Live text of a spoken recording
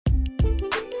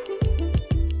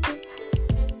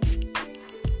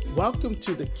Welcome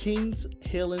to the King's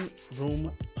Healing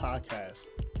Room podcast,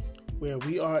 where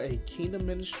we are a kingdom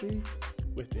ministry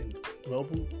with a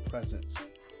global presence.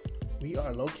 We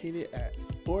are located at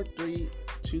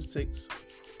 4326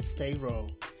 Fay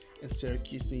Road in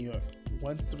Syracuse, New York,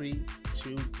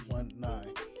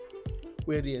 13219,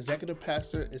 where the executive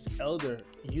pastor is Elder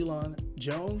Yulon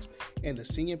Jones and the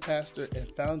senior pastor and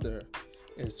founder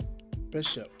is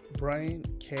Bishop Brian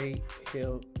K.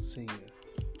 Hill Sr.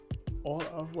 All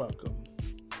are welcome.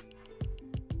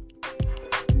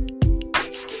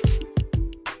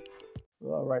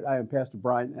 All right, I am Pastor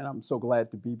Brian, and I'm so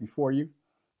glad to be before you.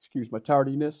 Excuse my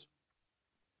tardiness.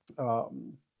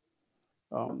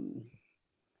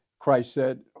 Christ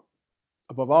said,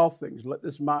 above all things, let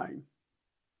this mind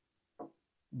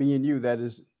be in you that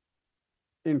is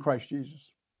in Christ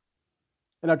Jesus.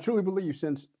 And I truly believe,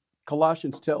 since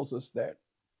Colossians tells us that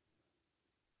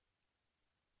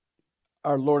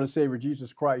our Lord and Savior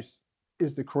Jesus Christ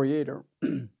is the creator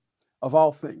of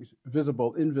all things,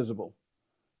 visible, invisible,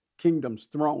 kingdoms,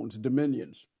 thrones,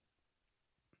 dominions.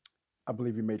 I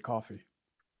believe he made coffee.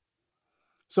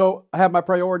 So I have my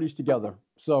priorities together.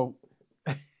 So,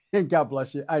 and God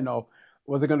bless you. I know.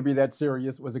 Was it going to be that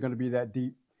serious? Was it going to be that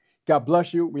deep? God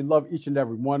bless you. We love each and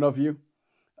every one of you.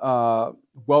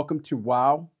 Welcome to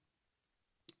WOW.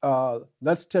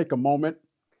 Let's take a moment,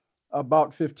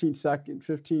 about 30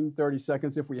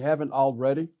 seconds, if we haven't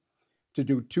already, to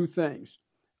do two things.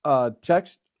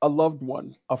 Text a loved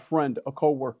one, a friend, a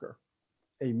coworker.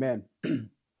 Amen. We're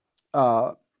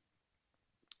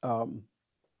going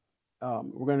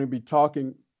to be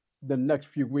talking the next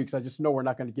few weeks. I just know we're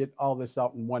not going to get all this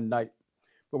out in one night,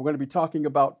 but we're going to be talking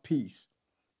about peace,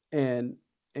 and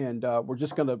we're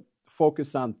just going to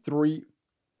focus on three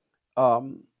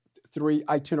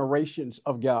itinerations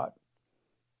of God,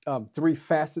 three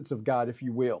facets of God, if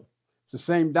you will. It's the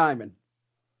same diamond,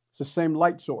 it's the same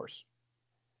light source,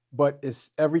 but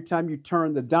it's every time you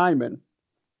turn the diamond,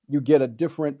 you get a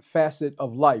different facet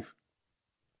of light.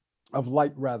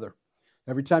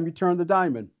 Every time you turn the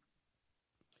diamond,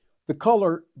 the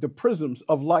color, the prisms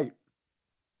of light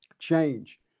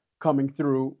change coming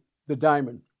through the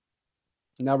diamond.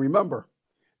 Now remember,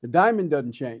 the diamond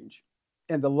doesn't change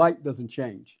and the light doesn't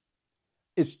change.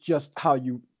 It's just how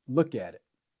you look at it.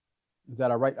 Is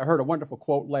that all right? I heard a wonderful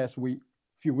quote a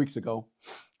few weeks ago.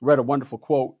 Read a wonderful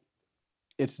quote.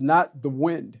 It's not the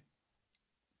wind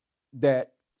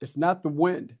that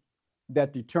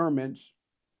determines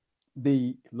let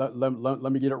me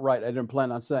get it right. I didn't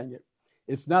plan on saying it.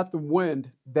 It's not the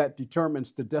wind that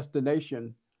determines the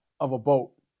destination of a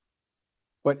boat,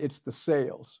 but it's the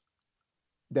sails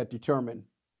that determine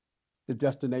the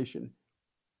destination.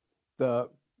 The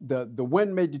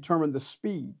wind may determine the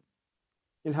speed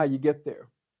and how you get there,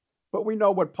 but we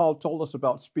know what Paul told us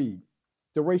about speed.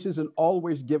 The race isn't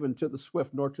always given to the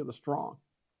swift nor to the strong,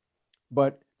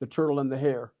 but the turtle and the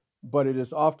hare, but it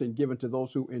is often given to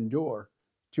those who endure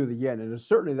to the end. And it's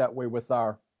certainly that way with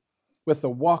the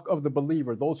walk of the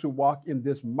believer, those who walk in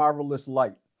this marvelous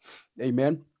light.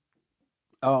 Amen.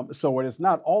 So it is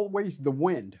not always the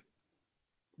wind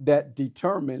that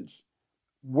determines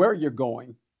where you're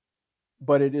going,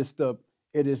 but it is the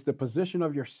position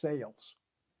of your sails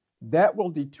that will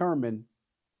determine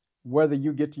whether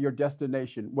you get to your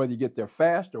destination, whether you get there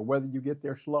fast or whether you get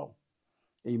there slow.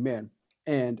 Amen.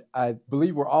 And I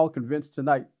believe we're all convinced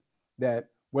tonight that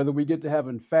whether we get to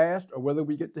heaven fast or whether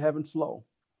we get to heaven slow,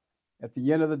 at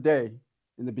the end of the day,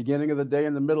 in the beginning of the day,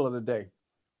 in the middle of the day,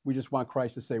 we just want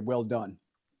Christ to say, well done,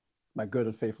 my good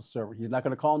and faithful servant. He's not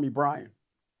going to call me Brian.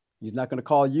 He's not going to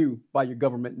call you by your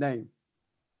government name.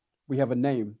 We have a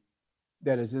name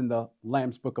that is in the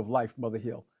Lamb's Book of Life, Mother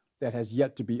Hill, that has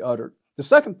yet to be uttered. The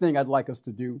second thing I'd like us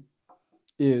to do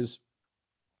is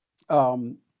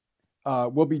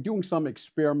we'll be doing some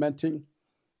experimenting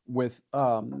with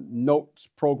notes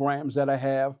programs that I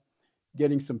have,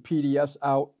 getting some PDFs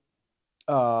out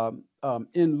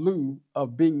in lieu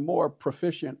of being more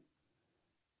proficient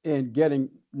in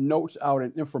getting notes out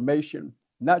and information,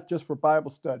 not just for Bible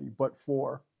study, but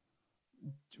for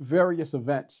various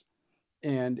events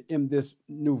and in this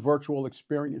new virtual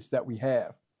experience that we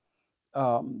have.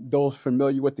 Those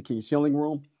familiar with the King's Healing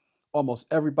Room, almost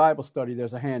every Bible study,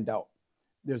 there's a handout.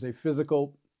 There's a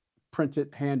physical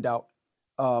printed handout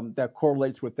that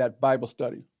correlates with that Bible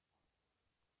study.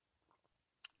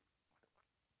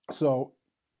 So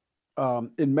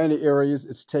in many areas,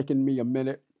 it's taken me a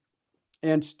minute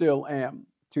and still am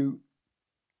to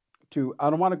I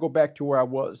don't want to go back to where I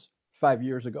was 5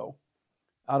 years ago.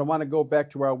 I don't want to go back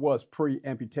to where I was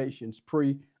pre-amputations,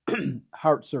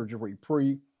 pre-heart surgery,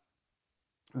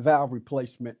 pre-valve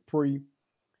replacement,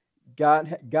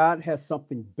 God has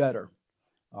something better.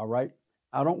 All right.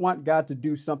 I don't want God to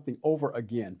do something over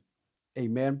again.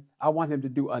 Amen. I want him to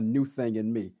do a new thing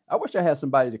in me. I wish I had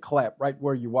somebody to clap right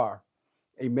where you are.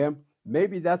 Amen.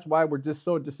 Maybe that's why we're just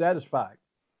so dissatisfied.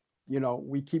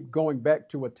 We keep going back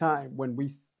to a time when we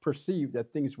perceived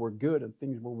that things were good and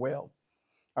things were well.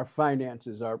 Our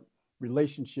finances, our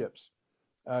relationships,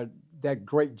 that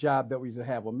great job that we used to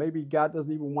have. Well, maybe God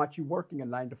doesn't even want you working a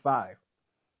 9 to 5.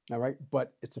 All right.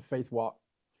 But it's a faith walk.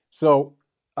 So,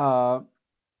 uh,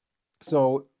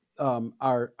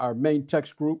 our main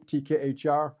text group,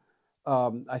 TKHR,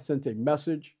 I sent a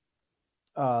message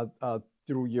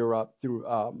through your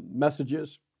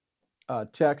messages,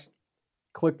 text.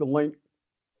 Click the link,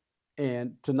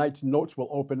 and tonight's notes will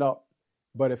open up.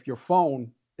 But if your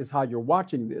phone is how you're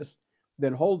watching this,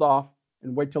 then hold off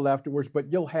and wait till afterwards. But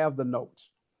you'll have the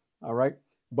notes, all right?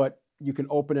 But you can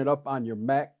open it up on your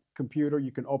Mac computer.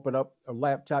 You can open up a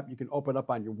laptop. You can open up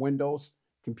on your Windows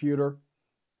computer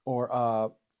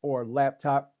or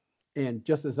laptop. And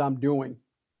just as I'm doing,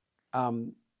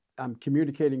 I'm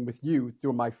communicating with you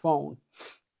through my phone,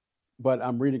 but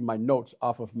I'm reading my notes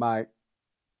off of my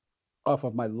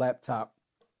laptop.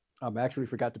 I actually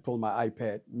forgot to pull my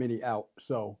iPad mini out,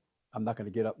 so I'm not going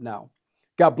to get up now.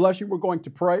 God bless you. We're going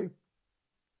to pray.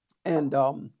 And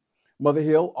Mother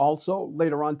Hill, also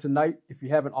later on tonight, if you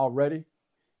haven't already,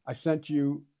 I sent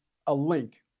you a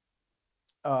link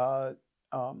to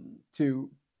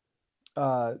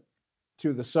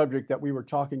the subject that we were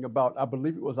talking about. I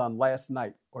believe it was on last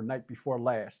night or night before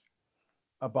last,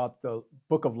 about the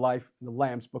Book of Life, the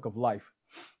Lamb's Book of Life.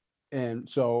 And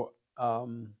so I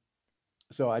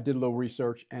did a little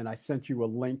research and I sent you a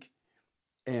link,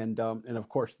 and of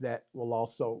course that'll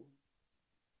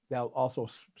also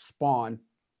spawn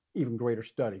even greater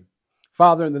study.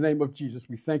 Father, in the name of Jesus,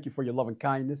 we thank you for your loving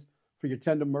kindness, for your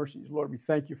tender mercies. Lord, we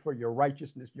thank you for your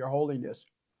righteousness, your holiness.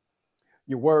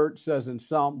 Your word says in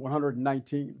Psalm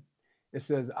 119, it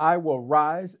says, I will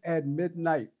rise at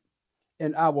midnight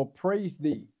and I will praise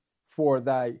thee for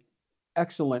thy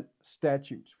excellent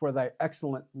statutes, for thy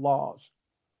excellent laws.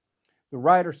 The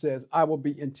writer says, I will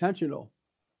be intentional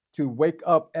to wake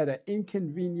up at an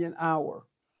inconvenient hour.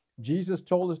 Jesus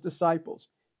told his disciples,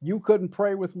 you couldn't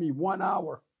pray with me 1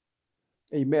 hour.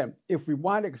 Amen. If we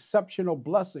want exceptional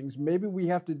blessings, maybe we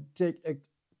have to take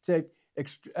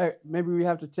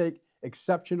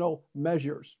exceptional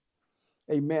measures.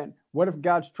 Amen. What if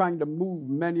God's trying to move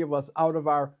many of us out of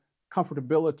our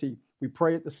comfortability? We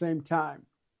pray at the same time.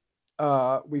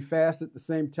 We fast at the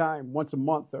same time once a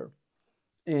month.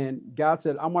 And God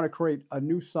said, I want to create a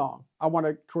new song. I want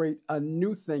to create a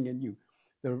new thing in you.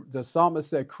 The psalmist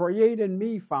said, create in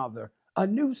me, Father, a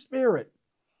new spirit.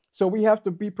 So we have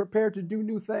to be prepared to do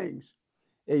new things.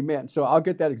 Amen. So I'll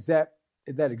get that exact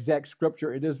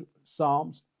scripture. It is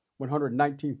Psalms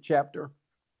 119th chapter.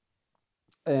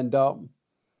 So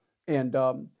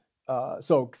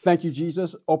thank you,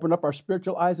 Jesus. Open up our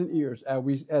spiritual eyes and ears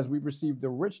as we receive the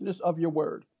richness of your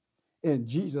word. In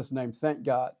Jesus' name, thank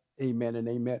God. Amen and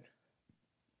amen.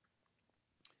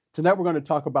 Tonight we're going to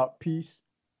talk about peace,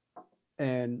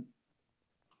 and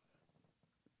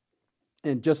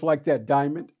just like that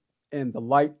diamond and the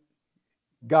light,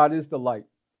 God is the light.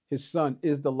 His Son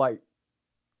is the light.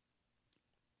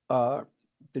 The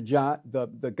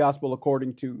gospel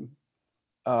according to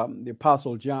the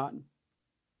Apostle John,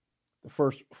 the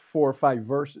first 4 or 5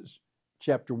 verses,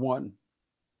 chapter 1.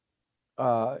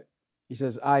 He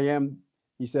says, I am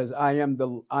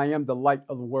the light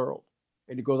of the world.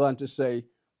 And he goes on to say,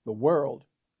 the world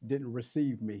didn't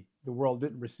receive me. The world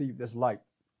didn't receive this light.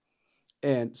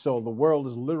 And so the world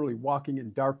is literally walking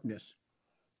in darkness.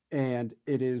 And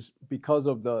it is because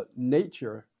of the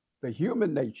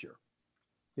human nature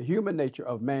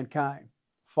of mankind,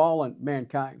 fallen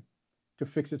mankind, to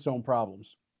fix its own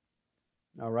problems.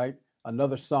 All right.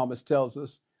 Another psalmist tells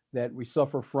us that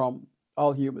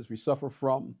all humans suffer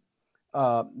from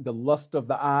the lust of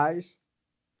the eyes,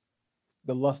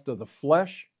 the lust of the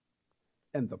flesh,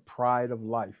 and the pride of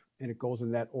life. And it goes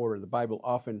in that order. The Bible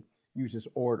often uses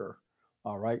order,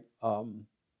 all right, or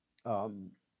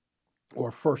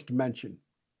first mention,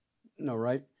 all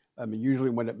right? I mean,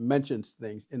 usually when it mentions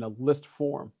things in a list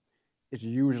form, it's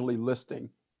usually listing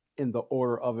in the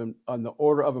order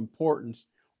of importance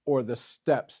or the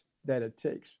steps that it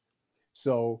takes.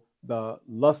 So the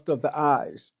lust of the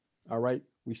eyes, all right,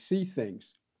 we see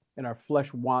things and our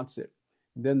flesh wants it.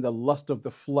 Then the lust of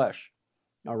the flesh,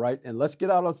 all right, and let's get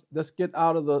out of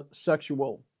the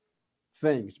sexual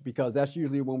things, because that's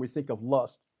usually when we think of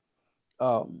lust.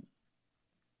 But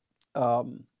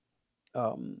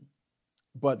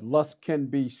lust can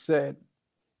be said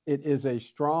It is a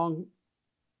strong,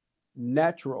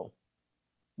 natural,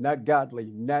 not godly,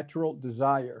 natural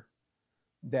desire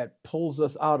that pulls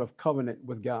us out of covenant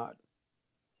with God.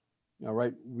 All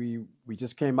right, we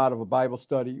just came out of a Bible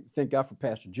study. Thank God for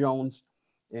Pastor Jones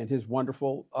and his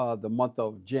wonderful the month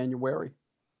of January.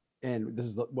 And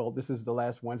this is the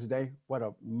last Wednesday. What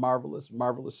a marvelous,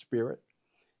 marvelous spirit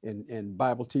in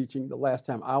Bible teaching. The last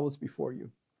time I was before you,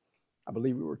 I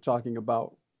believe we were talking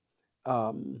about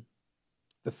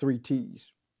the 3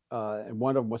 T's, and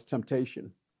one of them was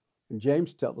temptation. And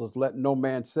James tells us, "Let no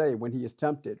man say when he is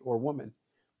tempted, or woman,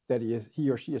 that he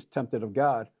or she is tempted of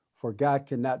God, for God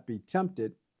cannot be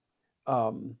tempted,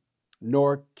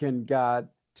 nor can God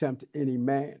tempt any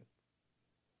man."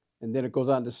 And then it goes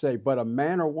on to say, "But a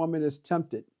man or woman is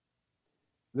tempted,"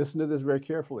 listen to this very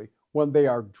carefully, "when they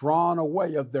are drawn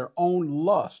away of their own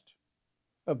lust,"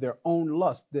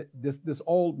 this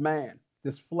old man,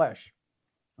 this flesh,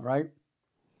 all right,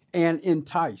 "and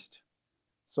enticed."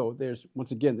 So there's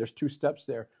 2 steps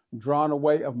there. Drawn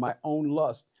away of my own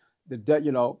lust.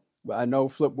 I know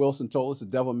Flip Wilson told us the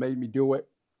devil made me do it,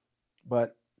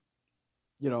 but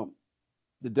the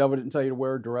devil didn't tell you to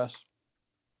wear a dress.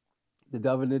 The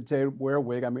devil didn't tell you to wear a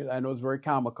wig. I mean, I know it's very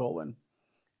comical,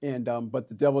 but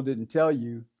the devil didn't tell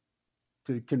you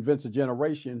to convince a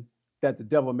generation that the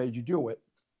devil made you do it.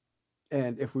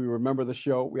 And if we remember the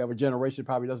show, we have a generation that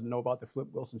probably doesn't know about the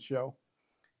Flip Wilson show.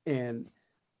 And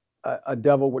a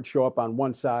devil would show up on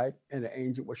one side and an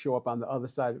angel would show up on the other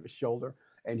side of his shoulder,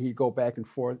 and he'd go back and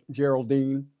forth.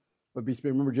 Geraldine would be,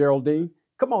 remember Geraldine?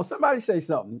 Come on, somebody say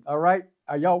something, all right?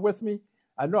 Are y'all with me?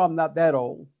 I know I'm not that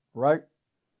old, right?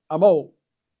 I'm old,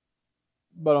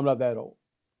 but I'm not that old,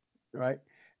 right?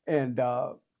 And,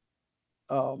 but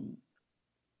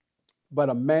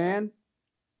a man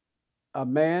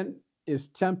is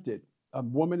tempted, a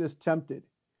woman is tempted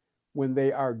when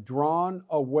they are drawn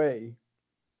away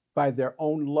by their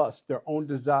own lust, their own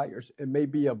desires. It may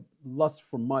be a lust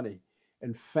for money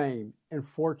and fame and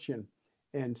fortune.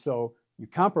 And so you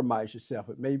compromise yourself.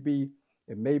 It may be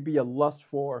a lust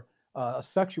for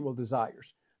sexual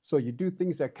desires. So you do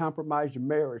things that compromise your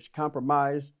marriage,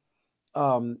 compromise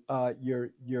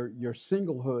your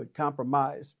singlehood,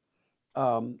 compromise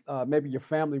maybe your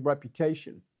family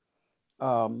reputation,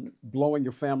 blowing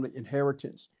your family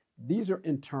inheritance. These are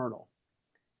internal.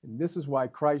 And this is why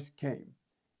Christ came.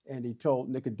 And he told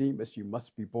Nicodemus, "You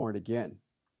must be born again."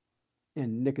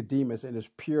 And Nicodemus, in the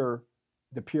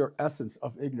pure essence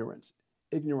of ignorance.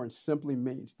 Ignorance simply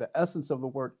means, the essence of the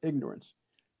word ignorance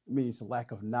means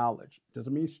lack of knowledge. It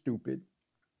doesn't mean stupid.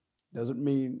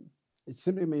 It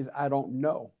simply means I don't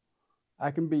know. I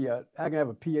can have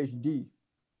a PhD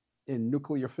in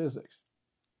nuclear physics.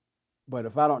 But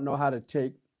if I don't know how to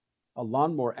take a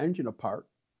lawnmower engine apart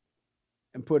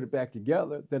and put it back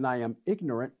together, then I am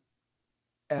ignorant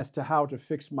as to how to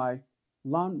fix my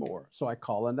lawnmower. So I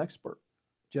call an expert,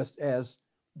 just as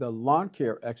the lawn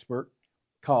care expert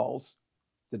calls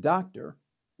the doctor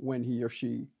when he or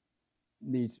she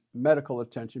needs medical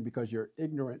attention because you're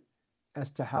ignorant as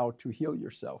to how to heal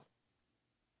yourself.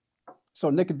 So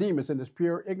Nicodemus, in his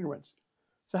pure ignorance.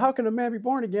 So how can a man be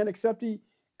born again except he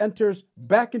enters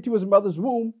back into his mother's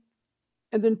womb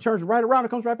and then turns right around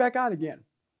and comes right back out again?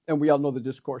 And we all know the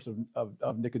discourse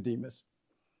of Nicodemus.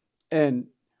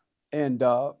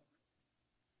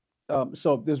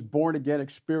 So this born again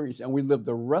experience, and we live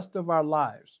the rest of our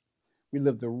lives. We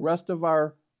live the rest of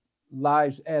our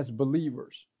lives as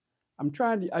believers. I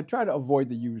try to avoid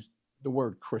the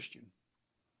word Christian.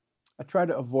 I try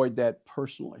to avoid that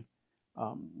personally.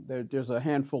 There's a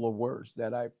handful of words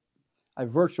that I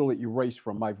virtually erase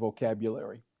from my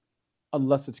vocabulary,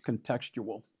 unless it's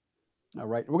contextual. All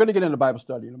right, we're going to get into Bible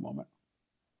study in a moment.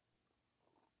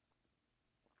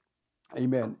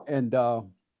 Amen. And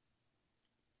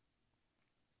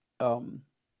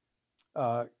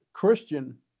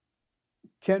Christian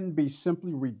can be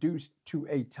simply reduced to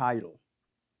a title.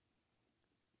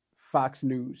 Fox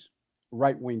News,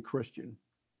 right-wing Christian.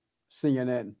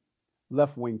 CNN,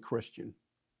 left-wing Christian.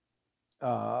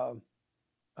 But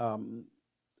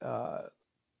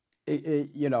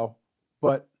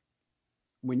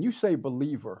when you say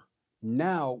believer,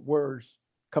 now words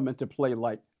come into play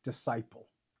like disciple.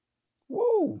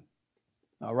 Woo!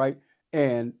 All right.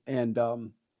 And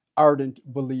ardent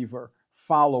believer,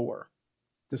 follower,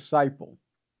 disciple,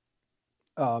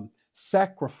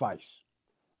 sacrifice.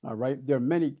 All right. There are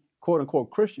many quote unquote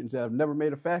Christians that have never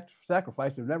made a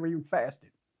sacrifice, have never even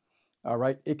fasted. All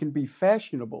right. It can be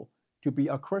fashionable to be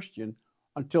a Christian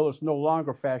until it's no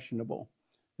longer fashionable.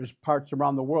 There's parts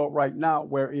around the world right now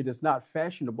where it is not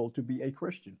fashionable to be a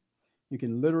Christian. You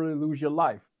can literally lose your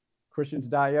life Christians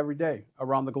die every day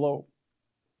around the globe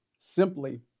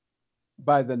simply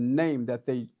by the name that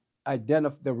they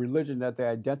identify, the religion that they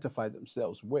identify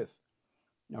themselves with.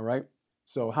 All right.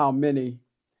 So how many,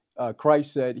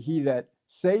 Christ said, he that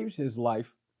saves his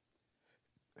life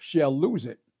shall lose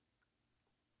it.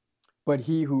 But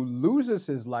he who loses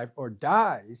his life or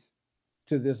dies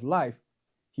to this life,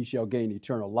 he shall gain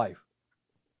eternal life.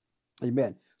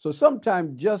 Amen. So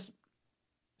sometimes just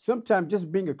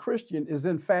being a Christian is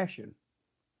in fashion.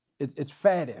 It's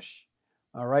faddish.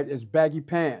 All right. It's baggy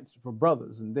pants for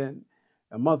brothers. And then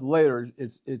a month later,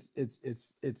 it's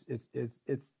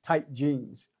tight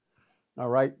jeans. All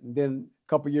right. And then a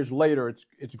couple years later,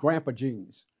 it's grandpa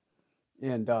jeans.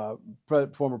 And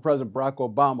former President Barack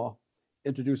Obama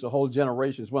introduced a whole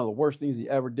generation. It's one of the worst things he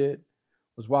ever did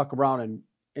was walk around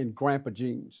in grandpa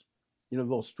jeans. You know,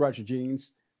 little stretch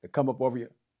jeans that come up over you.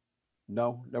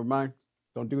 No, never mind.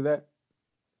 Don't do that.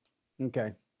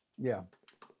 Okay. Yeah.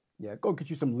 Yeah. Go get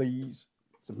you some Lees,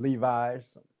 some Levi's,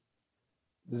 some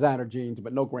designer jeans,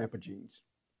 but no grandpa jeans.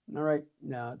 All right.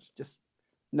 No, it's just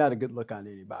not a good look on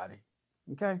anybody.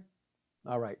 Okay.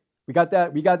 All right. We got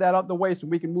that out the way so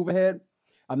we can move ahead.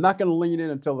 I'm not going to lean in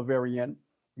until the very end.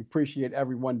 We appreciate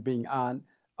everyone being on,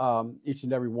 each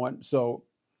and every one. So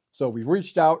we've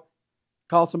reached out,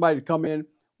 called somebody to come in.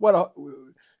 What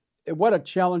a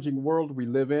challenging world we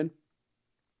live in.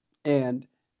 And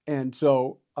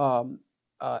so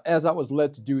as I was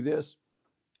led to do this,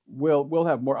 we'll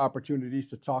have more opportunities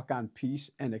to talk on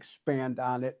peace and expand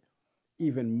on it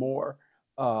even more,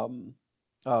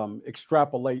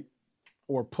 extrapolate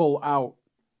or pull out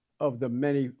of the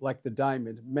many, like the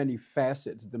diamond, many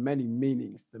facets, the many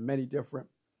meanings, the many different.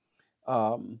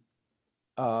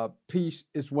 Peace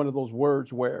is one of those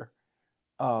words where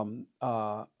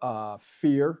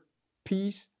fear,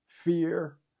 peace,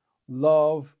 fear,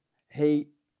 love, hate.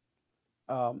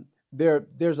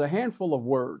 There's a handful of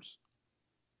words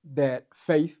that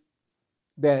faith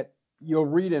that you'll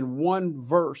read in one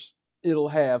verse. It'll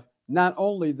have not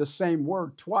only the same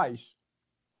word twice,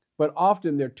 but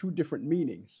often they're two different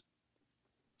meanings.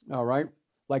 All right.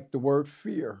 Like the word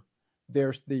fear.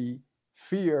 There's the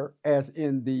fear as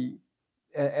in the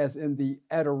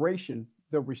adoration,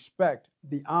 the respect,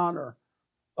 the honor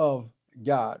of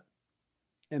God.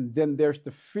 And then there's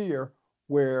the fear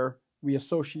where we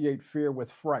associate fear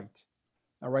with fright,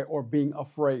 all right, or being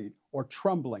afraid or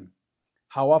trembling.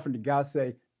 How often did God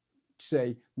say,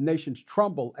 nations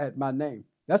tremble at my name?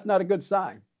 That's not a good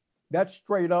sign. That's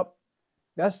straight up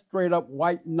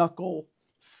white knuckle,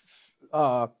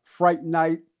 fright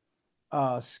night,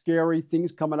 scary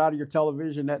things coming out of your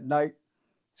television at night,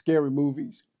 scary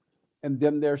movies. And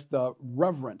then there's the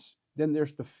reverence. Then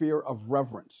there's the fear of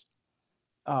reverence.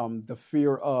 The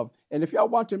fear of, and if y'all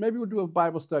want to, maybe we'll do a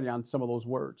Bible study on some of those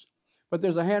words. But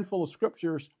there's a handful of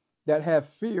scriptures that have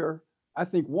fear. I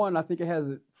think it has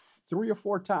it 3 or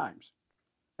 4 times.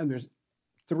 And there's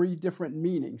 3 different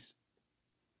meanings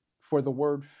for the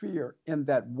word fear in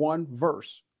that one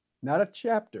verse, not a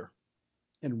chapter,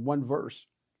 in one verse.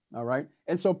 All right.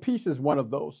 And so peace is one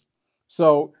of those.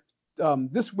 So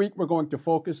this week we're going to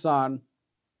focus on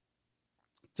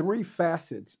 3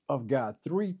 facets of God,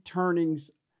 3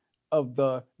 turnings of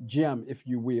the gem, if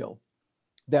you will,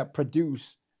 that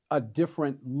produce a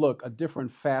different look, a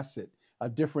different facet, a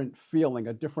different feeling,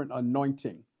 a different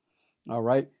anointing. All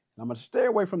right. And I'm going to stay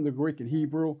away from the Greek and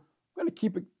Hebrew. I'm going to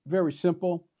keep it very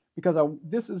simple because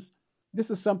this is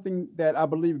something that I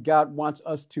believe God wants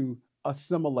us to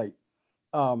assimilate.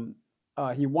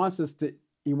 He wants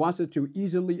it to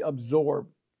easily absorb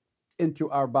into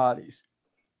our bodies.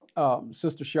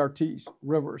 Sister Chartice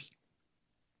Rivers,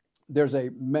 there's a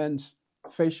men's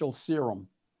facial serum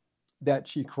that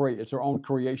she created. It's her own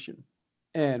creation.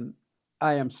 And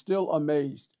I am still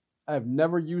amazed. I've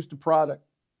never used the product.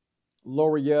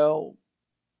 L'Oreal,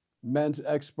 Men's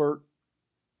Expert,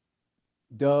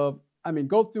 Dove. I mean,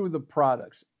 go through the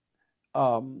products,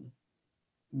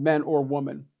 men or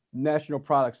women, national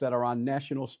products that are on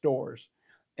national stores.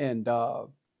 And I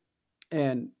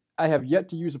have yet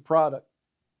to use a product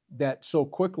that so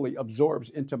quickly absorbs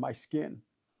into my skin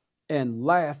and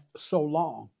lasts so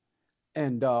long.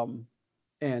 And 40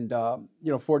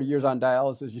 years on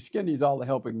dialysis, your skin needs all the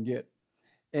help it can get.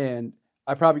 And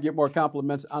I probably get more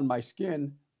compliments on my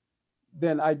skin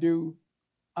than I do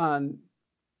on,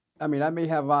 I may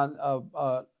have on a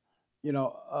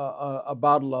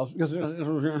bottle of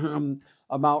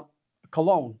amount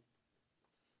cologne.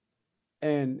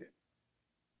 And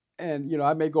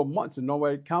I may go months and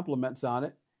nobody compliments on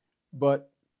it.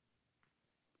 But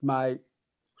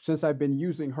since I've been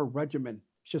using her regimen,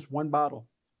 it's just one bottle,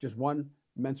 just one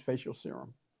men's facial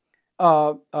serum.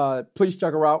 please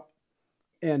check her out.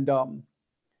 And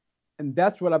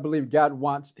that's what I believe God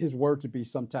wants his word to be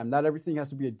sometime. Not everything has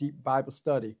to be a deep Bible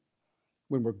study.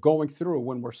 When we're going through,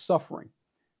 when we're suffering,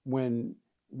 when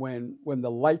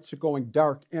the lights are going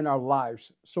dark in our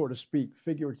lives, so to speak,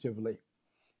 figuratively.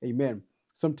 Amen.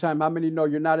 Sometime, how many know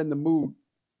you're not in the mood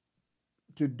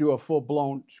to do a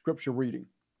full-blown scripture reading?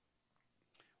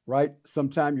 Right?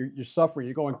 Sometime you're suffering,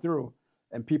 you're going through,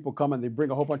 and people come and they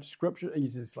bring a whole bunch of scripture, and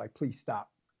you're just like, please stop.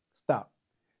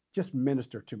 Just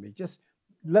minister to me. Just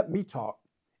let me talk,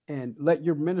 and let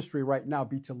your ministry right now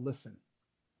be to listen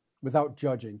without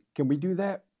judging. Can we do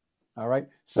that? All right.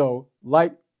 So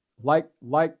like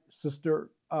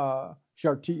Sister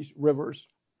Chartice Rivers,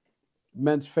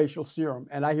 men's facial serum,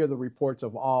 and I hear the reports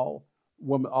of all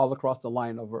women all across the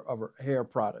line of her hair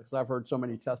products. I've heard so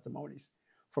many testimonies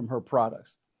from her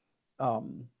products. The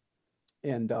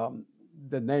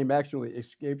name actually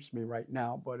escapes me right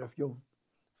now, but if you'll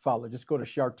follow, just go to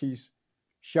Chartice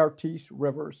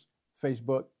Rivers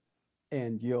Facebook,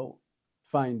 and you'll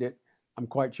find it. I'm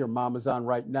quite sure Mama's on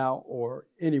right now, or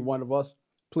any one of us.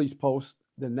 Please post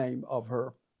the name of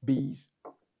her bees,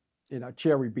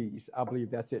 Cherry Bees. I believe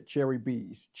that's it. Cherry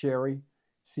Bees. Cherry,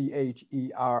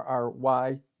 CherryBeez.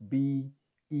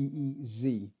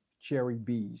 Cherry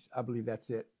Bees. I believe that's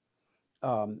it.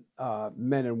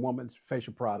 Men and women's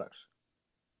facial products.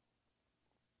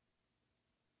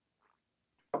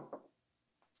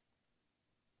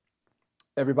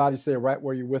 Everybody say it right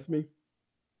where you're with me.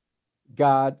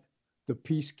 God, the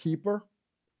peacekeeper,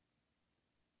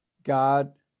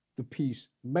 God, the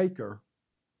peacemaker,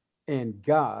 and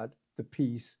God, the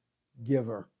peace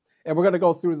giver. And we're going to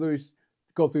go through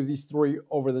these three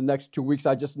over the next 2 weeks.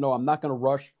 I just know I'm not going to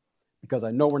rush, because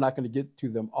I know we're not going to get to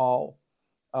them all.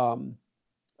 In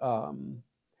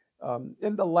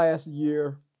the last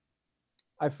year,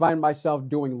 I find myself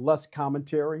doing less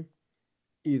commentary,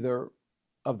 either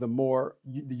of the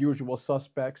usual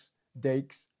suspects,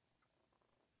 Dakes,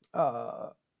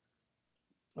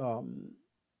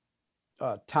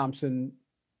 Thompson,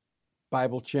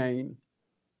 Bible Chain,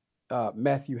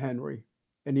 Matthew Henry,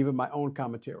 and even my own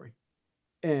commentary,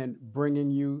 and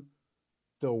bringing you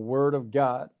the Word of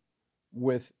God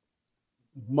with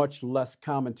much less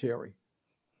commentary,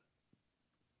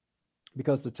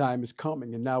 because the time is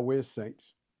coming, and now we're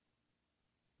saints,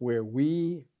 where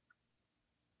we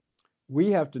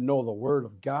have to know the Word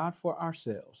of God for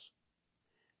ourselves.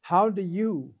 How do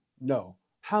you know?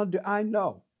 How do I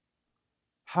know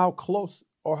how close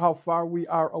or how far we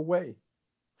are away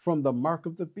from the mark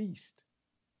of the beast?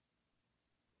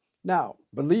 Now,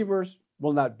 believers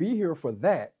will not be here for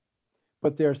that,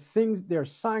 but there are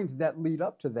signs that lead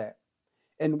up to that.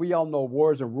 And we all know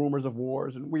wars and rumors of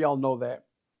wars, and we all know that.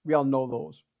 We all know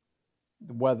those.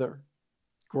 The weather,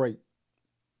 great.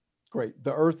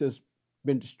 The earth has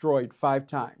been destroyed 5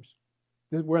 times.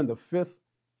 We're in the 5th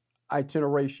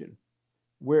iteration.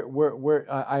 We're in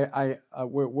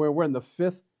the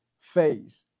 5th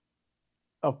phase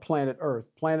of planet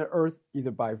Earth. Planet Earth, either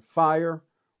by fire,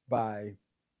 by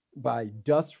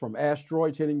dust from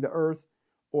asteroids hitting the Earth,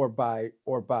 or by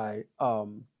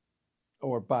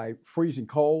freezing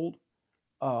cold.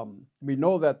 We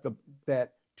know that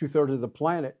that 2/3 of the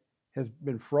planet has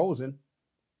been frozen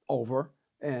over,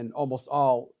 and almost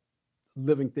all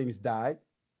living things died.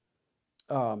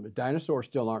 The dinosaurs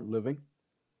still aren't living,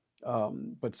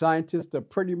 but scientists have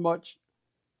pretty much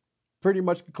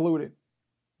concluded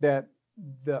that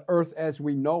the Earth as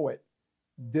we know it,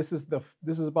 this is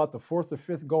about the 4th or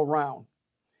 5th go round,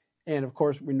 and of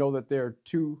course we know that there are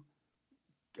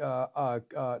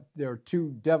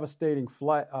two devastating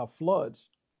floods.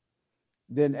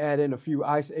 Then add in a few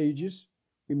ice ages.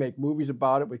 We make movies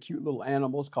about it with cute little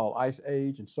animals called Ice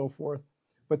Age and so forth.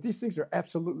 But these things are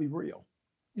absolutely real.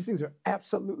 These things are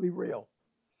absolutely real.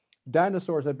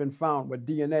 Dinosaurs have been found with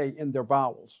DNA in their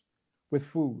bowels, with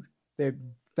food.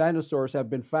 Dinosaurs have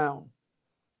been found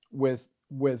with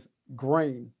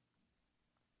grain,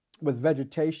 with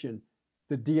vegetation,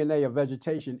 the DNA of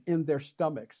vegetation in their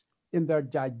stomachs, in their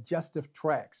digestive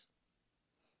tracts.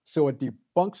 So it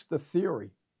debunks the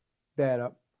theory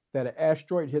that an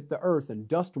asteroid hit the Earth and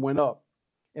dust went up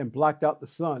and blocked out the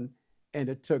sun, and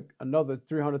it took another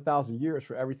 300,000 years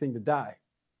for everything to die.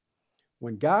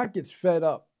 When God gets fed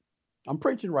up, I'm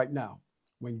preaching right now,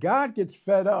 when God gets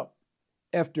fed up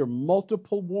after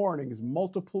multiple warnings,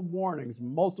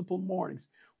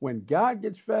 when God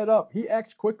gets fed up, he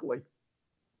acts quickly.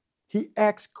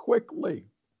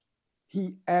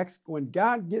 When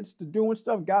God gets to doing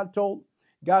stuff, God told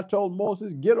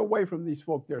Moses, get away from these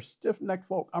folk. They're stiff-necked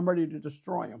folk. I'm ready to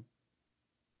destroy them.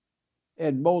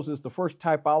 And Moses, the first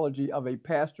typology of a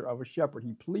pastor, of a shepherd,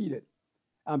 he pleaded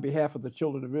on behalf of the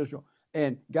children of Israel.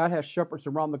 And God has shepherds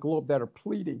around the globe that are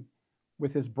pleading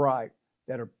with his bride,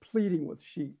 that are pleading with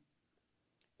sheep.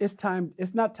 It's time.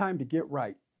 It's not time to get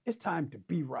right. It's time to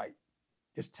be right.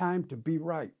 It's time to be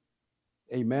right.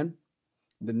 Amen.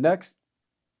 The next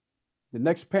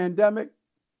pandemic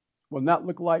will not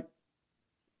look like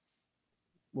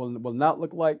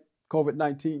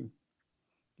COVID-19.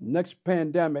 Next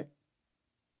pandemic,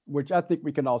 which I think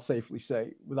we can all safely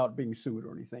say without being sued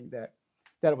or anything, that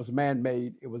it was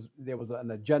man-made. There was an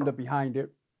agenda behind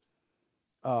it.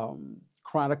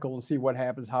 Chronicle and see what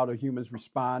happens. How do humans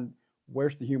respond?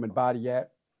 Where's the human body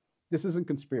at? This isn't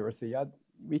conspiracy.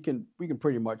 We can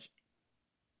pretty much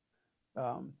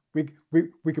we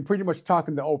can pretty much talk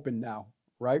in the open now,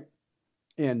 right?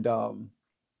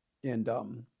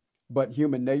 But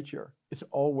human nature is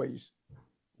always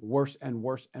worse and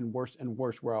worse and worse and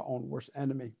worse. We're our own worst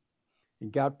enemy,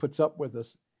 and God puts up with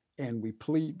us, and we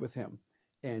plead with Him,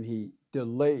 and He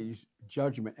delays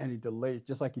judgment, and He delays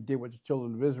just like He did with the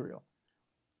children of Israel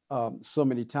so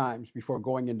many times before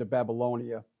going into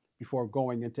Babylonia, before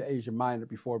going into Asia Minor,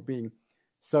 before being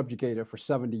subjugated for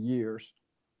 70 years,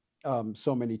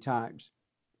 so many times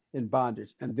in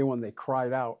bondage. And then when they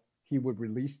cried out, He would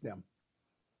release them.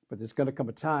 But there's going to come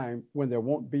a time when there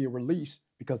won't be a release,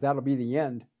 because that'll be the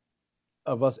end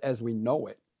of us as we know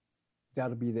it.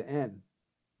 That'll be the end.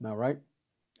 All right.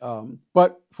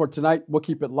 But for tonight, we'll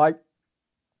keep it light.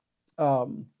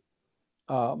 In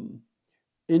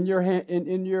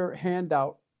your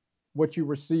handout, what you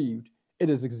received, it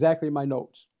is exactly my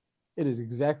notes. It is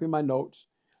exactly my notes.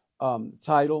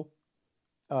 Title,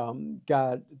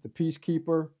 God, the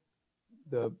peacekeeper,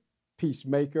 the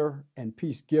peacemaker, and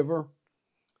peace giver.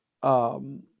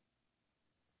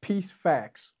 Peace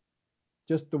facts,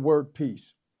 just the word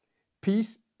peace.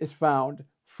 Peace is found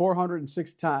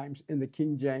 406 times in the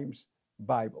King James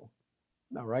Bible.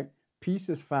 All right. Peace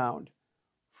is found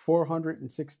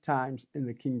 406 times in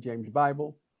the King James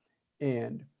Bible.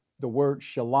 And the word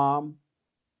shalom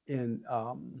in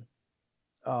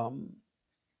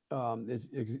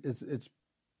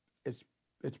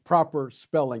its proper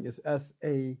spelling is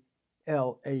SALAM,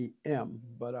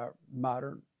 but our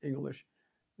modern English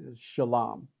is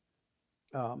shalom,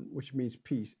 which means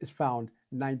peace. Is found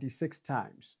 96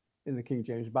 times in the King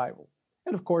James Bible.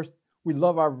 And of course, we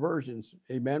love our versions.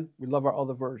 Amen. We love our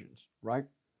other versions, right?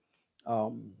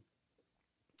 And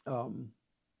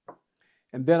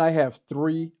then I have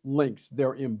 3 links.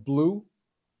 They're in blue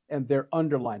and they're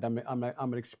underlined.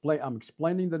 I'm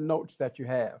explaining the notes that you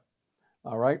have.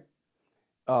 All right.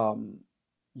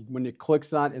 When it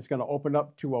clicks on, it's going to open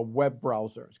up to a web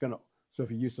browser. So if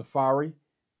you use Safari,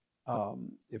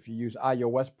 if you use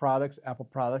iOS products, Apple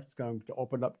products, it's going to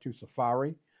open up to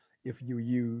Safari. If you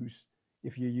use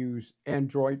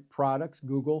Android products,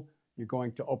 Google, you're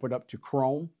going to open up to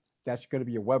Chrome. That's going to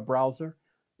be a web browser.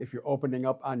 If you're opening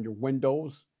up on your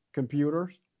Windows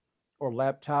computers or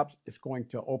laptops, it's going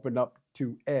to open up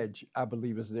to Edge, I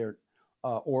believe is there,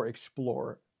 or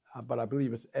Explorer, but I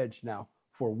believe it's Edge now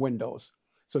for Windows.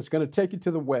 So it's going to take you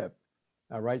to the web.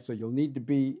 All right. So you'll need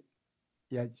an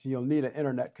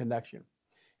internet connection.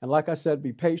 And like I said,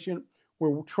 be patient.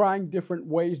 We're trying different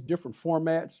ways, different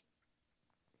formats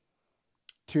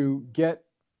to get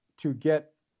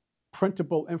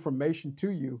printable information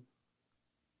to you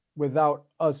without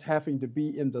us having to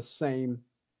be in the same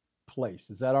place.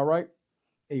 Is that all right?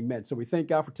 Amen. So we thank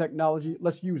God for technology.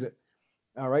 Let's use it.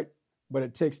 All right. But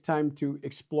it takes time to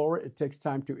explore it. It takes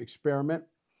time to experiment.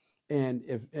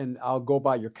 And I'll go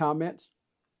by your comments.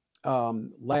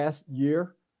 Last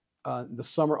year, the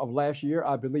summer of last year,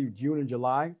 I believe June and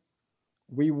July,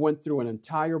 we went through an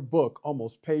entire book,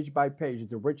 almost page by page,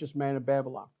 The Richest Man in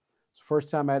Babylon. It's the first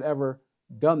time I'd ever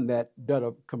done a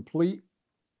complete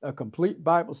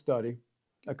Bible study,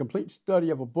 a complete study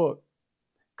of a book,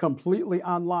 completely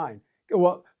online.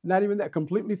 Well, not even that,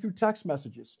 completely through text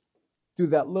messages, through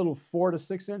that little 4 to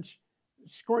 6 inch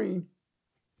screen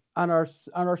on our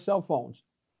cell phones.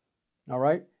 All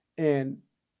right. And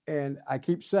I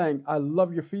keep saying, I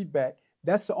love your feedback.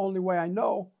 That's the only way I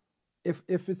know if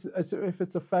it's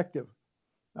effective.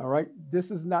 All right.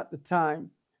 This is not the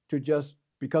time to just,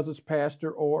 because it's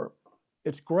pastor or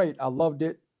it's great, I loved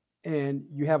it, and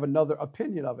you have another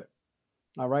opinion of it.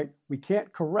 All right. We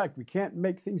can't correct. We can't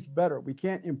make things better. We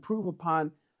can't improve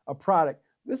upon a product.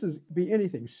 This is be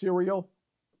anything, cereal,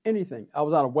 anything. I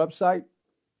was on a website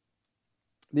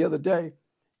the other day,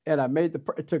 and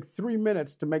it took 3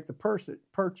 minutes to make the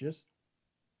purchase.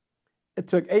 It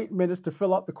took 8 minutes to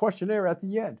fill out the questionnaire at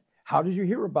the end. How did you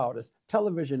hear about us?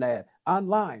 Television ad,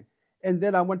 online. And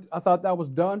then I thought that was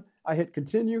done. I hit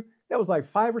continue. That was like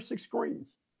 5 or 6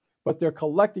 screens. But they're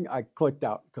collecting, I clicked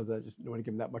out because I just don't want to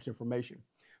give them that much information.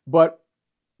 But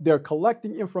they're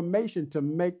collecting information to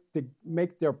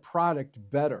make their product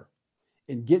better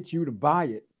and get you to buy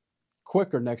it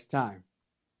quicker next time.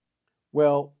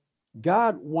 Well,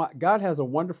 God has a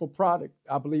wonderful product.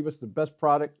 I believe it's the best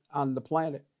product on the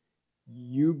planet.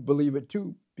 You believe it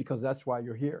too, because that's why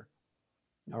you're here.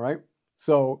 All right.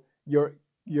 So your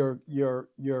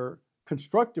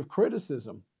constructive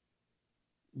criticism,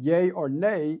 yay or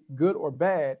nay, good or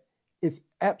bad, is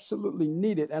absolutely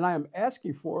needed, and I am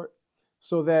asking for it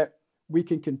so that we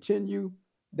can continue.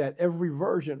 That every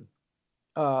version,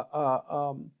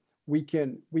 we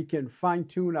can fine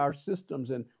tune our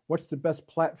systems and what's the best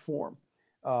platform.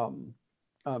 Do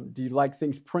you like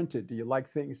things printed? Do you like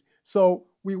things? So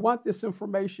we want this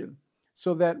information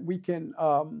so that we can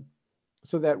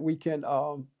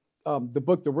the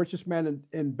book, The Richest Man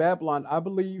in Babylon, I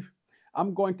believe I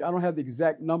don't have the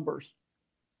exact numbers,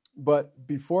 but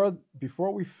before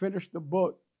we finished the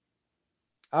book,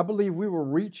 I believe we were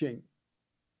reaching,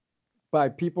 by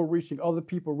people reaching other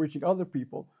people,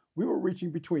 we were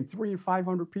reaching between 300 and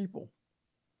 500 people.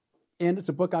 And it's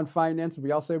a book on finance.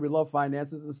 We all say we love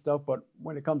finances and stuff, but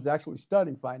when it comes to actually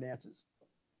studying finances,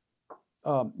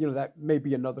 that may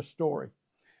be another story.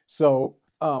 So,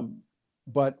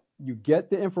 but you get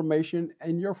the information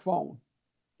in your phone,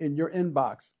 in your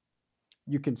inbox.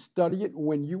 You can study it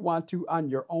when you want to on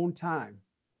your own time.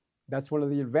 That's one of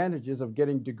the advantages of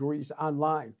getting degrees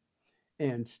online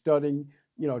and studying,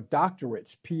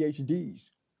 doctorates, PhDs.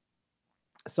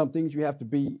 Some things you have to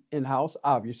be in-house,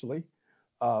 obviously.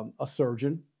 A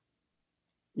surgeon,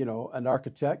 an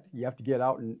architect. You have to get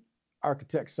out and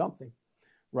architect something,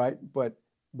 right? But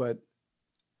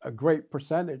a great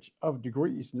percentage of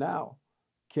degrees now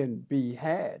can be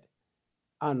had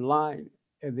online,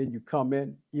 and then you come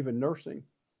in, even nursing,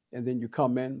 and then you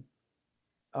come in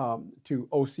to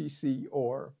OCC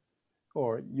or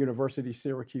University of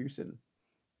Syracuse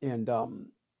and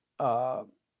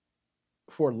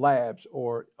for labs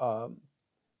or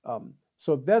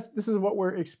so this is what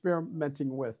we're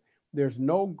experimenting with. There's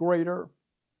no greater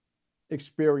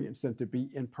experience than to be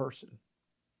in person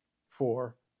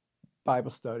for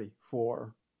Bible study,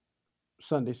 for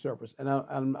Sunday service. And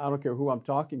I don't care who I'm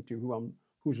talking to,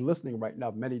 who's listening right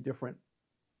now. Many different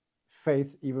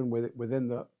faiths, even within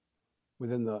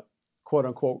the quote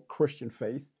unquote Christian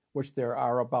faith, which there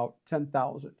are about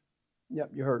 10,000. Yep,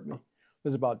 you heard me.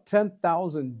 There's about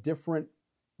 10,000 different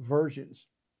versions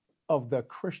of the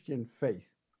Christian faith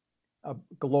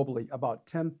globally. About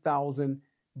 10,000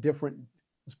 different.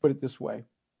 Let's put it this way: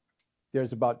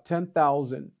 there's about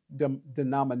 10,000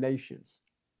 denominations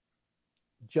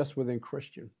just within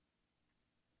Christian.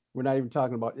 We're not even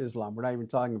talking about Islam. We're not even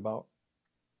talking about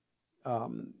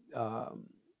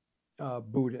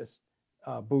Buddhist,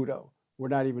 Buddha. We're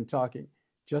not even talking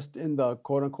just in the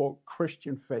quote unquote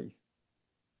Christian faith.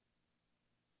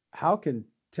 How can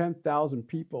 10,000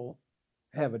 people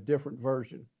have a different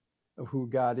version of who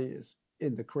God is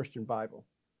in the Christian Bible?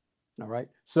 All right.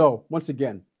 So once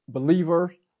again,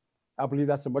 believers, I believe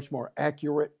that's a much more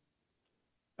accurate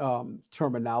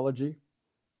terminology.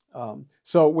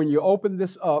 So when you open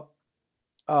this up,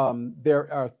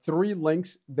 there are 3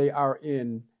 links. They are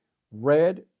in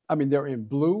they're in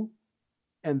blue,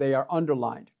 and they are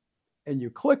underlined. And you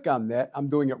click on that. I'm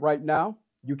doing it right now.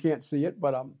 You can't see it,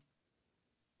 but I'm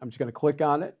just going to click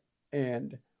on it.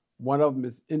 And one of them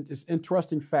is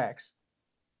interesting facts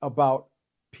about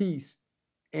peace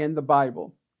and the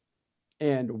Bible.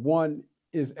 And one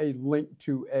is a link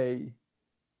to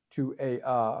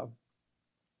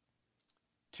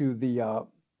the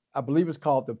I believe it's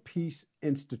called the Peace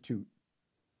Institute.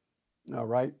 All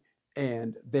right.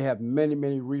 And they have many,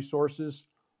 many resources.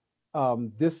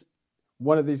 This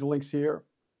one of these links here,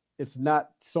 it's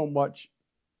not so much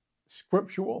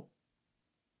scriptural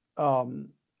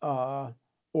or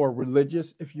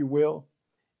religious, if you will,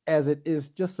 as it is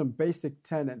just some basic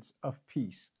tenets of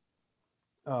peace.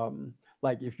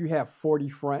 Like if you have 40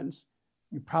 friends,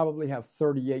 you probably have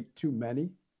 38 too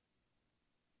many.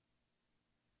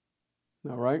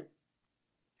 All right.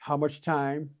 How much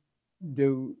time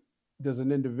does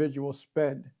an individual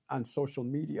spend on social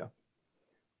media?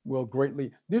 Will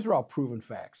greatly, these are all proven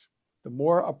facts. The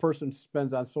more a person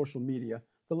spends on social media,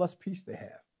 the less peace they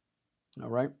have. All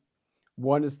right.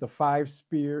 One is the 5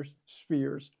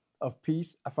 spheres of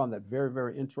peace. I found that very,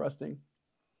 very interesting.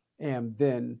 And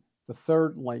then the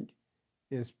third link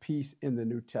is peace in the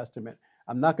New Testament.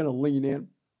 I'm not going to lean in,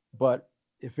 but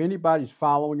if anybody's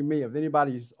following me, if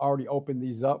anybody's already opened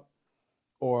these up,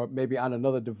 or maybe on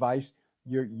another device,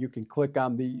 you can click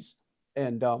on these.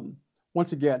 And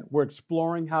once again, we're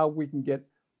exploring how we can get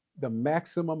the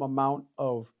maximum amount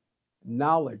of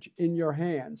knowledge in your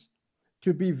hands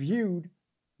to be viewed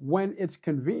when it's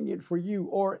convenient for you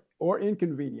or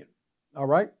inconvenient. All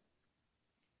right.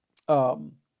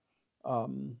 Um,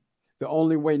 the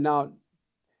only way now,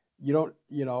 you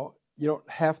don't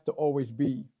have to always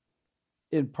be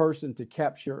in person to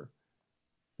capture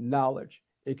knowledge.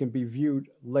 It can be viewed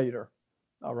later.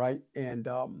 All right. And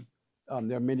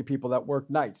there are many people that work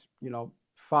nights,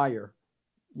 fire,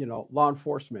 law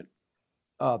enforcement,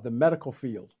 the medical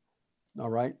field. All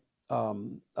right.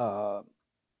 Uh,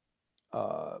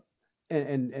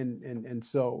 and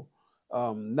so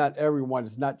not everyone,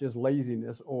 it's not just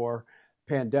laziness or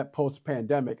post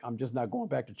pandemic. I'm just not going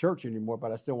back to church anymore,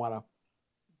 but I still want to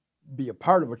be a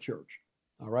part of a church.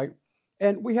 All right.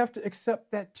 And we have to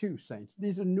accept that too, saints.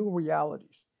 These are new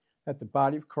realities that the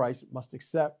body of Christ must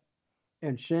accept,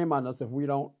 and shame on us if we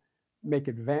don't make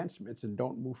advancements and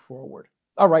don't move forward.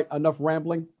 All right, enough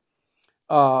rambling.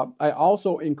 I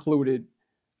also included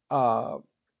under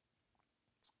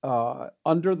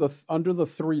the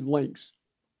three links,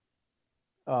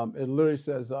 it literally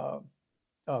says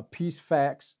peace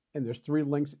facts, and there's three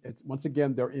links. It's once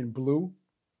again they're in blue,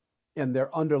 and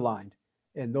they're underlined,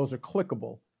 and those are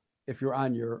clickable. If you're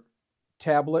on your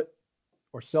tablet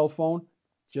or cell phone,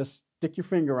 just stick your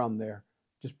finger on there.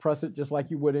 Just press it just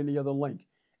like you would any other link,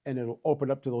 and it'll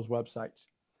open up to those websites.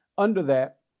 Under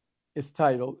that, it's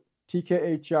titled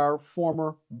TKHR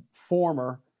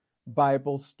Former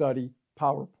Bible Study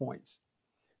PowerPoints.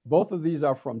 Both of these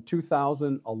are from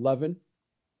 2011.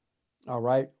 All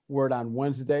right, Word on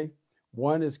Wednesday.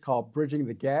 One is called Bridging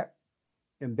the Gap,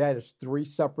 and that is 3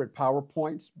 separate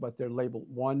PowerPoints, but they're labeled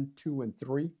 1, 2, and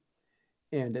 3.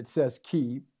 And it says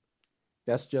Key.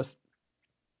 That's just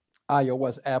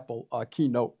iOS, Apple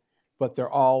Keynote, but they'll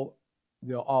all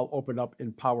open up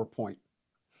in PowerPoint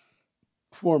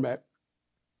format.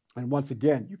 And once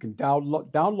again, you can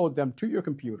download them to your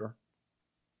computer,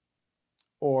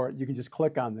 or you can just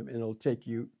click on them and it'll take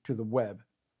you to the web,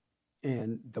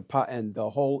 and the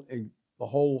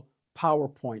whole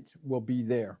PowerPoint will be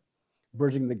there.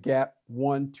 Bridging the Gap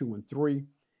 1, 2, and 3.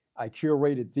 I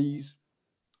curated these.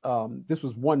 This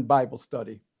was one Bible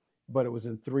study, but it was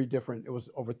in it was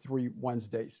over 3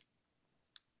 Wednesdays.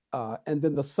 And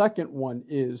then the second one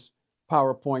is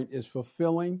PowerPoint is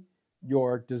Fulfilling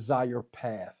Your Desire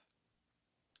Path.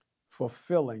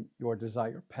 Fulfilling your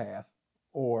desire path,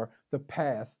 or the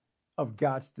path of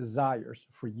God's desires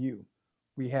for you.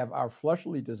 We have our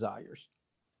fleshly desires,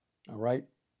 all right?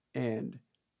 And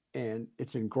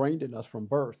it's ingrained in us from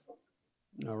birth,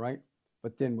 all right?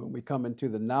 But then when we come into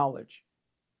the knowledge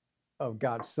of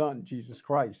God's Son, Jesus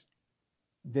Christ,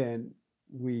 then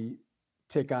we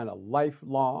take on a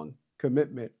lifelong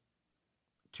commitment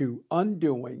to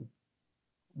undoing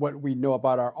what we know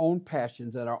about our own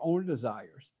passions and our own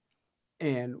desires.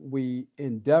 And we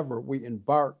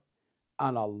embark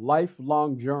on a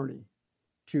lifelong journey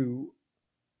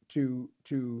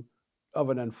of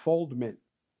an unfoldment,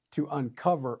 to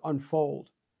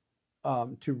unfold,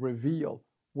 to reveal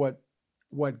what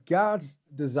God's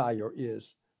desire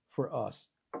is for us.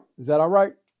 Is that all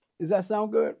right? Does that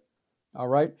sound good? All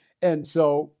right. And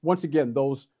so once again,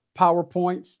 those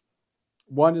PowerPoints,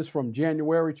 one is from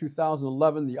January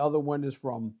 2011. The other one is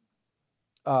from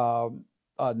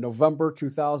November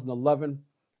 2011.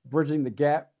 Bridging the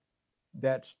Gap.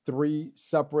 That's 3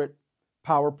 separate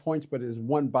PowerPoints, but it is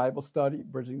one Bible study,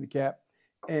 Bridging the Gap.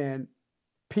 And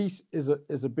peace is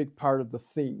a big part of the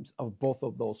themes of both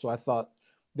of those. So I thought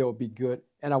they would be good.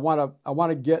 And I want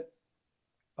to get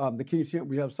the King's Healing.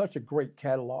 We have such a great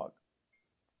catalog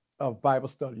of Bible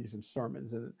studies and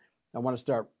sermons, and I want to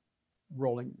start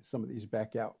rolling some of these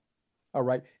back out. All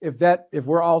right. If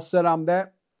we're all set on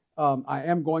that, I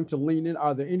am going to lean in.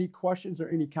 Are there any questions or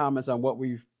any comments on what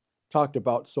we've talked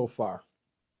about so far?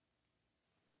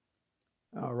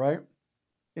 All right.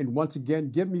 And once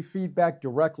again, give me feedback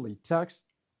directly. Text,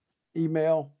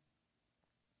 email,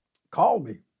 call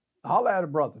me. Holler at a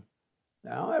brother.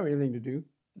 Now, I don't have anything to do.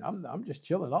 I'm just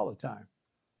chilling all the time.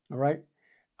 All right.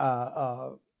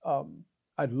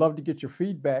 I'd love to get your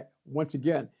feedback. Once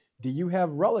again, do you have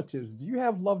relatives? Do you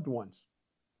have loved ones?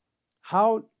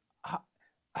 How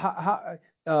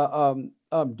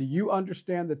do you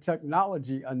understand the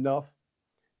technology enough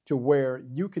to where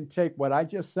you can take what I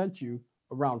just sent you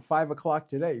around 5 o'clock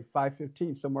today,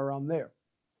 5:15, somewhere around there?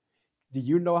 Do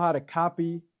you know how to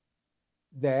copy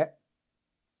that,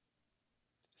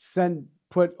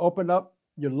 open up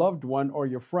your loved one or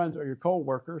your friends or your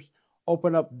coworkers,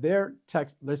 open up their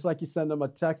text, just like you send them a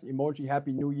text emoji,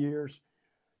 Happy New Year's,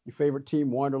 your favorite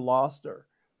team won or lost, or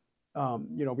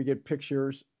we get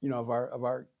pictures, of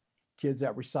our kids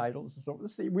at recitals and so on.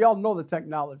 See, we all know the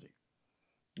technology,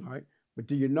 all right. But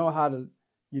do you know how to?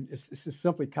 It's just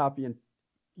simply copy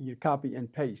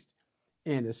and paste,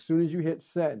 and as soon as you hit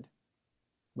send,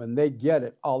 when they get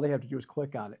it, all they have to do is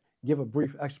click on it, give a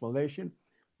brief explanation.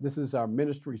 This is our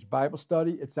ministry's Bible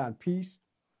study. It's on peace,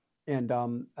 and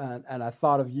I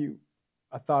thought of you.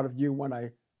 I thought of you when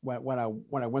I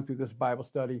went through this Bible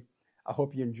study. I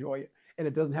hope you enjoy it, and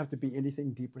it doesn't have to be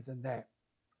anything deeper than that.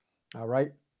 All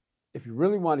right. If you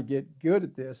really want to get good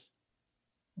at this,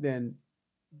 then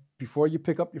before you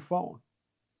pick up your phone,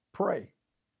 pray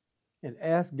and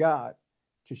ask God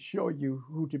to show you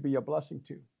who to be a blessing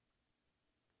to.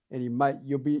 And he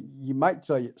might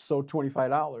tell you, sow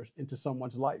 $25 into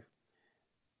someone's life.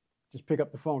 Just pick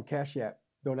up the phone, Cash App.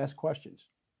 Don't ask questions.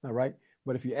 All right.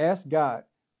 But if you ask God,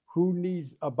 who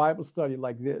needs a Bible study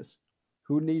like this?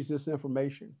 Who needs this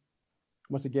information?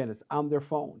 Once again, it's on their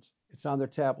phones. It's on their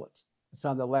tablets. It's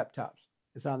on their laptops.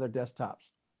 It's on their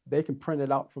desktops. They can print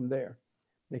it out from there.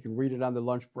 They can read it on their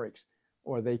lunch breaks,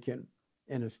 or they can,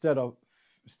 and instead of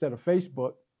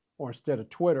Facebook, or instead of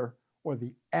Twitter, or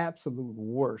the absolute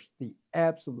worst,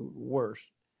 I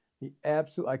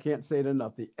can't say it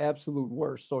enough, the absolute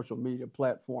worst social media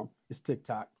platform is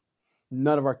TikTok.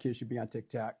 None of our kids should be on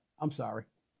TikTok. I'm sorry.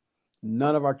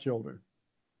 None of our children.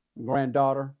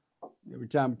 Granddaughter, every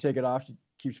time we take it off, she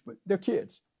keeps, but they're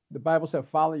kids. The Bible says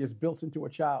folly is built into a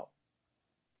child.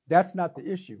 That's not the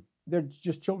issue. They're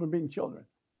just children being children.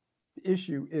 The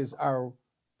issue is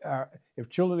if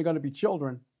children are going to be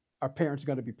children, our parents are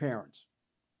going to be parents.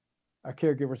 Our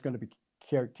caregivers are going to be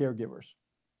caregivers.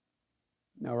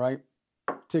 All right?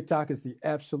 TikTok is the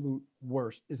absolute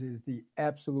worst. It is the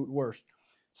absolute worst.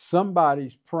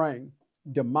 Somebody's praying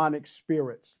demonic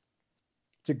spirits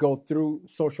to go through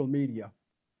social media.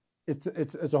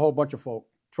 It's a whole bunch of folk.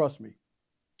 Trust me.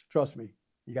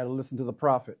 You got to listen to the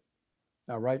prophet.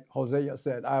 All right? Hosea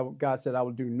said, God said, I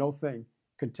will do no thing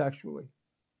contextually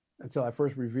until I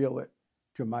first reveal it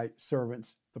to my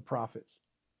servants, the prophets.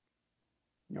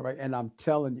 All right? And I'm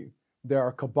telling you, there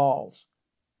are cabals.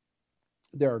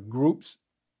 There are groups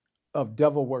of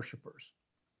devil worshipers.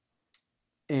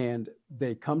 And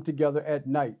they come together at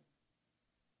night.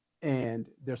 And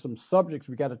there's some subjects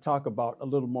we got to talk about a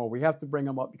little more. We have to bring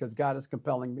them up because God is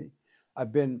compelling me. I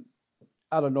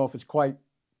don't know if it's quite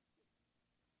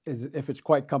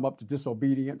come up to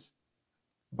disobedience,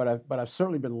 but I've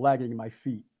certainly been lagging my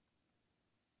feet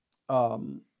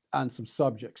on some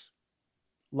subjects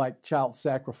like child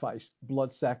sacrifice,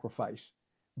 blood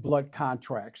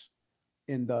contracts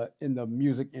in the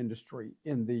music industry,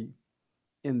 in the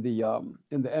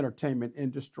entertainment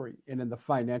industry, and in the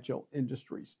financial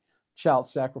industries. Child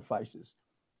sacrifices.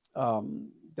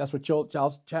 That's what child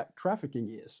trafficking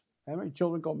is. How many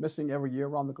children go missing every year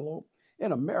around the globe?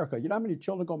 In America, you know how many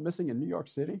children go missing in New York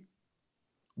City?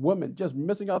 Women just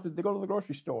missing out. They go to the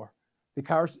grocery store, the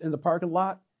cars in the parking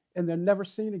lot, and they're never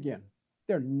seen again.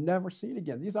 They're never seen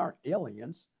again. These aren't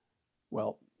aliens.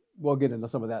 Well, we'll get into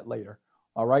some of that later.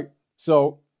 All right.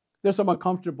 So there's some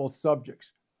uncomfortable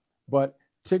subjects, but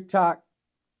TikTok,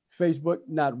 Facebook,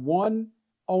 not one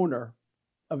owner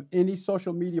of any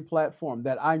social media platform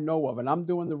that I know of, and I'm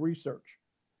doing the research.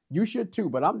 You should too,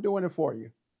 but I'm doing it for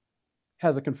you,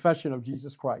 has a confession of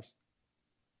Jesus Christ.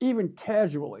 Even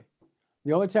casually.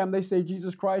 The only time they say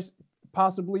Jesus Christ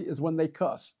possibly is when they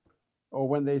cuss or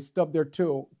when they stub their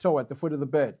toe at the foot of the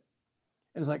bed.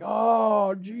 And it's like,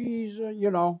 oh, Jesus,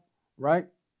 right?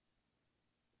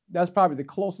 That's probably the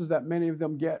closest that many of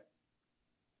them get.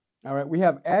 All right, we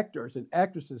have actors and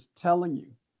actresses telling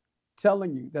you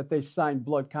that they signed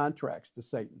blood contracts to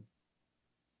Satan.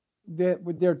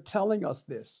 They're telling us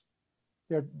this.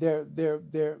 They're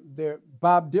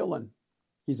Bob Dylan.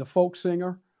 He's a folk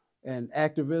singer and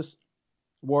activist,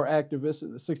 war activist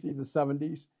in the 60s and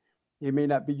 70s. He may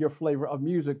not be your flavor of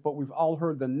music, but we've all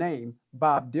heard the name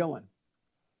Bob Dylan.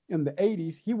 In the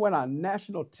 80s, he went on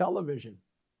national television,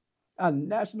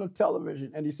 and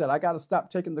he said, I got to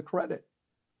stop taking the credit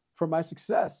for my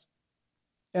success.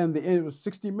 And it was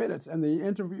 60 Minutes, and the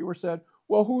interviewer said,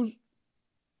 well,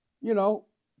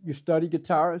 you study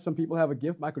guitar. Some people have a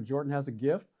gift. Michael Jordan has a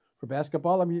gift for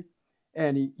basketball.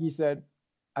 And he said,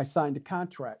 I signed a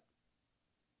contract.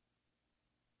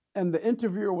 And the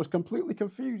interviewer was completely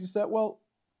confused. He said, well,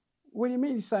 what do you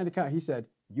mean you signed a contract? He said,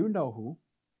 you know who.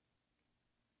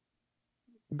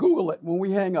 Google it when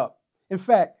we hang up. In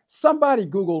fact, somebody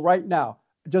Google right now,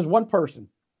 just one person,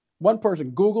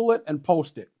 Google it and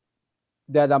post it,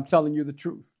 that I'm telling you the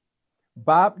truth.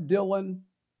 Bob Dylan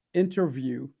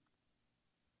interview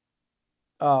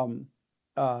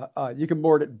You can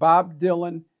board it. Bob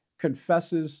Dylan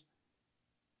confesses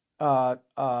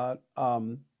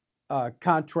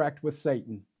contract with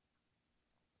Satan.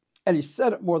 And he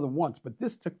said it more than once, but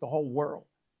this took the whole world.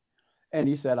 And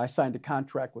he said, I signed a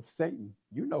contract with Satan.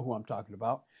 You know who I'm talking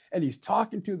about. And he's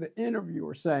talking to the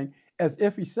interviewer saying, as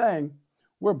if he's saying,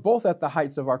 we're both at the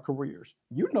heights of our careers.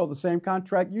 You know the same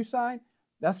contract you signed?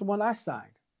 That's the one I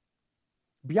signed.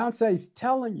 Beyonce's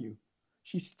telling you,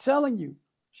 she's telling you,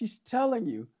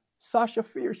 Sasha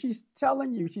Fierce, she's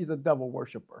telling you she's a devil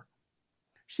worshiper.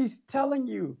 She's telling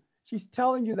you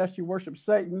that she worships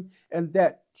Satan and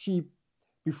that she,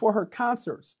 before her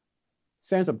concerts,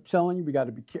 says, I'm telling you, we got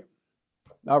to be careful.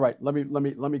 All right, let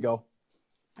me go.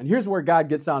 And here's where God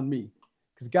gets on me.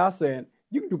 Because God's saying,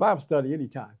 you can do Bible study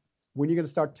anytime. When you're going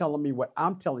to start telling me what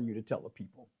I'm telling you to tell the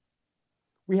people.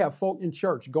 We have folk in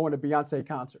church going to Beyonce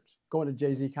concerts, going to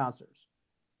Jay-Z concerts.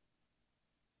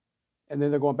 And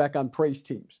then they're going back on praise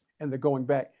teams. And they're going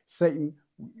back. Satan,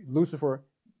 Lucifer,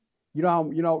 you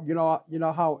know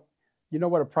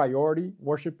what a priority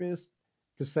worship is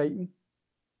to Satan?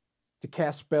 To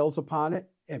cast spells upon it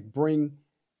and bring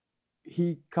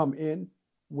he come in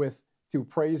with through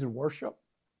praise and worship.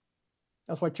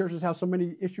 That's why churches have so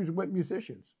many issues with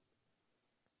musicians.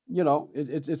 You know,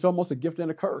 it's almost a gift and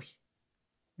a curse.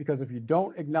 Because if you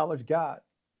don't acknowledge God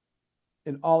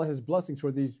and all of his blessings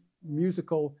for these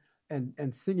musical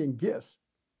and singing gifts,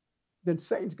 then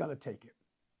Satan's going to take it.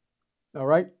 All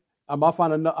right? I'm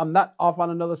not off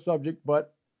on another subject,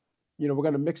 but, you know, we're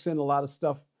going to mix in a lot of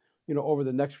stuff, you know, over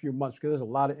the next few months because there's a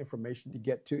lot of information to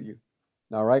get to you.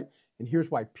 All right? And here's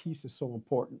why peace is so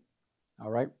important.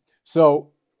 All right?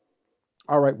 So,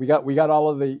 all right, we got all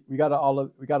of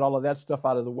that stuff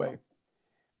out of the way.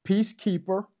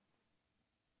 Peacekeeper,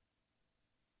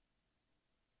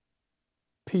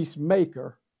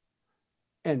 peacemaker,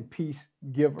 and peace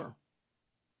giver.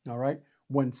 All right?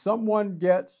 When someone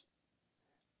gets,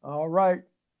 all right,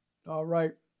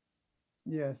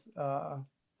 yes. Oh,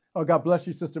 God bless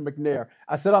you, Sister McNair.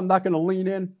 I said I'm not going to lean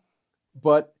in,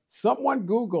 but someone,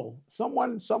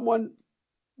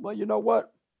 well, you know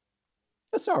what?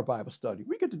 It's our Bible study.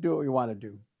 We get to do what we want to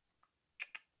do.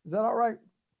 Is that all right?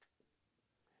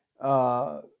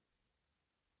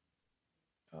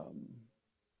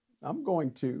 I'm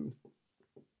going to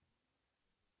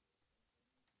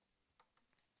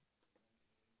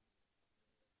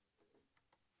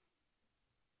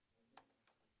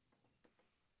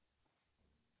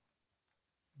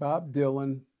Bob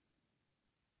Dylan,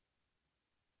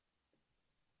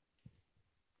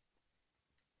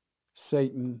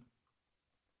 Satan,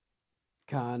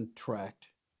 contract.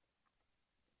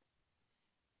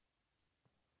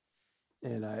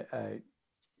 And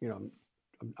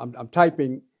I'm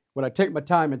typing. When I take my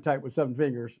time and type with 7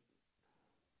 fingers,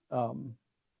 did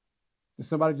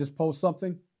somebody just post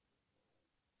something?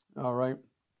 All right.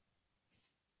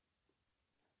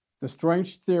 The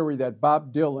strange theory that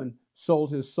Bob Dylan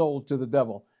sold his soul to the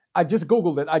devil. I just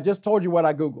Googled it. I just told you what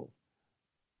I Googled.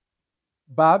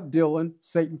 Bob Dylan,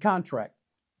 Satan contract.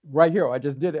 Right here. I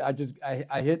just did it. I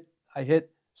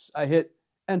hit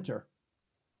enter.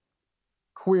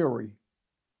 Query.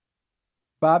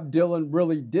 Bob Dylan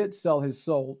really did sell his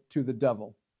soul to the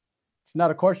devil. It's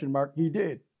not a question mark. He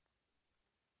did.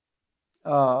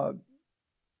 Let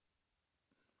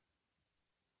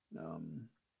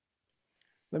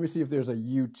me see if there's a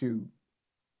YouTube.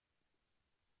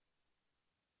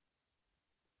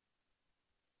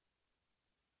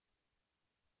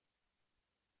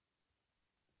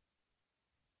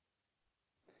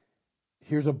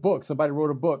 Here's a book. Somebody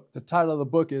wrote a book. The title of the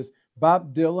book is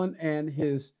Bob Dylan and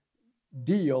His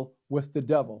Deal with the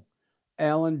Devil.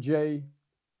 Alan J.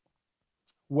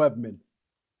 Webman.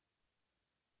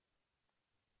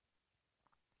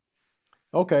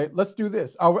 Okay, let's do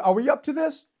this. Are we up to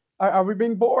this? Are we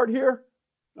being bored here?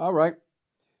 All right.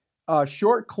 A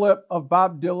short clip of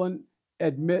Bob Dylan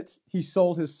admits he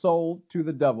sold his soul to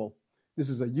the devil. This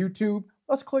is a YouTube.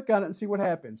 Let's click on it and see what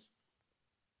happens.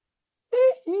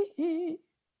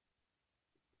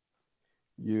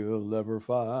 You'll never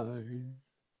find.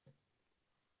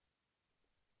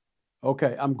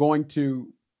 Okay, I'm going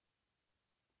to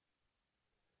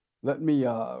let me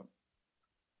let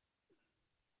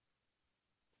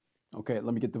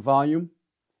me get the volume,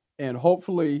 and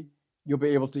hopefully you'll be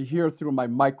able to hear through my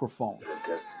microphone. The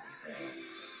destiny thing.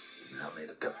 I made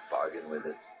a bargain with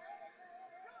it.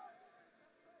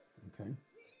 Okay.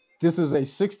 This is a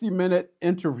 60-minute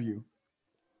interview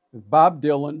with Bob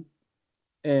Dylan,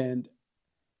 and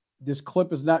this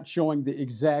clip is not showing the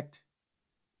exact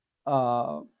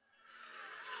Somebody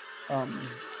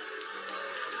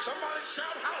shout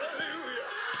hallelujah.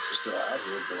 still out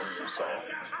here doing this song.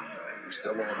 You're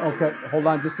still on. Okay, hold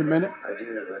on just a minute. I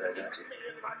do, but I don't.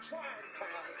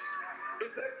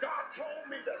 Is that God told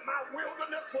me that my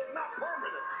wilderness was not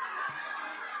permanent.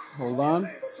 Hold on.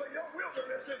 So your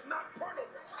wilderness is not permanent.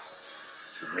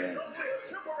 Man.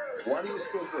 Why do you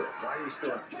still do it? Why are you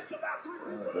still out here?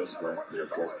 Well, it goes back to the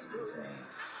destiny thing.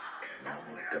 You know, I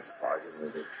made a bargain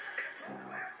with it.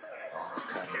 Long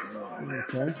time ago.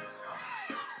 Okay.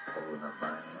 Holding up my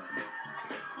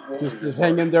hand. Just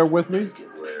hang in there with me. Get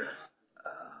where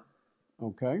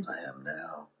Okay. I am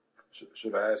now.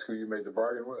 Should I ask who you made the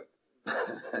bargain with?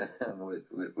 with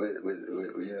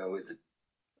you know, with the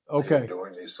Okay.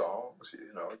 Doing these songs,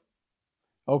 you know.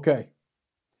 Okay.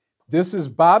 This is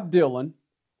Bob Dylan,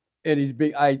 and he's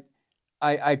being. I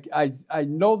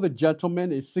know the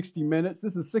gentleman is 60 Minutes.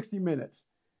 This is 60 Minutes,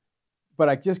 but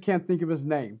I just can't think of his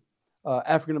name.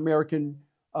 African American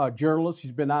journalist.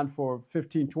 He's been on for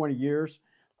 15, 20 years.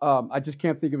 I just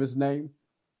can't think of his name.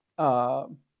 But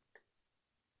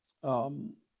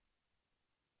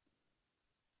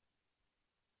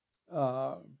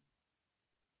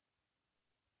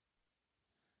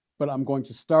I'm going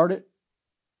to start it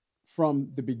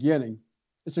from the beginning.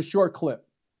 It's a short clip.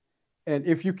 And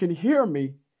if you can hear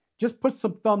me, just put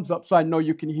some thumbs up so I know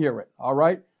you can hear it. All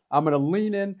right? I'm going to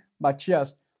lean in my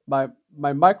chest. My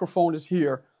microphone is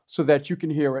here so that you can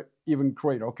hear it even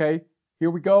greater. Okay? Here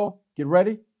we go. Get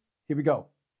ready. Here we go.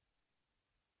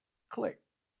 Click.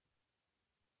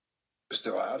 You're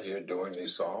still out here doing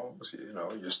these songs, you know,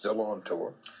 you're still on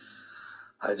tour.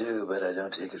 I do, but I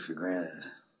don't take it for granted.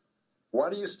 Why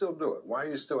do you still do it? Why are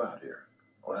you still out here?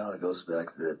 Well, it goes back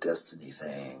to the destiny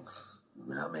thing. I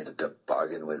mean, I made a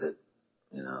bargain with it,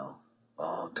 you know, a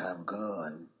long time ago,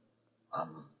 and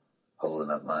I'm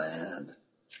holding up my hand.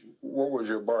 What was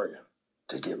your bargain?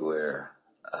 To get where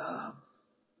I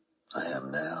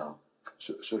am now.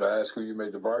 Should I ask who you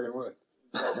made the bargain with?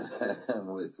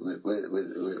 with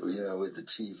you know, with the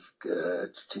chief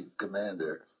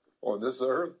commander On this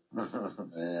earth?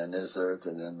 and this earth,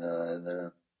 and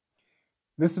then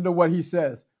Listen to what he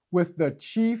says. With the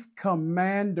chief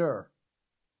commander.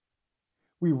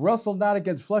 We wrestle not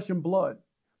against flesh and blood,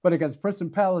 but against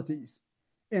principalities.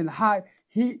 Bob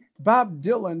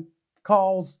Dylan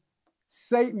calls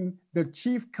Satan the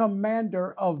chief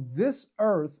commander of this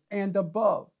earth and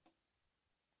above.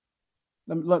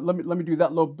 Let me do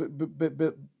that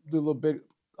little bit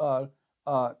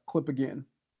clip again.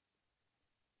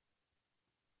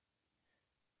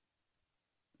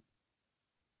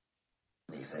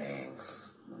 anything.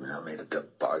 I mean, I made a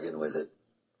bargain with it,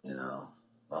 you know,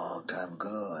 a long time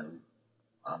ago, and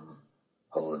I'm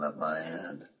holding up my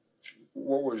hand.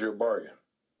 What was your bargain?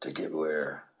 To get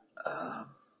where I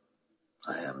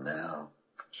am now.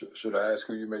 Should I ask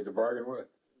who you made the bargain with?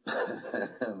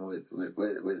 with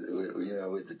you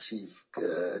know, with the chief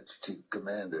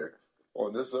commander.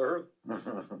 On this earth?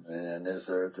 And this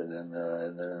earth, and then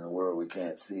in the world we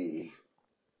can't see.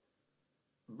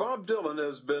 Bob Dylan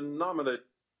has been nominated.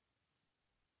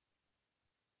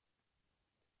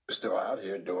 Still out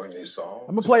here doing these songs.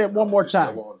 I'm going to play it one more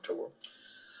time. Still on tour.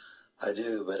 I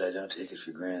do, but I don't take it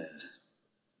for granted.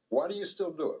 Why do you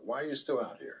still do it? Why are you still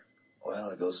out here? Well,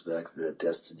 it goes back to the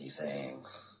destiny thing.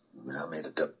 I mean, I made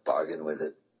a bargain with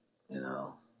it, you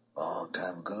know, a long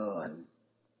time ago, and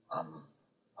I'm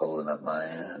holding up my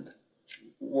hand.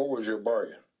 What was your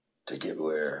bargain? To get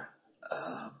where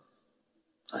I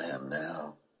am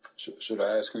now. Should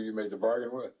I ask who you made the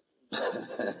bargain with?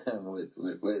 with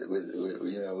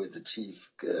you know, with the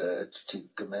chief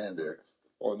commander.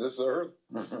 On this earth?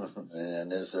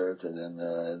 And this earth, and then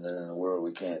in the world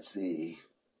we can't see.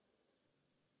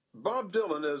 Bob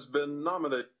Dylan has been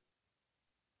nominated.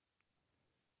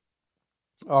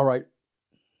 All right.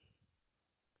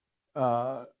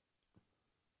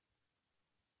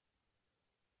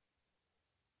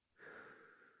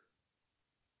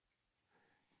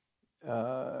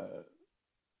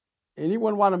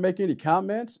 Anyone want to make any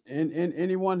comments? And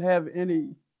anyone have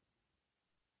any?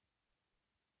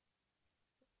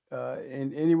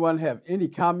 And anyone have any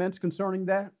comments concerning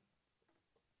that?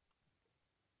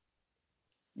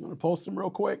 I'm going to post them real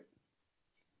quick.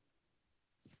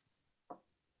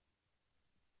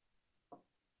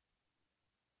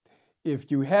 If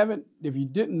you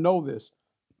didn't know this,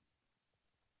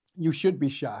 you should be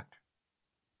shocked.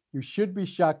 You should be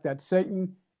shocked that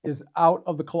Satan is out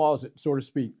of the closet, so to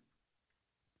speak.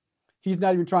 He's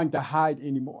not even trying to hide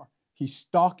anymore. He's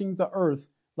stalking the earth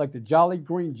like the Jolly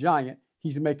Green Giant.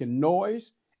 He's making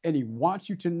noise, and he wants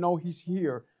you to know he's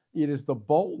here. It is the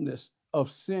boldness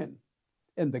of sin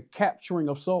and the capturing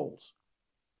of souls.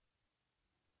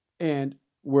 And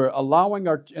we're allowing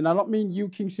our, and I don't mean you,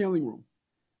 King's Healing Room,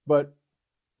 but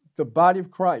the body of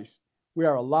Christ, we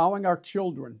are allowing our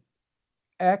children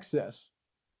access.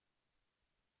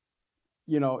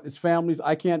 As families,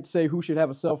 I can't say who should have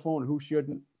a cell phone and who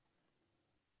shouldn't,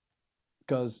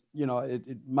 because,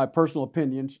 my personal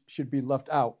opinion should be left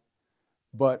out.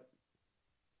 But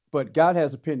God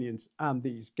has opinions on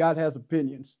these. God has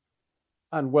opinions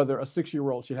on whether a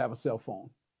 6-year-old should have a cell phone.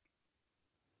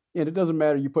 And it doesn't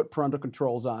matter, you put parental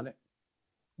controls on it.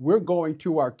 We're going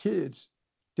to our kids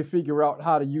to figure out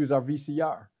how to use our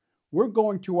VCR. We're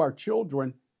going to our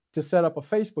children to set up a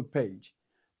Facebook page.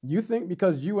 You think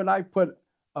because you and I put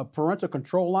a parental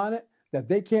control on it that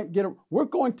they can't get it? We're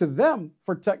going to them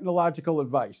for technological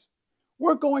advice.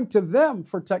 We're going to them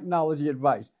for technology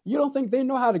advice. You don't think they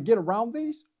know how to get around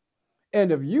these?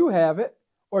 And if you have it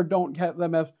or don't have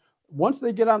them, once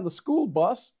they get on the school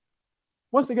bus,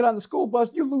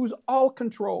 you lose all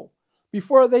control.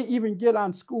 Before they even get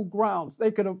on school grounds,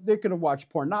 they could have watched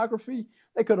pornography,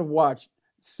 they could have watched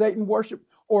Satan worship,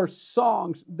 or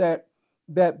songs that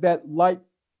like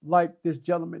this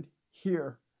gentleman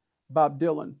here, Bob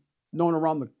Dylan, known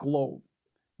around the globe.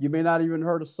 You may not even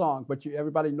heard a song, but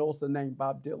everybody knows the name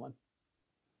Bob Dylan,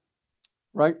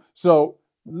 right? So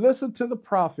listen to the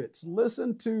prophets,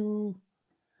 listen to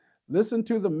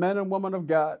the men and women of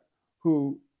God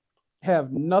who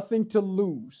have nothing to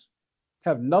lose,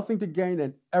 have nothing to gain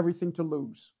and everything to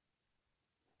lose,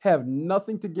 have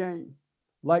nothing to gain,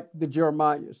 like the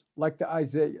Jeremiahs, like the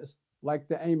Isaiahs, like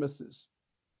the Amoses,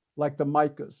 like the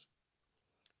Micahs,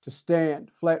 to stand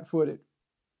flat-footed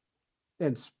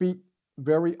and speak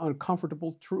very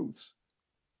uncomfortable truths.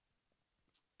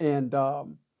 And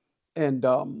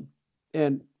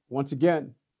once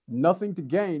again, nothing to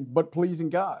gain but pleasing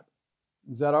God.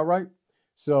 Is that all right?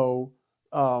 So,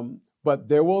 but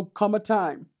there will come a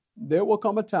time.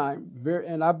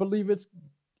 And I believe it's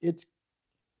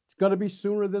going to be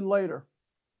sooner than later,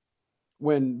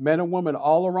 when men and women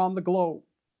all around the globe,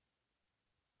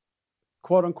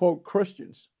 quote unquote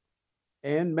Christians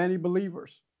and many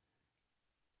believers,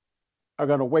 are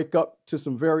going to wake up to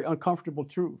some very uncomfortable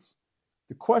truths.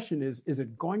 The question is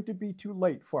it going to be too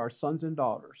late for our sons and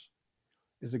daughters?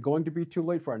 Is it going to be too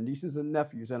late for our nieces and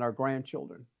nephews and our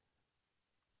grandchildren?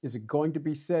 Is it going to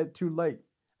be said too late?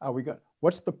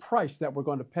 What's the price that we're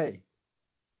going to pay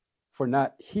for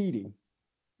not heeding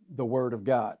the word of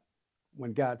God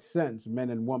when God sends men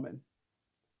and women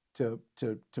to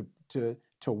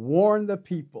warn the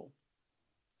people,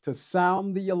 to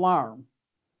sound the alarm,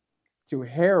 to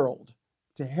herald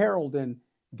in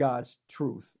God's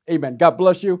truth? Amen. God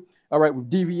bless you. All right, we've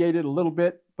deviated a little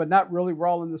bit, but not really. We're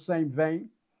all in the same vein.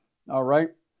 All right.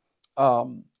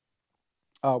 We're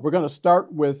going to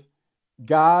start with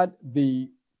God, the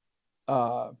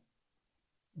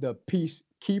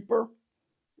peacekeeper.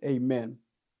 Amen.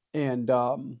 And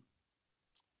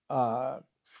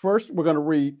first, we're going to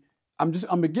read. I'm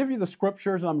going to give you the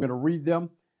scriptures, and I'm going to read them.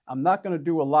 I'm not going to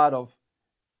do a lot of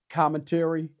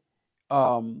commentary.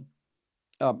 I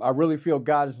really feel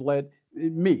God has led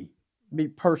me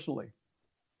personally,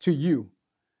 to you.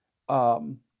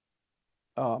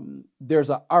 There's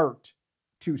an art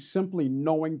to simply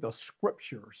knowing the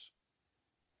scriptures.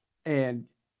 And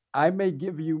I may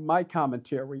give you my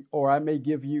commentary, or I may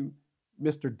give you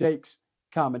Mr. Dake's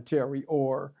commentary,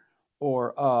 or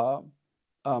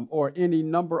any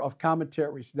number of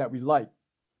commentaries that we like.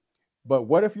 But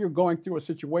what if you're going through a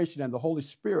situation and the Holy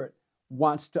Spirit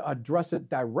wants to address it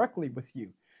directly with you,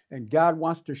 and God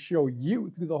wants to show you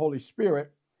through the Holy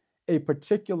Spirit a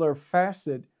particular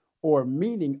facet or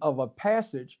meaning of a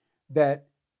passage that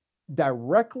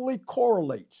directly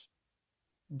correlates,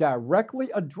 directly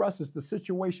addresses the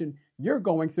situation you're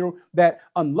going through, that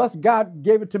unless God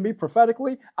gave it to me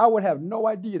prophetically, I would have no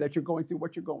idea that you're going through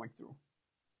what you're going through.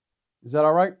 Is that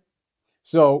all right?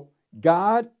 So,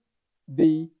 God,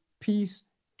 the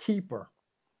peacekeeper.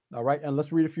 All right, and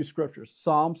let's read a few scriptures.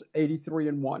 Psalms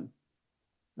 83:1.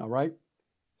 All right,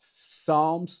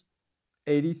 Psalms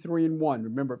 83:1.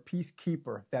 Remember,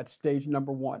 peacekeeper, that's stage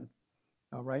number 1.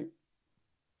 All right.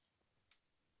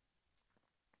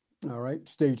 All right,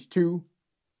 stage 2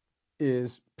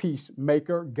 is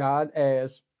peacemaker, God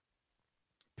as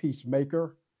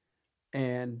peacemaker.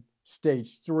 And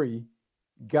stage 3,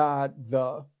 God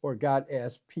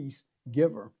as peace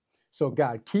giver. So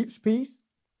God keeps peace.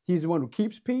 He's the one who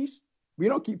keeps peace. We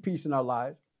don't keep peace in our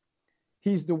lives.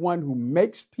 He's the one who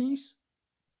makes peace.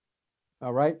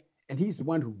 All right. And he's the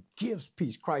one who gives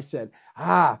peace. Christ said,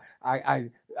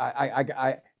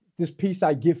 this peace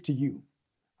I give to you.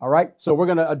 All right. So we're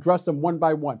going to address them one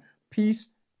by one.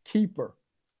 Peacekeeper.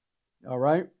 All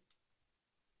right.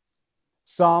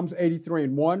 Psalms 83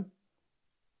 and 1.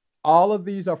 All of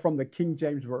these are from the King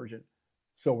James Version.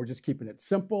 So we're just keeping it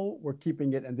simple. We're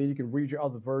keeping it, and then you can read your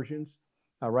other versions.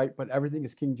 All right, but everything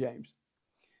is King James.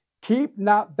 Keep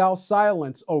not thou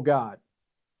silence, O God.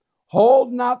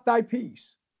 Hold not thy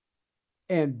peace,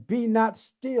 and be not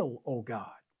still, O God.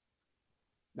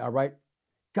 All right.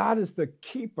 God is the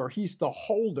keeper. He's the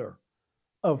holder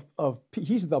of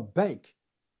he's the bank.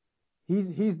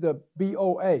 He's the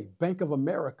BOA, Bank of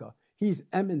America. He's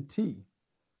M&T.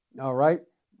 All right.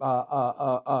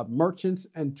 Merchants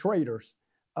and traders,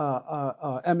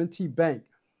 M&T Bank,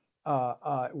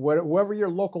 wherever your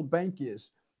local bank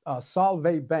is,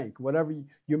 Salve Bank, whatever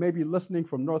you may be listening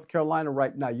from North Carolina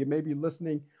right now. You may be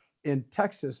listening in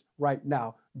Texas right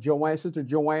now. Joanne, Sister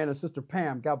Joanne and Sister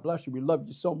Pam, God bless you. We love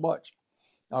you so much.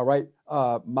 All right.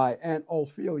 My Aunt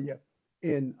Ophelia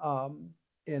in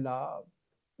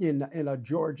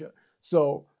Georgia.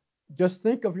 So just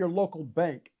think of your local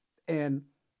bank and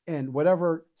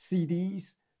whatever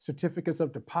CDs, certificates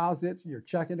of deposits, your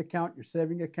checking account, your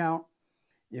saving account,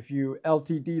 if you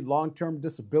LTD, long-term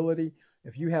disability,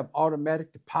 if you have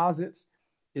automatic deposits,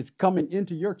 it's coming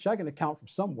into your checking account from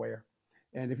somewhere.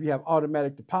 And if you have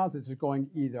automatic deposits, it's going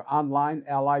either online,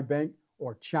 Ally Bank,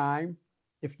 or Chime,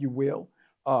 if you will,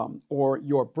 or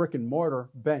your brick and mortar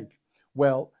bank.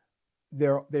 Well,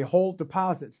 they hold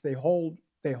deposits. They hold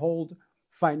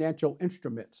financial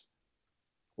instruments.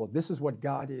 Well, this is what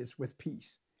God is with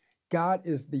peace. God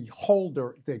is the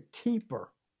holder, the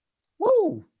keeper,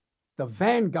 woo, the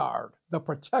vanguard, the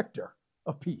protector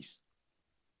of peace.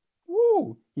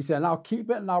 Woo. He said, and I'll keep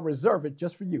it and I'll reserve it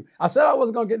just for you. I said I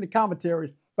wasn't going to get into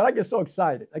commentaries, but I get so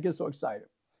excited.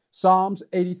 Psalms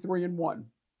 83 and 1.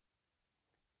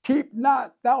 Keep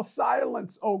not thou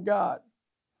silence, O God.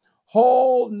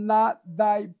 Hold not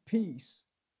thy peace,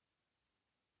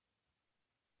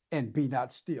 and be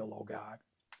not still, O God.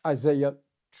 Isaiah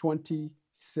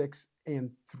 26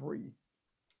 and 3.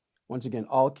 Once again,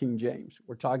 all King James.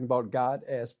 We're talking about God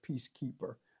as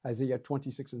peacekeeper. Isaiah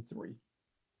 26 and 3.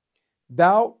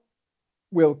 Thou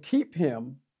will keep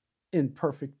him in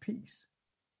perfect peace.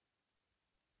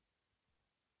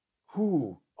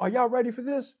 Who? Are y'all ready for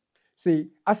this? See,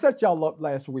 I set y'all up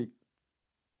last week.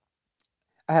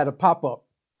 I had a pop-up.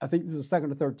 I think this is the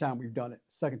second or third time we've done it.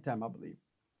 Second time, I believe.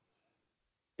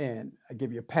 And I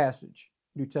give you a passage,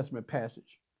 New Testament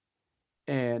passage.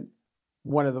 And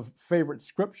one of the favorite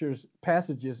scriptures,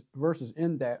 passages, verses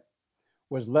in that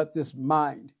was, let this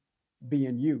mind be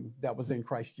in you that was in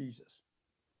Christ Jesus.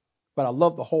 But I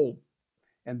love the whole,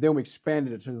 and then we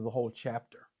expanded it to the whole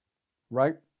chapter,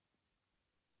 right?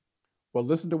 Well,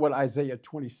 listen to what Isaiah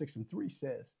 26 and 3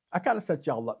 says. I kind of set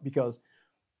y'all up because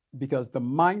the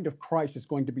mind of Christ is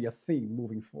going to be a theme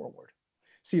moving forward.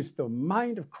 See, it's the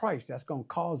mind of Christ that's going to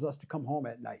cause us to come home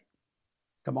at night.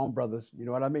 Come on, brothers, you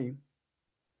know what I mean?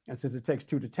 And since it takes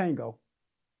two to tango,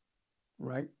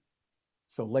 right?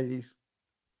 So ladies,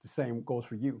 the same goes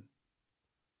for you,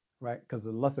 right? Because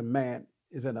unless a man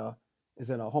is in a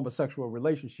homosexual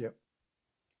relationship,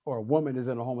 or a woman is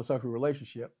in a homosexual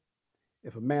relationship,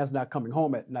 if a man's not coming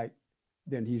home at night,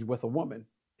 then he's with a woman.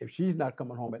 If she's not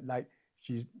coming home at night,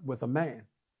 she's with a man.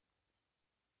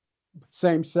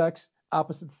 Same sex,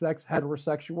 opposite sex,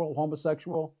 heterosexual,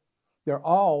 homosexual, they're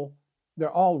all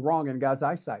wrong in God's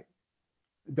eyesight.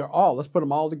 Let's put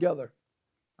them all together.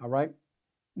 All right.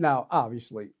 Now,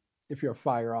 obviously, if you're a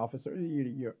fire officer,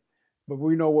 but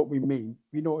we know what we mean.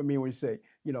 We know what we mean when we say,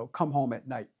 come home at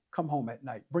night. Come home at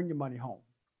night. Bring your money home.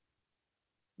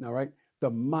 All right. The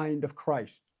mind of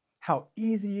Christ. How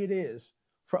easy it is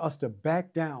for us to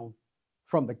back down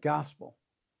from the gospel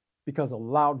because of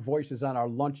loud voices on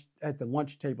at the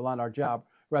lunch table on our job,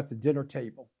 or at the dinner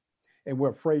table, and we're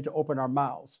afraid to open our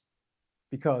mouths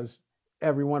because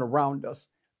everyone around us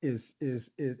is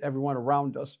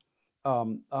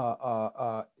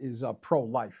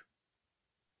pro-life.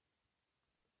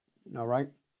 All right,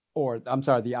 or I'm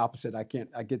sorry, the opposite. I'm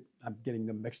getting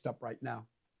them mixed up right now.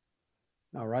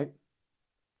 All right.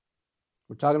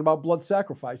 We're talking about blood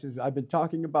sacrifices. I've been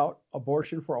talking about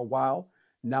abortion for a while.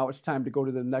 Now it's time to go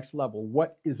to the next level.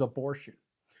 What is abortion?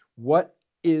 What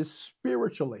is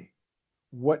spiritually?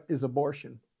 What is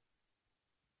abortion?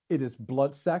 It is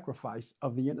blood sacrifice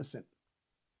of the innocent.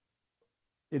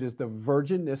 It is the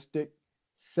virginistic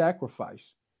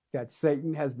sacrifice that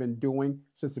Satan has been doing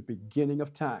since the beginning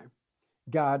of time.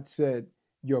 God said,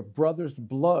 your brother's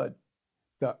blood,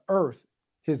 the earth,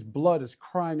 his blood is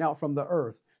crying out from the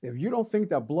earth. If you don't think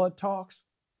that blood talks,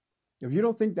 if you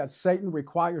don't think that Satan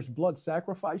requires blood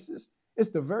sacrifices, it's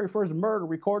the very first murder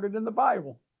recorded in the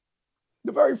Bible.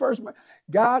 The very first man.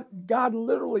 God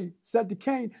literally said to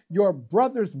Cain, your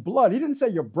brother's blood. He didn't say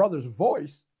your brother's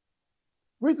voice.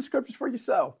 Read the scriptures for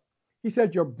yourself. He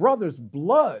said, your brother's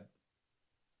blood.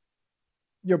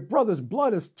 Your brother's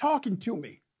blood is talking to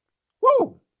me.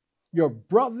 Whoa! Your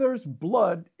brother's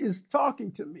blood is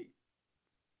talking to me.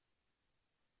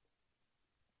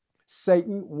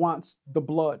 Satan wants the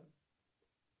blood.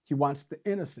 He wants the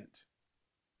innocent.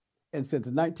 And since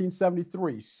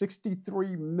 1973,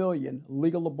 63 million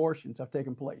legal abortions have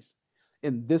taken place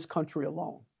in this country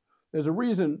alone. There's a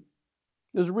reason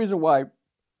why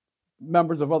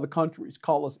members of other countries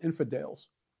call us infidels.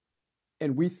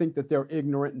 And we think that they're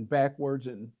ignorant and backwards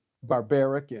and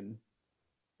barbaric and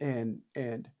you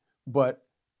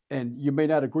may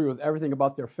not agree with everything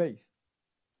about their faith.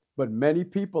 But many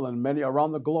people and many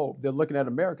around the globe, they're looking at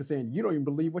America saying, you don't even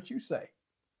believe what you say.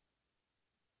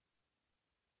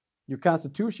 Your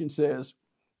Constitution says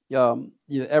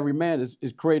every man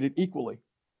is created equally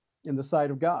in the sight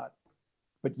of God.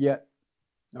 But yet,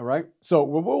 all right, so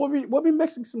we'll be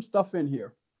mixing some stuff in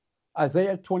here.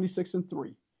 Isaiah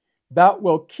 26:3. Thou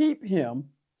wilt keep him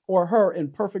or her in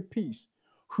perfect peace,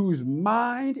 whose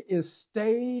mind is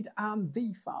stayed on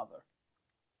thee, Father,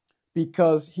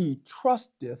 because he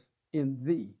trusteth in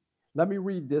thee. Let me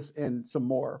read this in some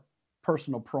more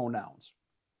personal pronouns.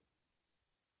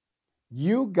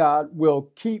 You, God,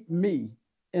 will keep me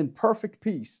in perfect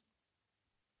peace.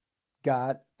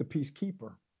 God, the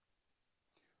peacekeeper.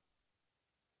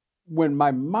 When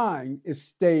my mind is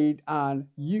stayed on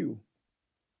you,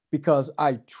 because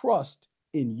I trust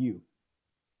in you.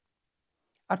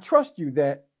 I trust you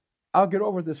that I'll get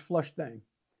over this flesh thing.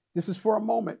 This is for a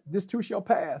moment. This too shall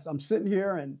pass. I'm sitting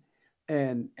here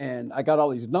and I got all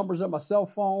these numbers on my cell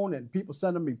phone and people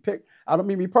sending me I don't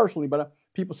mean me personally, but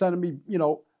people sending me,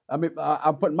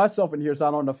 I'm putting myself in here so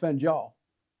I don't offend y'all,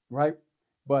 right?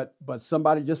 But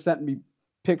somebody just sent me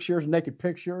pictures, naked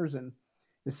pictures, and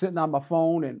it's sitting on my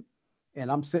phone, and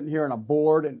I'm sitting here and I'm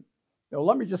bored, and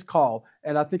let me just call,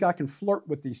 and I think I can flirt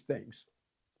with these things.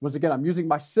 Once again, I'm using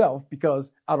myself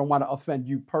because I don't want to offend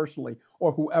you personally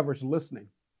or whoever's listening.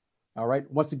 All right.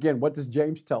 Once again, what does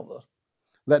James tell us?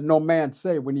 Let no man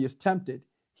say when he is tempted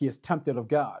of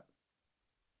God.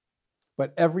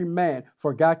 But every man,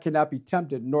 for God cannot be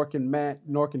tempted, nor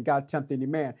can God tempt any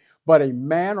man. But a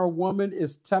man or woman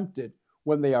is tempted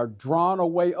when they are drawn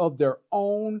away of their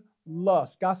own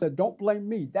lust. God said, don't blame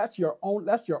me. That's your old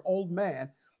man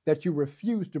that you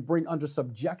refuse to bring under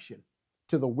subjection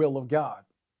to the will of God.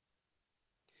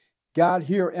 God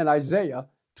here in Isaiah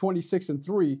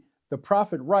 26:3, the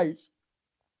prophet writes,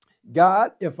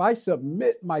 God, if I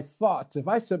submit my thoughts, if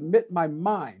I submit my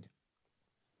mind,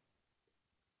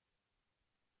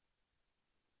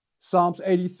 Psalms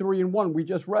 83:1, we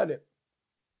just read it.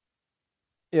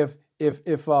 Isaiah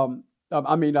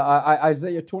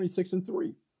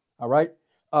 26:3, all right?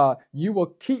 You will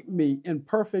keep me in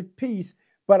perfect peace,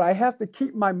 but I have to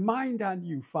keep my mind on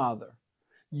you, Father.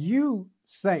 You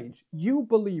saints, you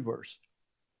believers,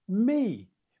 me,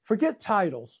 forget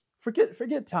titles,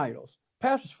 forget titles.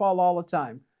 Pastors fall all the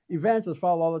time. Evangelists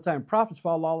fall all the time. Prophets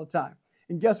fall all the time.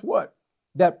 And guess what?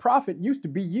 That prophet used to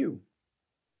be you.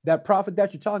 That prophet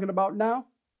that you're talking about now,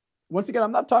 once again,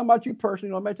 I'm not talking about you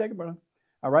personally. Let me take it, brother.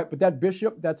 All right, but that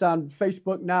bishop that's on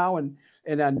Facebook now and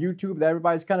on YouTube that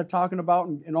everybody's kind of talking about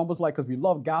and almost like, because we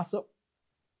love gossip.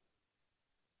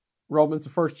 Romans, the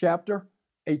first chapter,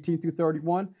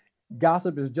 18-31.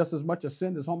 Gossip is just as much a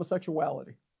sin as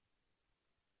homosexuality.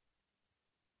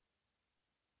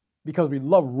 Because we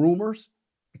love rumors,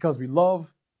 because we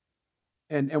love,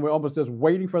 and we're almost just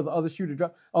waiting for the other shoe to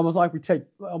drop. Almost like we take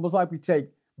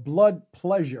blood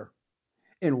pleasure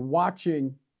in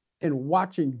watching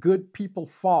good people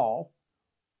fall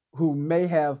who may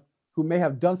have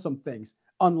done some things,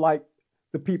 unlike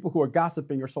the people who are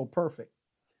gossiping are so perfect.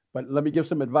 But let me give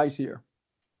some advice here.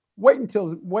 Wait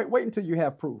until you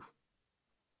have proof.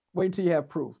 Wait until you have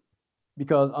proof.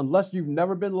 Because unless you've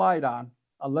never been lied on,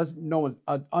 unless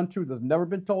untruth has never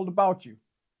been told about you,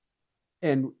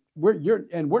 and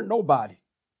we're nobody.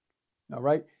 All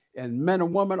right? And men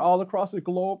and women all across the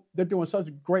globe, they're doing such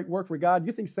great work for God.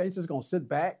 You think saints is going to sit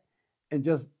back and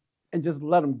just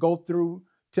let them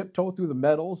tiptoe through the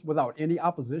meadows without any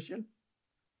opposition?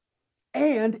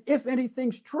 And if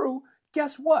anything's true,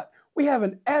 guess what? We have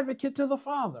an advocate to the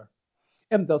Father.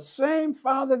 And the same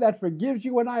Father that forgives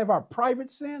you and I of our private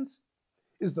sins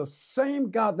is the same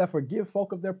God that forgives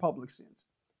folk of their public sins,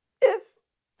 if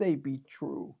they be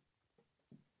true.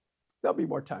 There'll be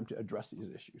more time to address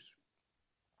these issues.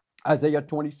 Isaiah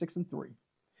 26:3.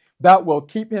 Thou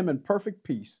wilt keep him in perfect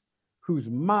peace, whose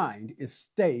mind is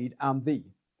stayed on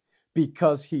thee,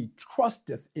 because he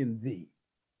trusteth in thee.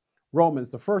 Romans,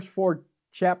 the first 4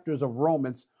 chapters of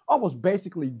Romans almost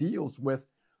basically deals with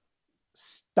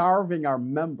starving our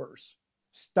members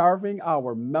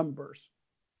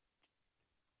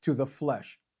to the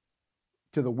flesh,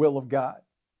 to the will of God.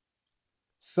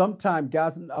 Sometime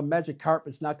a magic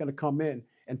carpet's not going to come in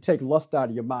and take lust out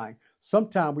of your mind.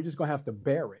 Sometime we're just going to have to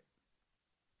bear it.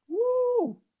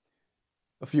 Woo!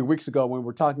 A few weeks ago when we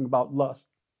were talking about lust,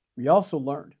 we also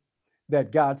learned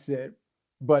that God said,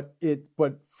 but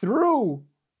through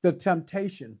the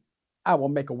temptation, I will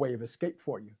make a way of escape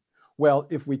for you. Well,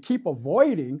 if we keep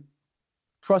avoiding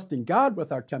trusting God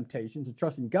with our temptations and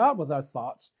trusting God with our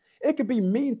thoughts, it could be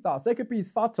mean thoughts. It could be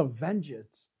thoughts of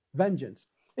vengeance.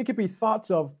 It could be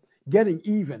thoughts of getting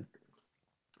even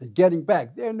and getting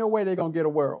back. There's no way they're going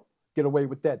to get away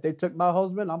with that. They took my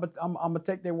husband, I'm going to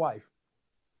take their wife.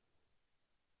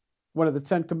 One of the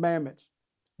 10 commandments,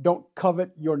 don't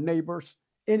covet your neighbor's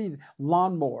any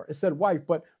lawnmower. It said wife,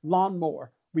 but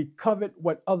lawnmower. We covet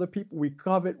what other people, we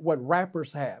covet what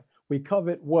rappers have. We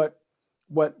covet what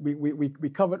we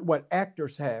covet what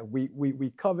actors have.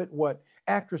 We covet what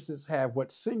actresses have,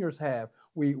 what singers have.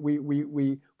 We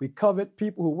covet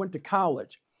people who went to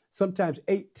college, sometimes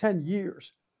 8-10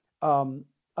 years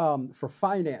for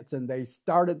finance, and they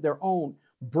started their own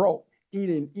broke,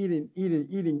 eating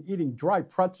dry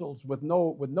pretzels with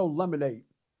no lemonade,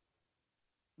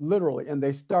 literally, and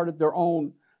they started their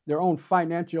own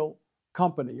financial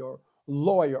company or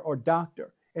lawyer or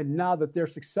doctor, and now that they're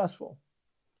successful.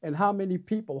 And how many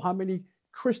people, how many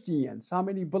Christians, how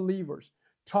many believers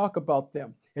talk about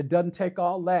them? It doesn't take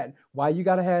all that. Why you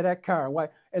got to have that car? Why?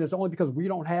 And it's only because we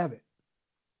don't have it.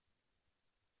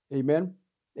 Amen.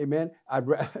 Amen.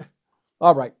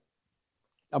 All right.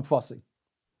 I'm fussing.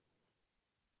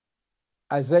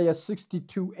 Isaiah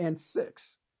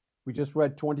 62:6. We just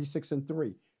read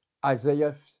 26:3.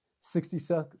 Isaiah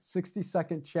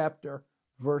 62nd chapter,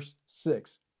 verse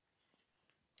 6.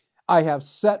 I have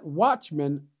set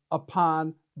watchmen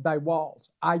upon thy walls.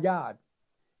 I, God,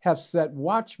 have set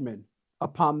watchmen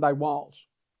upon thy walls,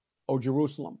 O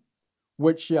Jerusalem,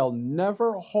 which shall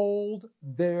never hold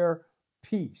their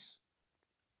peace.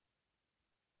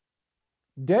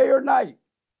 Day or night,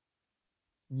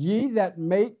 ye that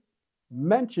make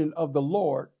mention of the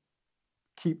Lord,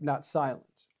 keep not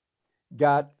silence.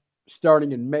 God,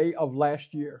 starting in May of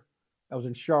last year, I was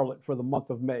in Charlotte for the month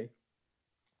of May.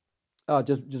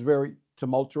 Just very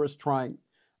tumultuous, trying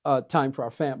time for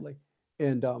our family,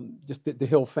 and just the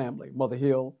Hill family, Mother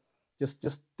Hill, just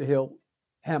the Hill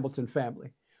Hamilton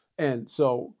family, and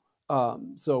so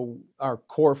our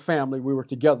core family, we were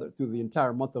together through the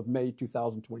entire month of May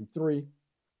 2023,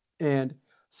 and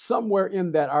somewhere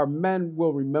in that, our men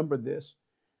will remember this.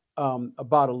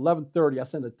 About 11:30, I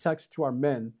sent a text to our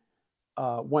men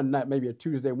one night, maybe a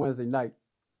Tuesday, Wednesday night,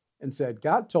 and said,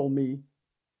 God told me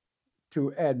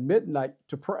to add midnight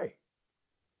to pray.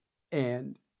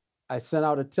 And I sent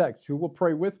out a text, who will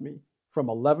pray with me from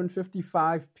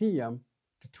 11:55 p.m.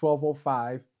 to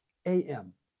 12:05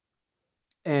 a.m.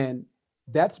 And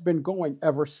that's been going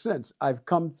ever since. I've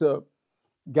come to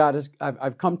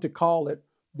call it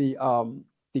the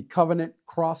covenant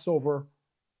crossover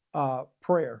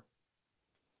prayer,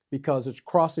 because it's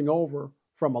crossing over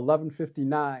from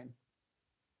 11:59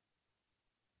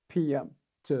 p.m.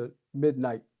 to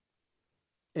midnight.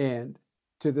 And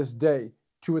to this day,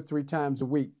 2 or 3 times a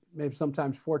week, maybe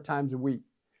sometimes 4 times a week,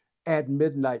 at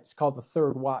midnight, it's called the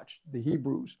third watch. The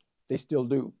Hebrews, they still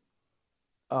do.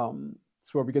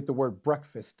 It's where we get the word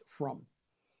breakfast from.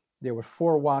 There were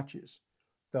 4 watches.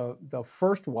 The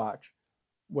first watch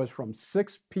was from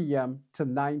 6 p.m. to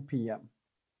 9 p.m.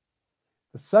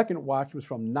 The second watch was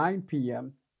from 9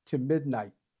 p.m. to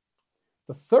midnight.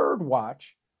 The third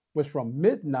watch was from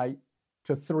midnight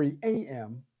to 3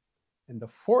 a.m. And the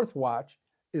fourth watch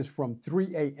is from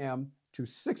 3 a.m. to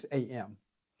 6 a.m.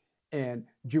 And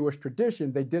Jewish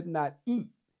tradition, they did not eat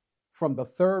from the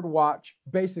third watch,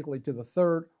 basically to the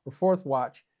third or fourth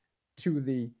watch, to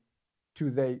the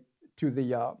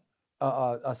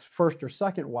first or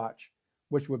second watch,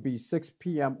 which would be 6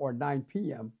 p.m. or 9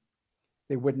 p.m.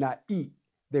 They would not eat.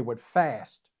 They would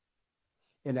fast.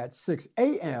 And at 6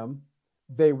 a.m.,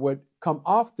 they would come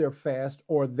off their fast,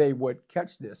 or they would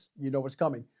catch this. You know what's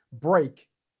coming. Break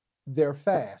their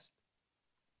fast.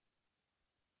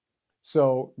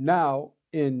 So now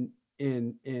in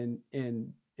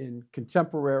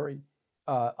contemporary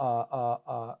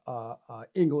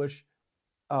English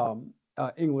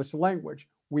language,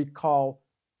 we call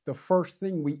the first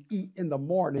thing we eat in the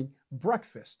morning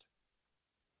breakfast.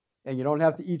 And you don't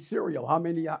have to eat cereal. How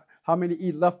many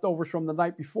eat leftovers from the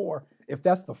night before? If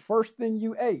that's the first thing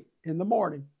you ate, in the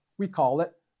morning, we call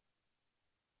it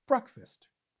breakfast.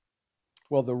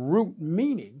 Well, the root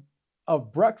meaning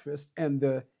of breakfast and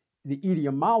the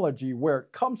etymology where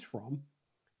it comes from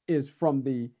is from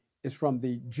the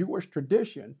Jewish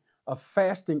tradition of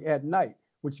fasting at night,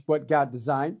 which is what God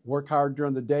designed. Work hard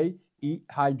during the day, eat,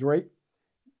 hydrate,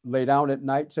 lay down at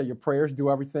night, say your prayers, do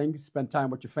everything, spend time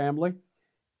with your family,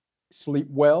 sleep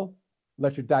well,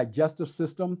 let your digestive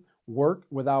system work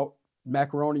without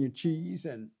macaroni and cheese.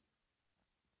 And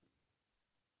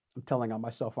I'm telling on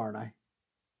myself, aren't I?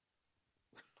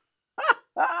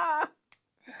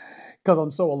 Because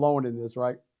I'm so alone in this,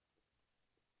 right?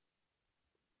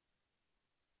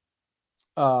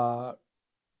 I'm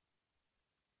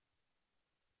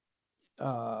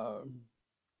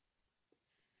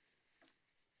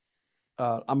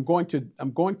going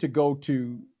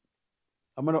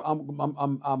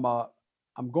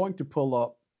to pull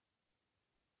up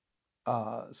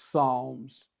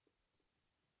Psalms,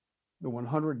 the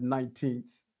 119th.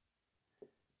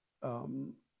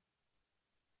 I'm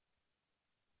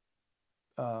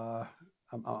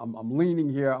leaning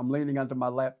here. I'm leaning onto my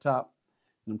laptop,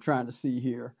 and I'm trying to see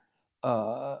here.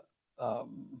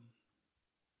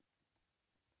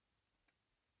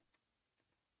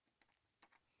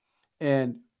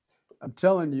 And I'm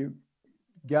telling you,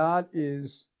 God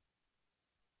He's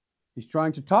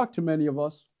trying to talk to many of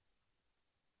us.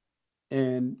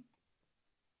 And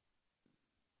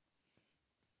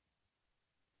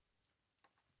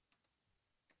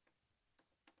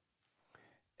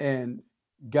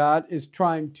God is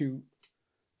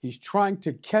He's trying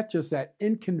to catch us at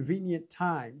inconvenient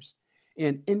times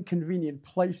and inconvenient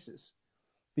places,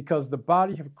 because the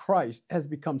body of Christ has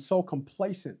become so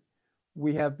complacent.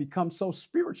 We have become so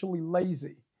spiritually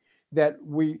lazy that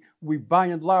we by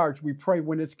and large, we pray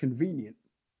when it's convenient.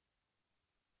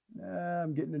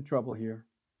 I'm getting in trouble here.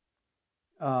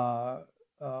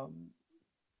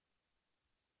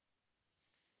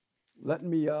 Let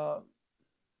me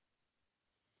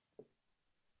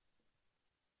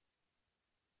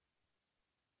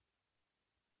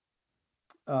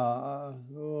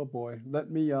oh boy, let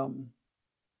me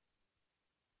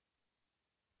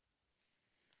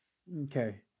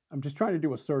okay, I'm just trying to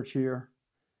do a search here.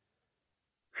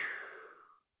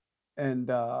 And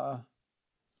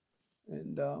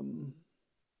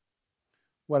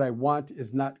what I want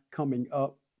is not coming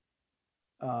up.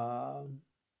 But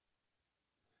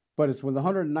it's when the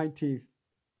 119th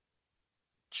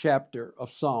chapter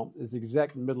of Psalm is the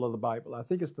exact middle of the Bible. I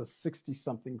think it's the 60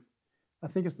 something. I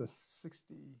think it's the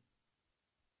 60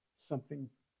 something.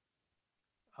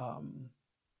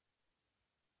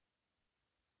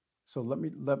 So let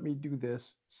me do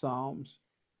this. Psalms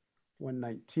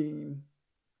 119.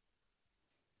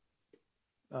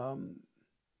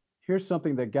 Here's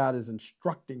something that God is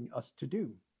instructing us to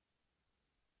do.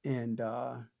 And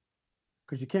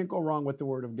because you can't go wrong with the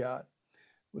word of God.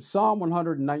 With Psalm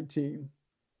 119,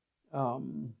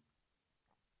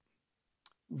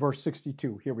 verse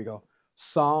 62. Here we go.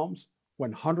 Psalms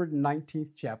 119th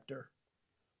chapter,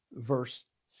 verse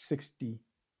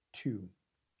 62.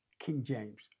 King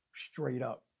James, straight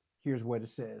up. Here's what it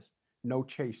says. No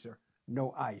chaser,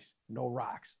 no ice, no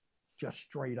rocks, just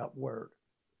straight up word.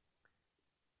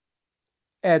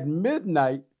 At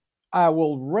midnight, I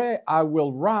will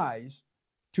rise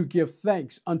to give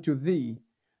thanks unto thee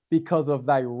because of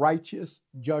thy righteous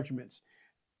judgments.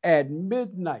 At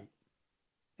midnight,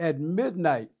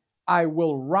 I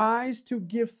will rise to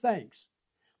give thanks.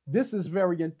 This is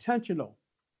very intentional.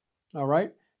 All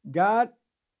right. God,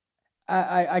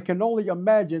 I can only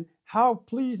imagine how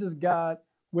pleases God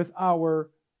with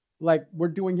our, like, we're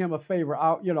doing him a favor.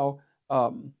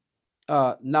 Now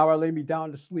I lay me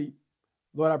down to sleep.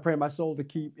 Lord, I pray my soul to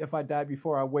keep. If I die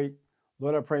before I wake,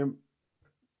 Lord, I pray,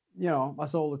 my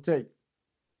soul to take,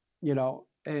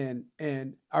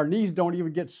 and our knees don't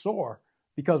even get sore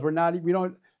because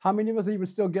how many of us even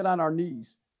still get on our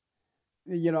knees?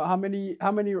 How many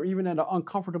are even in an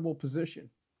uncomfortable position?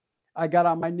 I got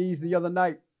on my knees the other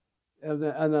night in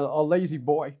a lazy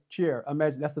boy chair.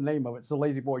 Imagine that's the name of it. It's a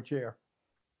lazy boy chair,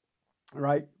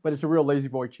 right? But it's a real lazy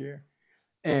boy chair.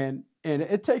 And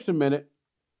it takes a minute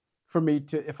for me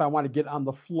to, if I want to get on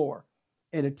the floor,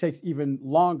 and it takes even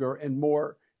longer and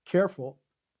more careful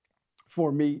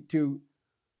for me to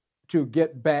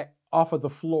get back off of the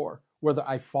floor, whether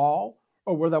I fall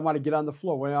or whether I want to get on the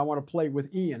floor, whether I want to play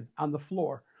with Ian on the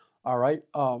floor. All right.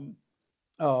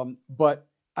 But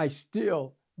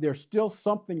there's still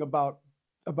something about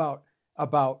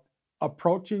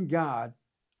approaching God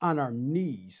on our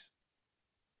knees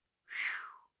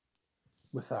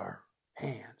with our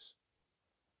hands.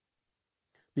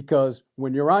 Because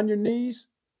when you're on your knees,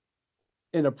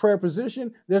 in a prayer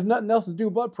position, there's nothing else to do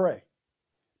but pray.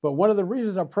 But one of the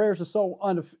reasons our prayers are so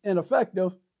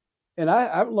ineffective, and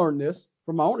I've learned this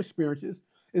from my own experiences,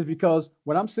 is because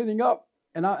when I'm sitting up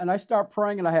and I start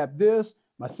praying and I have this,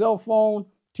 my cell phone,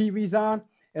 TV's on,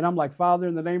 and I'm like, Father,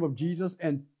 in the name of Jesus,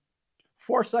 and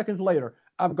 4 seconds later,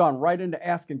 I've gone right into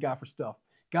asking God for stuff.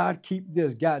 God, keep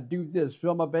this. God, do this.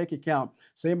 Fill my bank account.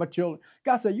 Save my children.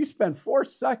 God said, you spend 4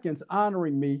 seconds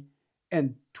honoring me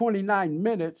and 29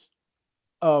 minutes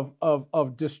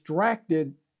of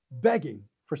distracted begging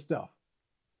for stuff.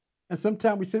 And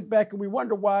sometimes we sit back and we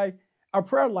wonder why our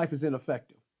prayer life is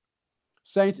ineffective.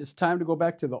 Saints, it's time to go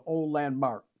back to the old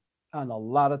landmark on a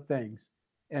lot of things.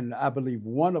 And I believe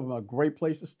one of them, a great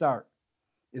place to start,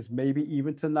 is maybe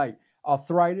even tonight.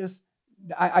 Arthritis,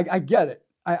 I get it.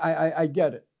 I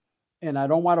get it. And I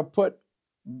don't want to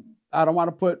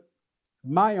put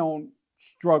my own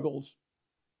struggles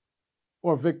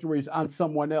or victories on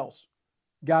someone else.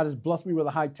 God has blessed me with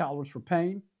a high tolerance for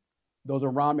pain. Those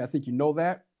around me, I think you know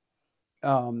that.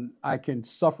 I can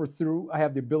suffer through. I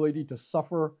have the ability to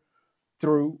suffer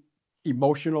through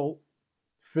emotional,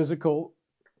 physical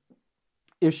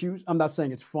issues. I'm not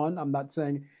saying it's fun. I'm not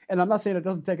saying it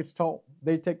doesn't take its toll.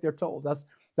 They take their tolls.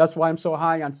 That's why I'm so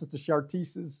high on Sister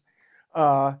Chartice's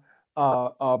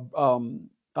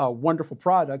wonderful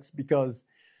products, because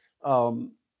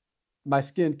my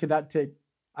skin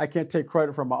I can't take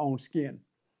credit for my own skin.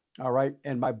 All right.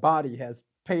 And my body has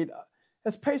paid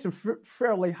some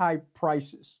fairly high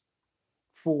prices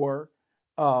for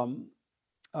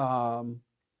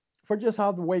just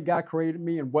how the way God created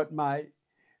me and what my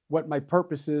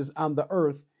purpose is on the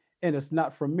earth. And it's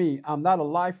not for me. I'm not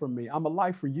alive for me. I'm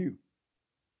alive for you.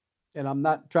 And I'm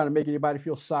not trying to make anybody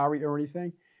feel sorry or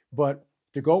anything, but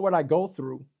to go what I go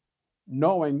through,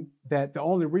 knowing that the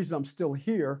only reason I'm still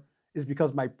here is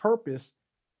because my purpose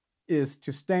is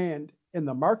to stand in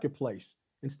the marketplace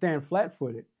and stand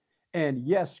flat-footed. And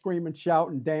yes, scream and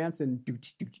shout and dance and do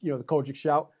the Kojic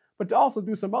shout, but to also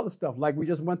do some other stuff, like we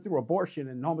just went through abortion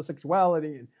and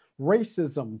homosexuality and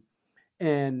racism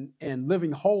and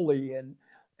living holy and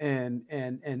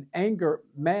anger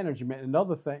management and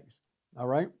other things. All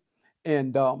right.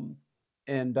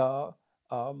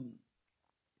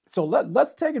 So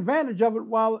let's take advantage of it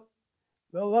while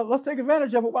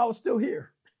it's still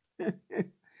here.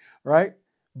 Right.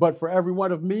 But for every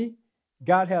one of me,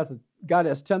 God has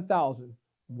 10,000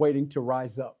 waiting to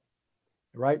rise up.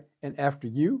 Right. And after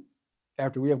we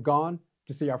have gone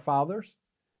to see our Father,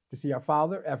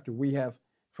 after we have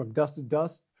from dust to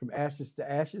dust, from ashes to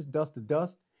ashes, dust to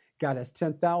dust, God has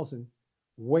 10,000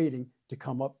 waiting to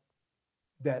come up,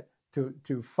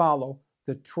 to follow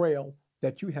the trail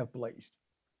that you have blazed.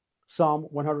 Psalm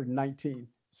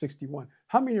 119:61.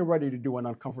 How many are ready to do an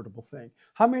uncomfortable thing?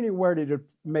 How many are ready to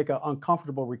make an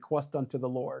uncomfortable request unto the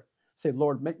Lord? Say,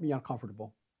 Lord, make me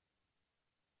uncomfortable.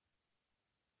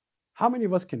 How many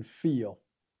of us can feel?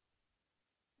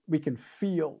 We can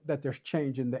feel that there's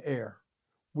change in the air.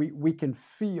 We can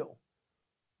feel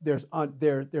there's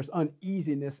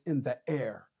uneasiness in the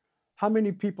air. How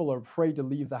many people are afraid to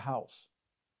leave the house?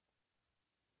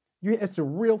 It's a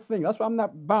real thing. That's why I'm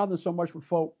not bothering so much with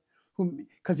folk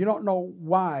because you don't know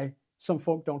why some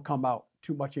folk don't come out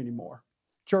too much anymore,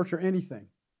 church or anything.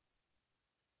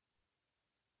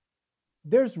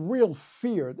 There's real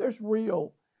fear. There's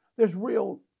real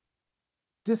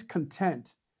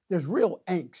discontent. There's real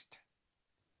angst.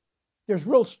 There's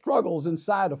real struggles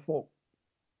inside of folk.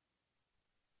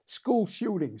 School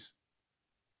shootings.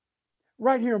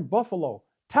 Right here in Buffalo,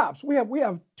 Tops. We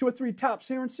have 2 or 3 Tops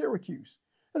here in Syracuse.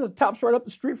 There's a Tops right up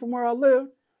the street from where I live,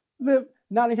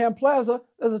 Nottingham Plaza.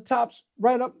 There's a Tops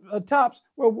right up Tops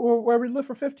where we lived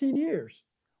for 15 years.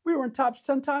 We were in Tops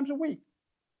 10 times a week.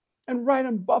 And right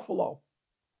in Buffalo,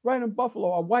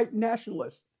 a white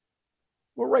nationalist,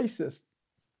 a racist,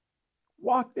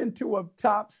 walked into a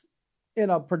Tops in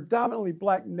a predominantly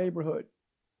black neighborhood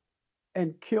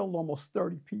and killed almost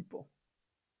 30 people,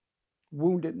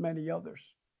 wounded many others,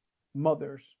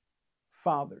 mothers,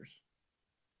 fathers,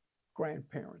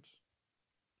 grandparents,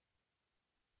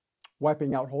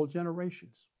 wiping out whole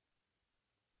generations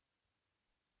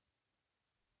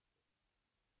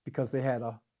because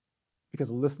of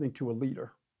listening to a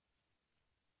leader.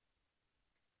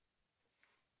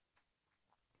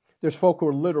 There's folk who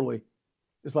are literally,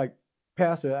 it's like,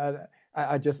 Pastor,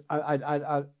 I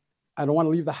don't want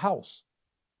to leave the house.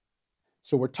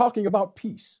 So we're talking about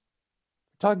peace.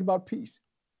 Verse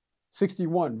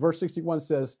 61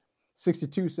 says,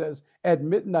 62 says, at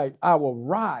midnight, I will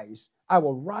rise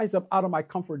up out of my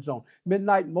comfort zone.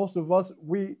 Midnight, most of us,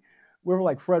 we were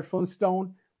like Fred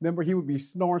Flintstone. Remember, he would be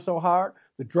snoring so hard,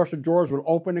 the dresser drawers would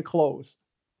open and close.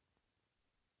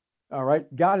 All right.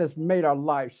 God has made our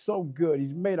lives so good.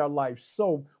 He's made our lives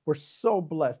we're so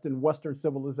blessed in Western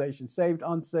civilization, saved,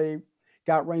 unsaved.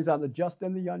 God reigns on the just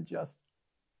and the unjust.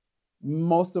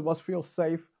 Most of us feel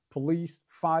safe. Police,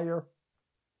 fire.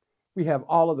 We have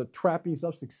all of the trappings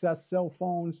of success: cell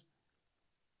phones,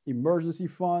 emergency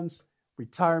funds,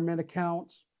 retirement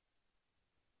accounts,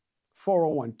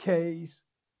 401ks.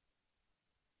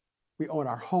 We own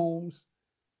our homes.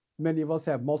 Many of us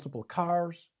have multiple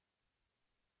cars.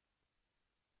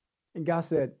 And God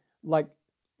said, like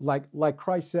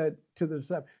Christ said to the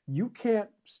disciples, you can't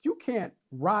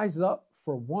rise up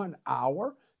for 1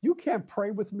 hour. You can't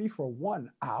pray with me for 1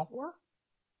 hour.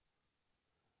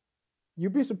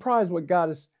 You'd be surprised what God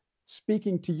is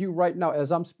speaking to you right now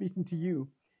as I'm speaking to you,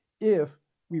 if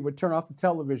we would turn off the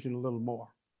television a little more,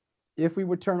 if we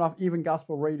would turn off even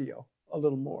gospel radio a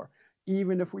little more,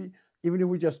 even if we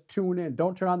just tune in.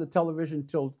 Don't turn on the television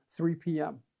until 3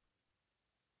 p.m.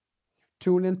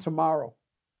 Tune in tomorrow.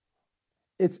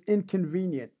 It's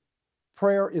inconvenient.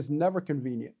 Prayer is never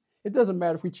convenient. It doesn't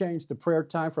matter if we change the prayer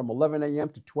time from 11 a.m.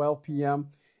 to 12 p.m.,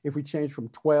 if we change from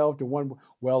 12 to 1.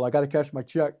 Well, I got to cash my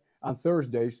check on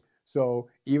Thursdays. So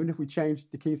even if we change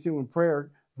the King Stephen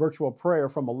prayer, virtual prayer,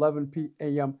 from 11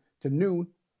 a.m. to noon,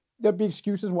 there'd be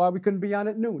excuses why we couldn't be on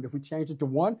at noon. If we change it to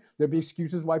 1, there'd be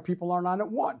excuses why people aren't on at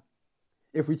 1.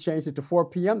 If we change it to 4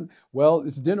 p.m., well,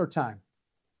 it's dinner time.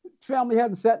 Family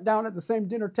hadn't sat down at the same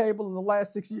dinner table in the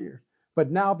last 6 years.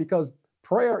 But now, because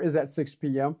prayer is at 6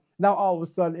 p.m., now all of a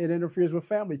sudden it interferes with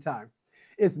family time.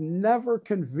 It's never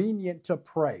convenient to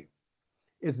pray.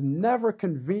 It's never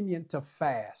convenient to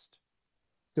fast,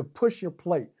 to push your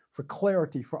plate for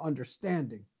clarity, for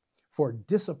understanding, for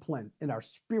discipline in our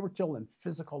spiritual and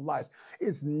physical lives.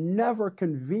 It's never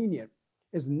convenient.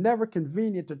 It's never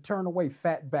convenient to turn away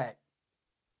fat back.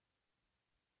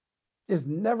 It's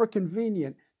never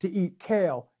convenient to eat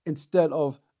kale instead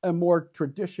of a more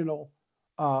traditional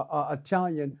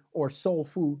Italian or soul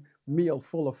food meal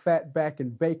full of fat back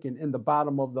and bacon in the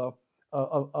bottom of the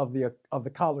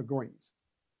collard greens.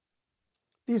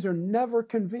 These are never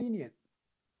convenient,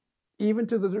 even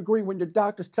to the degree when your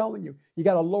doctor's telling you you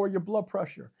got to lower your blood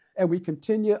pressure. And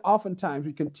oftentimes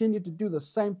we continue to do the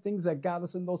same things that got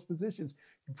us in those positions.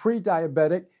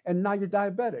 Pre-diabetic, and now you're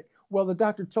diabetic. Well, the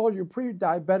doctor told you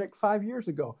pre-diabetic 5 years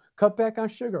ago. Cut back on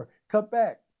sugar, cut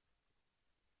back.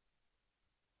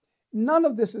 None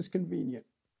of this is convenient.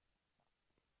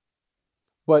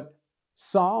 But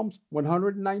Psalms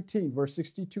 119, verse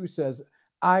 62 says,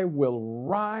 I will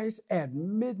rise at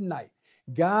midnight.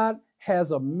 God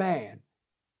has a man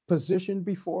positioned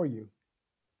before you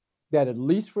that, at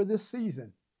least for this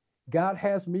season, God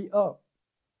has me up.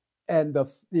 And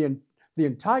the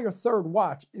entire third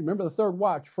watch, remember the third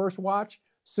watch, first watch,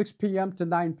 6 p.m. to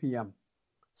 9 p.m.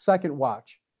 Second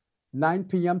watch, 9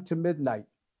 p.m. to midnight.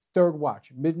 Third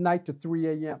watch, midnight to 3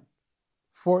 a.m.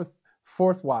 Fourth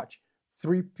watch,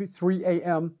 3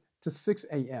 a.m. to 6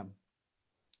 a.m.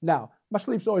 Now, my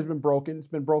sleep's always been broken. It's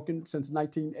been broken since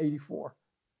 1984.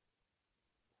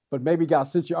 But maybe, God,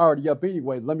 since you're already up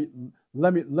anyway, let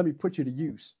me put you to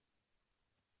use.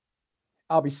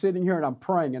 I'll be sitting here and I'm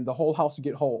praying, and the whole house will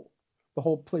get whole. The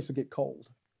whole place will get cold.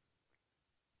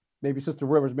 Maybe Sister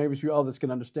Rivers, maybe you others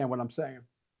can understand what I'm saying.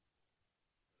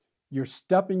 You're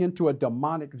stepping into a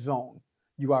demonic zone.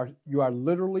 You are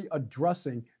literally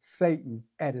addressing Satan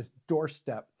at his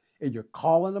doorstep, and you're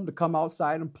calling him to come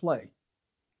outside and play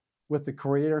with the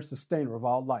creator and sustainer of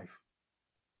all life.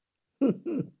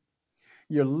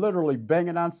 You're literally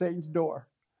banging on Satan's door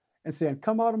and saying,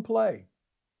 come out and play.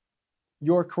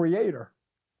 Your creator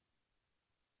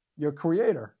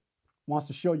wants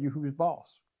to show you who's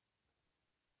boss.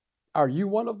 Are you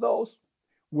one of those?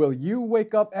 Will you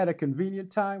wake up at a convenient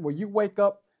time? Will you wake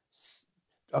up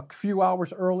a few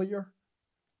hours earlier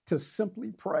to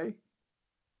simply pray?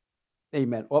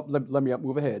 Amen. Oh, let me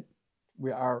move ahead.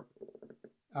 We are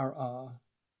I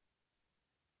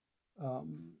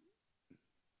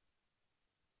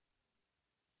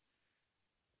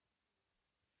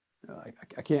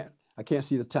can't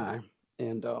see the time.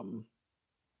 And all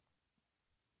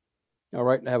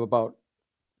right, I have about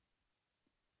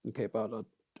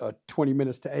 20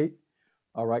 minutes to 8.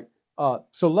 All right.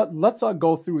 So let's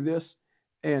go through this,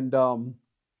 and I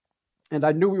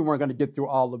knew we weren't going to get through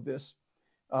all of this.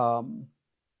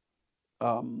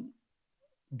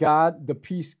 God, the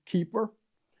peacekeeper.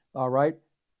 All right.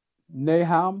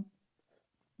 Nahum,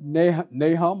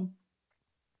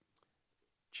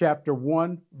 chapter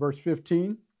 1, verse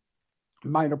 15.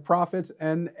 Minor prophets,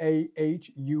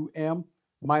 Nahum,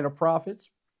 minor prophets.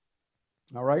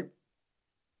 All right.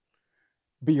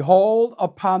 Behold,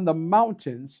 upon the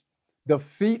mountains the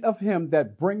feet of him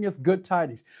that bringeth good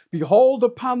tidings. Behold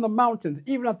upon the mountains,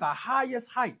 even at the highest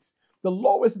heights, the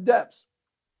lowest depths.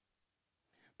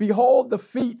 Behold the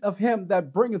feet of him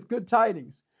that bringeth good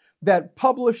tidings, that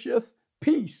publisheth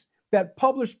peace, that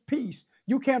publish peace.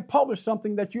 You can't publish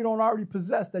something that you don't already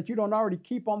possess, that you don't already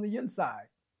keep on the inside.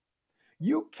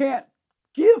 You can't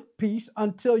give peace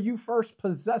until you first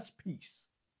possess peace.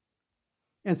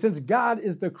 And since God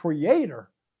is the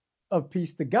creator of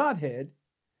peace, the Godhead,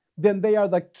 then they are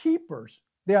the keepers,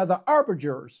 they are the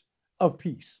arbiters of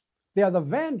peace. They are the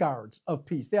vanguards of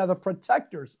peace. They are the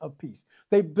protectors of peace.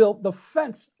 They built the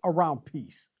fence around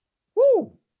peace.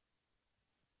 Woo!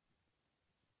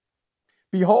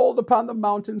 Behold upon the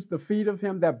mountains the feet of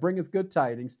him that bringeth good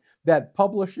tidings, that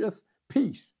publisheth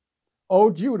peace. O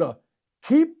Judah,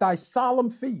 keep thy solemn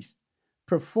feast,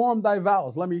 perform thy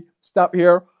vows. Let me stop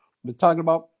here. We're talking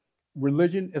about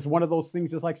religion is one of those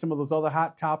things, just like some of those other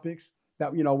hot topics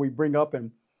that we bring up,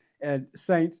 and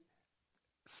saints,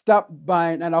 stop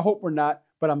buying, and I hope we're not,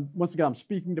 but I'm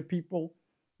speaking to people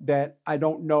that I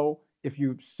don't know if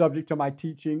you're subject to my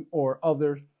teaching or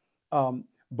others,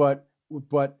 but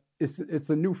it's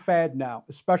a new fad now,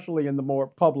 especially in the more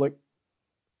public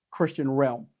Christian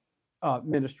realm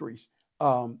ministries.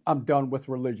 I'm done with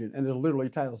religion, and there's literally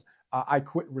titles. I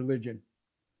quit religion,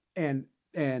 and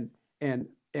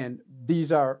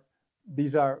these are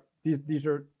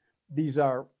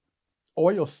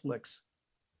oil slicks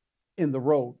in the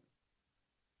road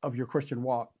of your Christian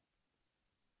walk.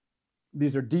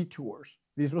 These are detours.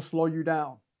 These will slow you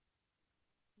down.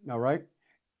 All right.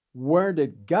 Where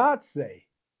did God say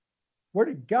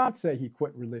he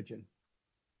quit religion?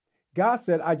 God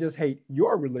said, I just hate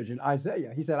your religion.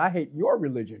 Isaiah, he said, I hate your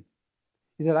religion.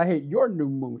 He said, I hate your new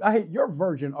moon. I hate your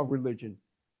version of religion.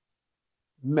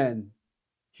 Men,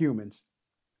 humans.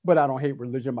 But I don't hate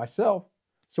religion myself.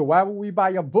 So why would we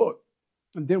buy a book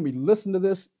and then we listen to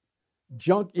this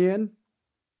junk in,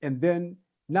 and then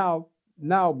now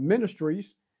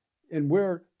ministries, and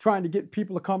we're trying to get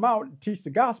people to come out and teach the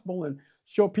gospel and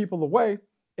show people the way,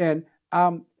 and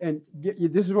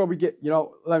this is where we get,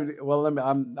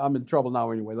 I'm in trouble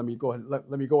now anyway. Let me go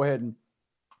ahead and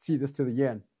see this to the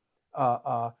end.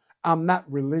 I'm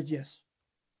not religious.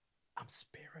 I'm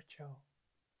spiritual.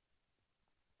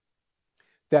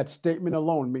 That statement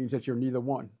alone means that you're neither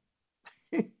one.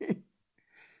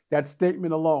 That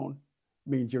statement alone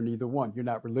means you're neither one. You're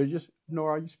not religious,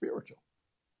 nor are you spiritual.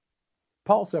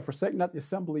 Paul said, forsake not the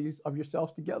assemblies of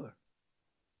yourselves together.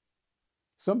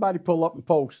 Somebody pull up and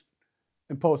post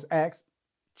Acts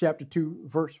chapter 2,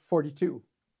 verse 42.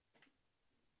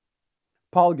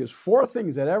 Paul gives 4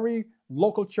 things that every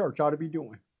local church ought to be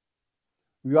doing.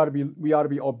 We ought to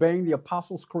be obeying the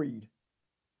Apostles' Creed,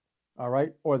 all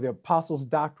right, or the Apostles'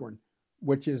 Doctrine,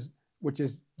 which is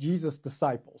Jesus'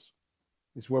 disciples.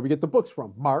 This is where we get the books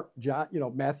from: Mark, John,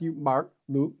 Matthew, Mark,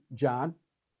 Luke, John,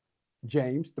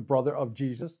 James, the brother of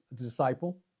Jesus, the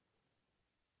disciple.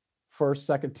 1st,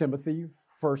 2nd Timothy,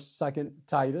 1st, 2nd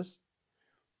Titus,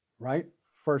 right?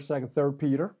 1st, 2nd, 3rd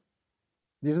Peter.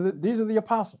 These are the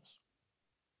apostles.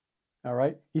 All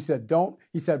right. He said,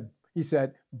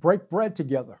 break bread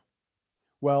together.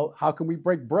 Well, how can we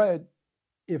break bread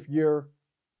if you've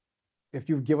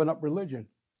given up religion?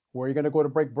 Where are you going to go to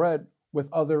break bread with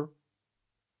other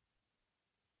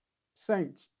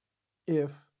saints if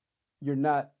you're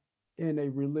not in a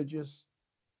religious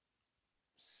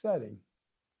setting?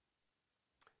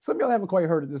 Some of y'all haven't quite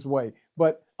heard it this way,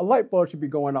 but a light bulb should be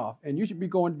going off, and you should be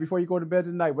going before you go to bed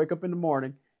tonight. Wake up in the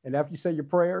morning, and after you say your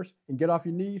prayers and get off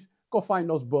your knees, go find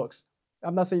those books.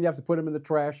 I'm not saying you have to put them in the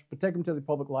trash, but take them to the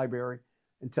public library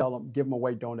and tell them, give them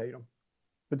away, donate them.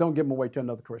 But don't give them away to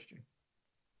another Christian.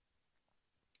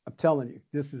 I'm telling you,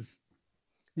 these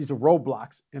are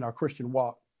roadblocks in our Christian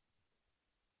walk.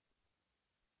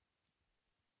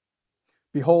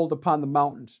 Behold upon the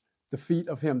mountains the feet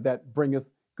of him that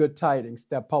bringeth good tidings,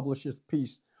 that publisheth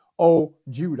peace. O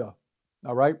Judah,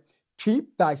 all right?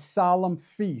 Keep thy solemn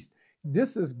feast.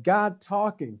 This is God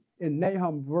talking in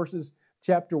Nahum verses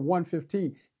chapter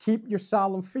 115. Keep your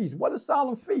solemn feast. What is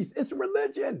solemn feast? It's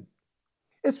religion.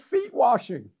 It's feet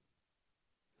washing.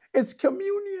 It's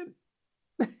communion.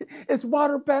 It's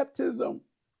water baptism.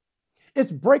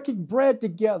 It's breaking bread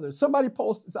together. Somebody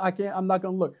post, I'm not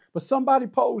going to look, but somebody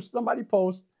post,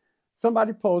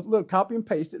 look, copy and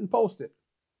paste it and post it.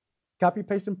 Copy,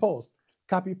 paste, and post.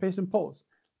 Copy, paste, and post.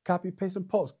 Copy, paste, and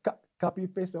post. Copy,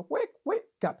 paste, and wait,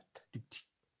 copy.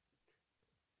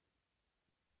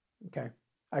 Okay.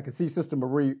 I can see Sister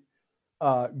Marie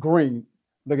Green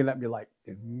looking at me like,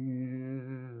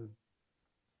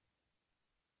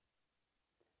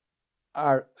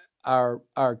 our our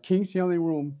King's Healing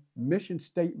Room mission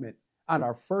statement on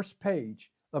our first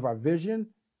page of our vision,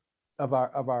 of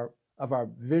our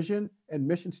vision and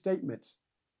mission statements.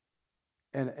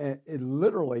 And it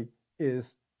literally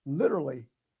is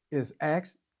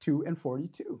Acts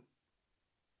 2:42.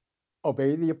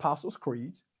 Obey the Apostles'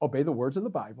 Creeds, obey the words of the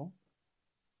Bible,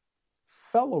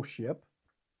 fellowship,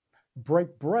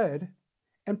 break bread,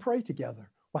 and pray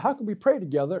together. Well, how can we pray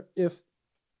together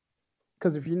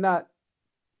because if you're not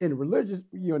in religious,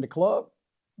 you're in the club,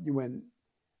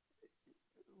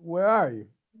 where are you?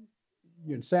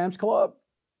 You're in Sam's Club?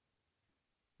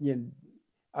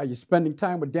 Are you spending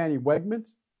time with Danny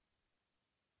Wegmans?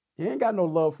 He ain't got no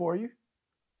love for you.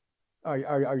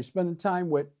 Are you spending time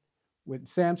with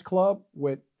Sam's Club,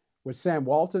 with Sam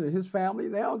Walton and his family?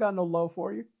 They don't got no love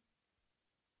for you.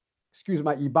 Excuse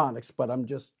my ebonics, but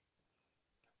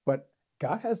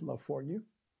God has love for you.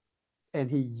 And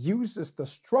he uses the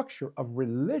structure of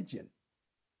religion.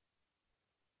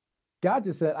 God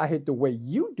just said, I hate the way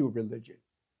you do religion.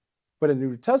 But in the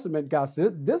New Testament, God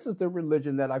said, this is the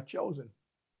religion that I've chosen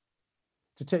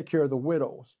to take care of the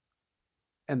widows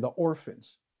and the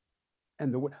orphans.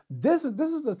 This is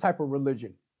the type of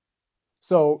religion.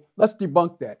 So let's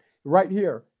debunk that. Right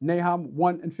here, Nahum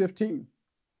 1:15.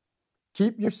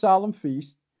 Keep your solemn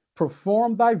feast,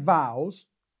 perform thy vows,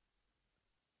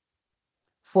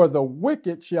 for the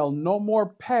wicked shall no more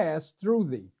pass through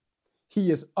thee.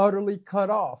 He is utterly cut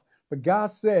off. But God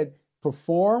said,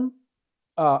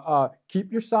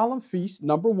 keep your solemn feast,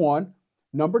 number one.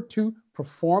 Number two,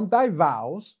 perform thy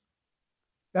vows.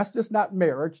 That's just not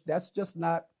marriage. That's just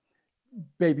not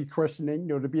baby christening,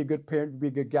 to be a good parent, to be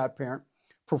a good godparent.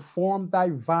 Perform thy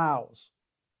vows.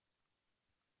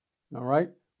 All right?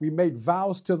 We made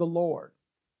vows to the Lord.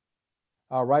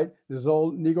 All right? This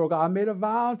old Negro guy, I made a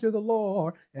vow to the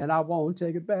Lord, and I won't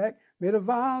take it back. Made a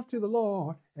vow to the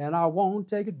Lord, and I won't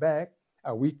take it back.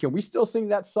 Can we still sing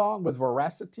that song with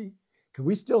veracity? Can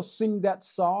we still sing that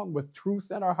song with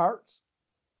truth in our hearts?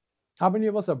 How many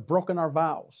of us have broken our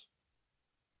vows?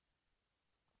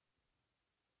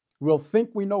 We'll think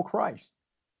we know Christ,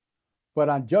 but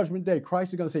on Judgment Day,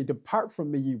 Christ is going to say, depart from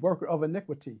me, ye worker of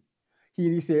iniquity.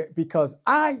 He said, because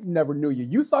I never knew you.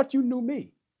 You thought you knew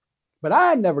me, but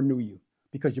I never knew you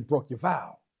because you broke your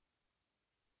vow.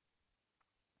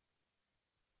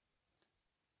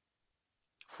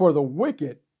 For the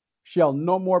wicked shall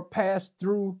no more pass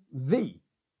through thee.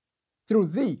 Through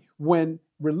thee. When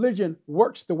religion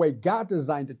works the way God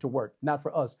designed it to work, not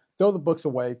for us. Throw the books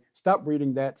away. Stop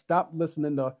reading that. Stop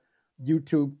listening to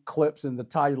YouTube clips, and the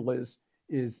title is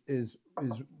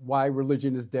Why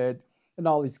Religion is Dead, and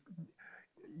all these.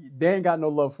 They ain't got no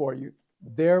love for you.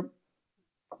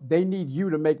 They need you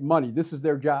to make money. This is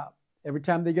their job. Every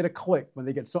time they get a click, when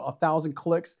they get 1,000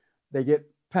 clicks, they get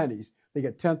pennies. They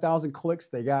get 10,000 clicks.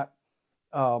 They got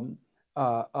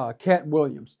Cat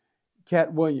Williams,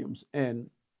 and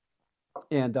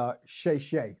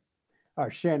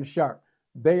Shannon Sharp.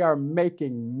 They are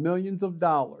making millions of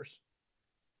dollars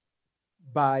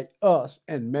by us,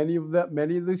 and many of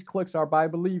these clicks are by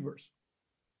believers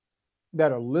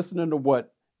that are listening to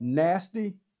what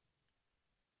nasty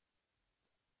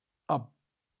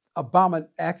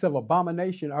acts of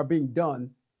abomination are being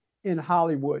done in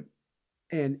Hollywood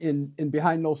and in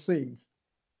behind those scenes.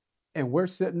 And we're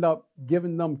sitting up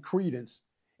giving them credence.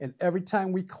 And every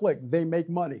time we click, they make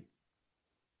money.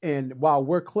 And while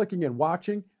we're clicking and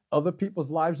watching other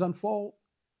people's lives unfold,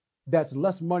 that's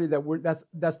less money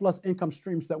that's less income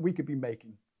streams that we could be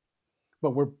making.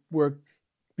 But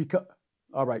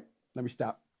all right, let me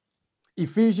stop.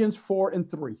 Ephesians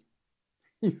 4:3.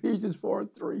 Ephesians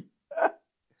 4:3.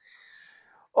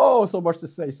 Oh, so much to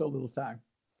say, so little time.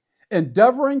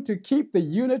 Endeavoring to keep the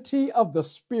unity of the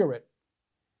Spirit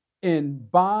in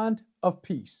bond of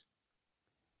peace.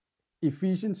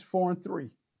 Ephesians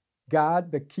 4:3.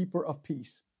 God, the keeper of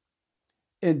peace.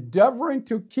 Endeavoring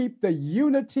to keep the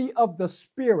unity of the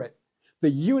Spirit. The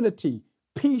unity,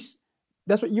 peace.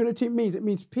 That's what unity means. It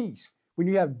means peace. When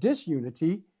you have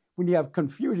disunity, when you have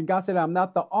confusion, God said, I'm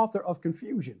not the author of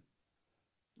confusion.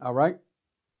 All right?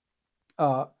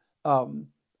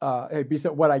 He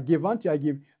said, what I give unto you, I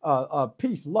give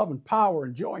peace, love, and power,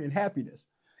 and joy, and happiness.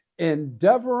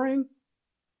 Endeavoring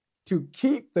to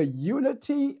keep the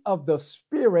unity of the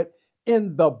Spirit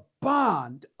in the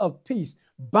bond of peace,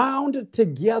 bound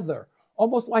together,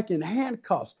 almost like in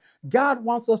handcuffs. God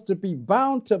wants us to be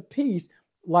bound to peace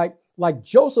like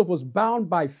Joseph was bound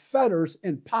by fetters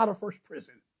in Potiphar's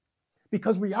prison,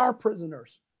 because we are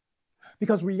prisoners,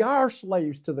 because we are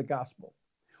slaves to the gospel.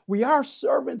 We are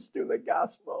servants to the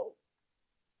gospel.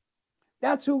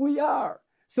 That's who we are.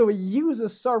 So he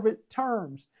uses servant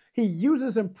terms. He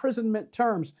uses imprisonment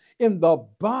terms in the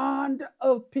bond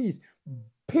of peace.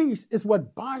 Peace is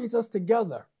what binds us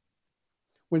together.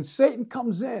 When Satan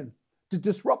comes in to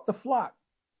disrupt the flock,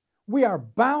 we are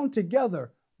bound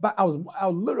together. But I was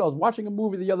watching a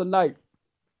movie the other night,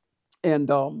 and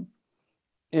Tom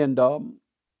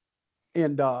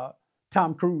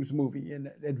Cruise movie,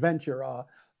 and adventure,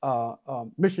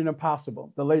 Mission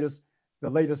Impossible, the latest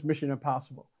Mission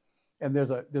Impossible, and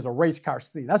there's a race car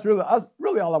scene. That's really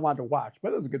all I wanted to watch,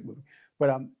 but it was a good movie. But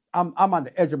I'm on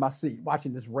the edge of my seat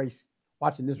watching this race.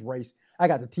 I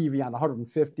got the TV on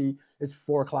 150. It's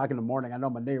 4:00 in the morning. I know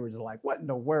my neighbors are like, "What in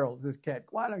the world is this cat?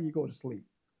 Why don't you go to sleep?"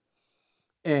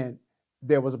 And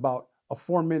there was about a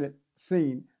 4-minute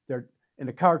scene there in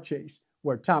the car chase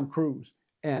where Tom Cruise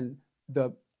and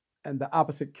the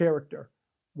opposite character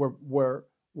were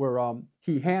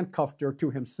he handcuffed her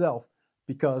to himself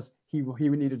because he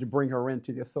needed to bring her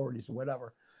into the authorities or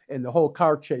whatever. And the whole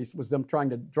car chase was them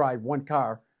trying to drive one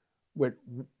car with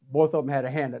both of them had a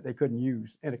hand that they couldn't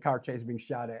use, and the car chase being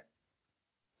shot at.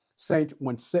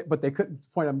 But they couldn't. The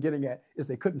point I'm getting at is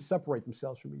they couldn't separate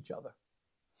themselves from each other.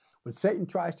 When Satan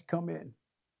tries to come in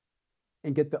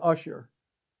and get the usher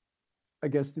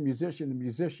against the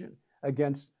musician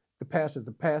against the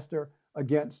pastor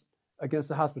against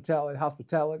the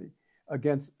hospitality,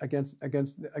 against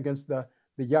the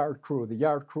yard crew,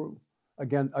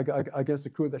 against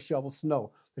the crew that shovels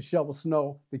snow,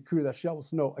 the crew that shovels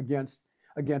snow against,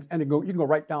 and you can go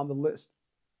right down the list.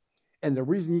 And the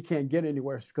reason you can't get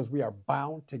anywhere is because we are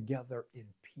bound together in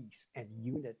peace and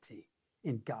unity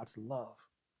in God's love.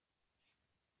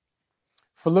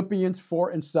 Philippians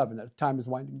 4:7. The time is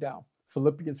winding down.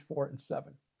 Philippians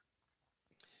 4:7.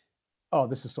 Oh,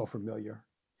 this is so familiar.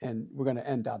 And we're going to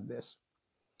end on this.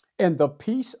 And the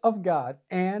peace of God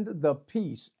and the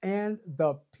peace,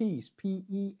 P-E-A-C-E,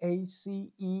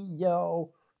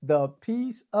 the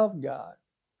peace of God,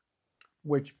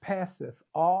 which passeth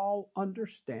all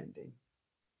understanding,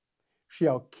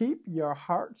 shall keep your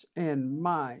hearts and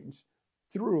minds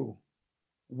through.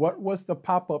 What was the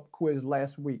pop-up quiz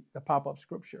last week, the pop-up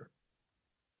scripture?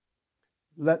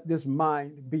 Let this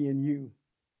mind be in you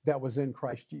that was in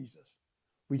Christ Jesus.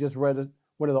 We just read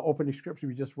one of the opening scriptures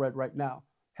we just read right now,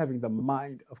 having the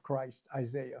mind of Christ,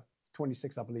 Isaiah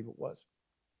 26, I believe it was.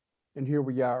 And here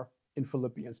we are in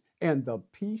Philippians. And the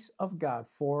peace of God,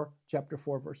 chapter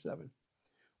 4, verse 7,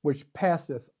 which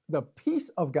passeth, the peace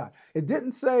of God. It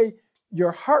didn't say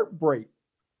your heartbreak.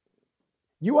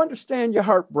 You understand your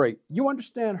heartbreak. You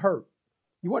understand hurt.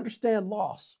 You understand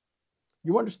loss.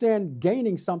 You understand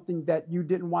gaining something that you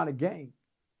didn't want to gain.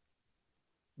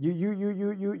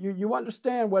 You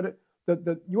understand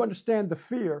you understand the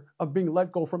fear of being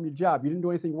let go from your job. You didn't do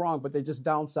anything wrong, but they just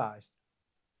downsized.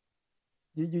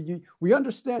 We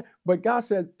understand, but God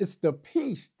said it's the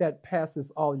peace that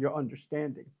passes all your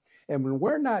understanding. And when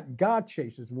we're not God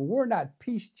chasers, when we're not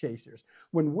peace chasers,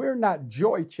 when we're not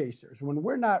joy chasers, when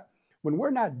we're not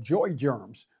joy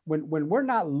germs, when we're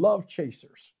not love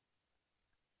chasers,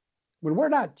 when we're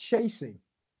not chasing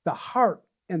the heart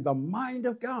and the mind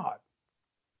of God,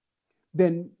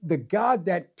 then the God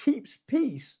that keeps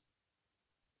peace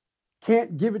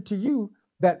can't give it to you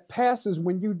that passes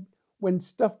when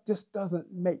stuff just doesn't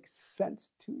make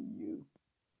sense to you.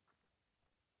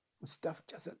 When stuff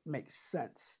doesn't make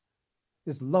sense.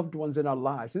 There's loved ones in our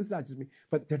lives. It's not just me,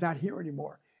 but they're not here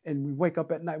anymore. And we wake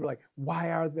up at night, we're like,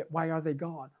 why are they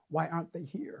gone? Why aren't they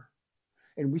here?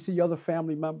 And we see other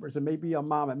family members, and maybe a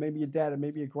mom, and maybe a dad, and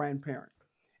maybe a grandparent.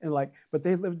 And but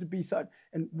they live to be such,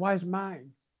 and why is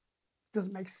mine? It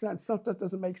doesn't make sense. Some stuff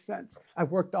doesn't make sense.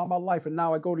 I've worked all my life, and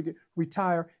now I go to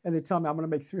retire, and they tell me I'm going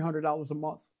to make $300 a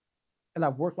month. And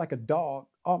I've worked like a dog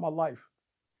all my life.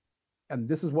 And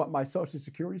this is what my Social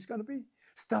Security is going to be?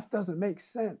 Stuff doesn't make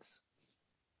sense.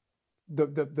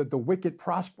 The wicked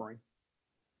prospering.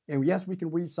 And yes, we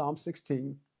can read Psalm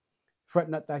 16. Fret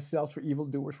not thyself for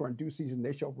evildoers, for in due season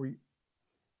they shall reap.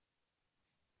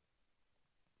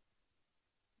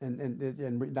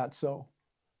 And not so.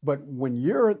 But when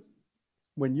you're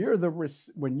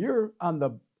on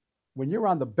the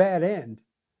bad end,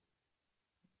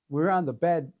 we're on the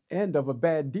bad end of a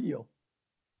bad deal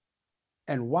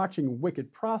and watching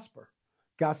wicked prosper.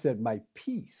 God said, my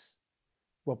peace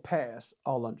will pass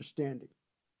all understanding.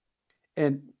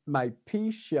 And my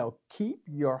peace shall keep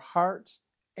your hearts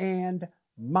and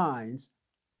minds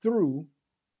through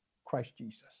Christ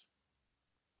Jesus.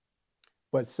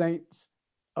 But saints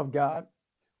of God,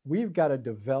 we've got to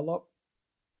develop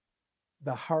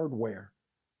the hardware.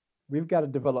 We've got to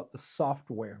develop the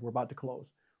software. We're about to close.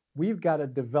 We've got to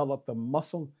develop the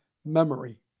muscle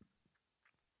memory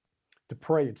to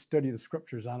pray and study the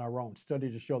scriptures on our own, study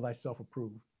to show thyself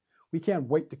approved. We can't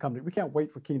wait to come to, we can't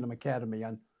wait for Kingdom Academy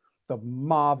on the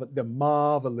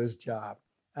marvelous job.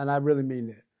 And I really mean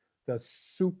it. The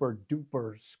super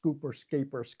duper scooper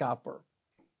scaper scopper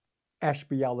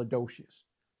Ashbyalidocious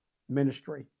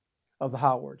ministry of the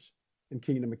Howards and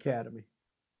Kingdom Academy.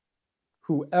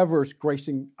 Whoever's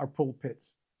gracing our pulpits,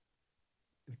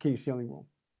 the King's Healing Room,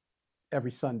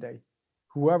 every Sunday,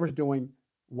 whoever's doing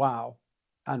WOW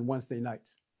on Wednesday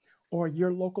nights, or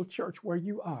your local church where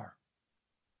you are.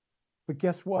 But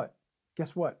guess what?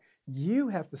 Guess what? You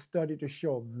have to study to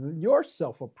show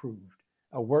yourself approved,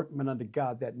 a workman unto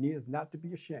God that needeth not to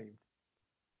be ashamed,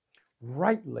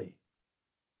 rightly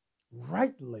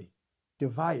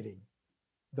dividing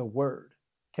the word,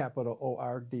 capital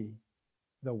O-R-D,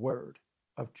 the word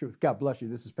of truth. God bless you.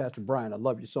 This is Pastor Brian. I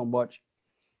love you so much.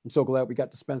 I'm so glad we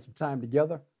got to spend some time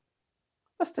together.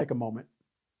 Let's take a moment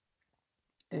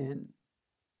and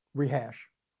rehash.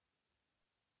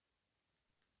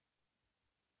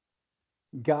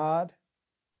 God,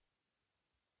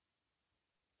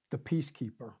 the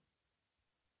peacekeeper.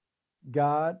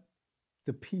 God,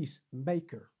 the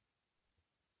peacemaker.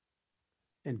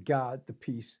 And God, the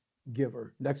peace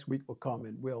giver. Next week we'll come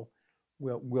and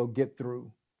we'll get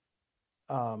through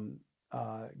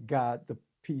God, the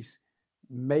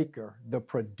peacemaker, the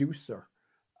producer,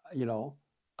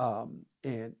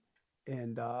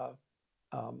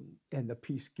 and the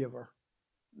peace giver.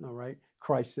 All right.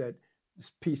 Christ said,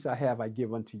 "This peace I have, I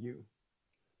give unto you."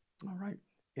 All right.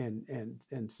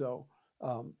 And so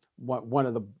one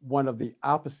of the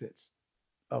opposites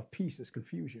of peace is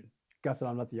confusion. God said,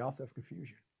 "I'm not the author of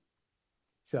confusion."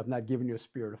 He said, "I've not given you a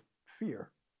spirit of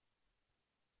fear,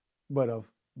 but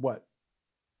of what?"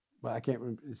 Well, I can't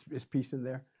remember. Is peace in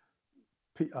there?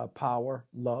 Power,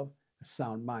 love,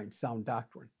 sound mind, sound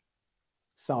doctrine,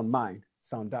 sound mind,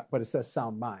 but it says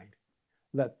sound mind.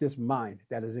 Let this mind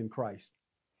that is in Christ.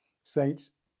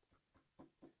 Saints,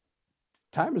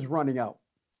 time is running out.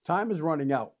 Time is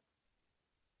running out.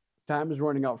 Time is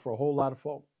running out for a whole lot of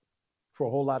folk, for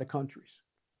a whole lot of countries.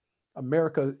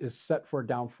 America is set for a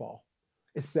downfall.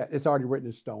 It's set. It's already written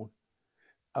in stone.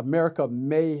 America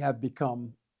may have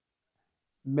become.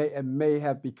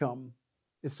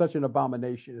 It's such an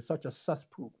abomination. It's such a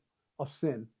cesspool of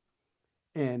sin,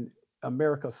 and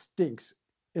America stinks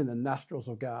in the nostrils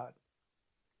of God.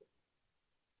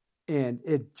 And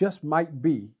it just might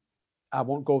be, I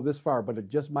won't go this far, but it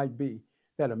just might be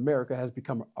that America has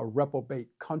become a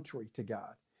reprobate country to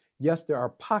God. Yes, there are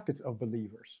pockets of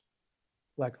believers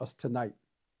like us tonight.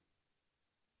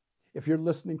 If you're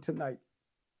listening tonight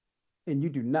and you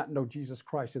do not know Jesus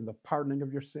Christ and the pardoning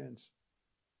of your sins,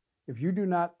 if you do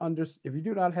not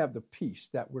have the peace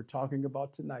that we're talking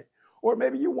about tonight, or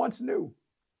maybe you once knew,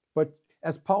 but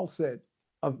as Paul said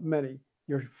of many,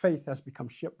 your faith has become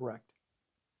shipwrecked.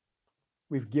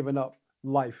 We've given up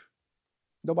life.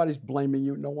 Nobody's blaming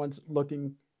you. No one's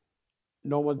looking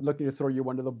to throw you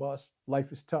under the bus.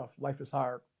 Life is tough. Life is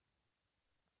hard.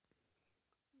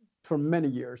 For many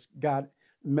years,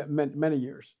 many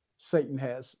years, Satan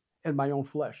has, in my own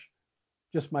flesh,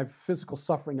 just my physical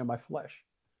suffering in my flesh.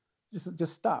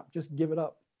 Just stop. Just give it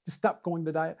up. Just stop going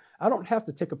to diet. I don't have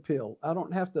to take a pill. I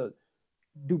don't have to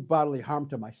do bodily harm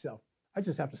to myself. I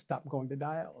just have to stop going to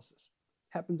dialysis.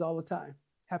 Happens all the time.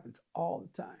 Happens all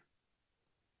the time.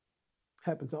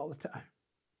 Happens all the time.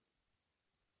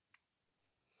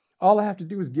 All I have to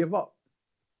do is give up.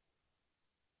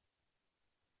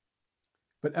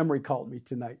 But Emery called me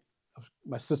tonight.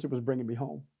 My sister was bringing me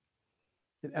home.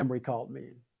 And Emery called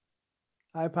me.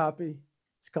 "Hi, Poppy.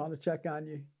 Just calling to check on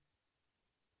you."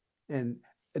 And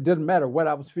it didn't matter what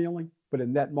I was feeling, but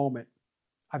in that moment,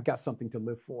 I've got something to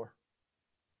live for.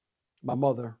 My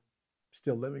mother,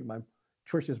 still living. My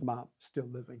Trisha's mom, still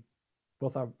living.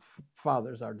 Both our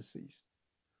fathers are deceased.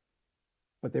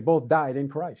 But they both died in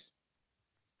Christ.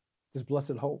 This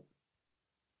blessed hope.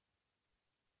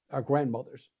 Our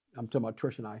grandmothers, I'm talking about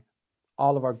Trish and I,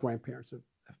 all of our grandparents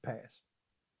have passed.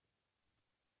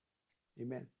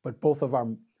 Amen. But both of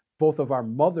our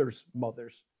mothers'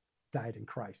 mothers died in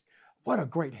Christ. What a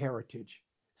great heritage.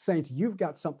 Saints, you've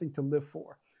got something to live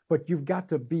for, but you've got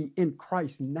to be in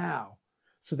Christ now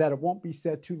so that it won't be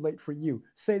said too late for you.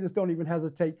 Say this, don't even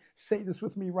hesitate. Say this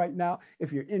with me right now.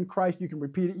 If you're in Christ, you can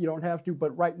repeat it. You don't have to,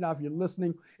 but right now, if you're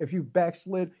listening, if you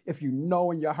backslid, if you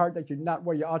know in your heart that you're not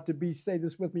where you ought to be, say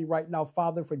this with me right now.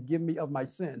 "Father, forgive me of my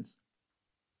sins.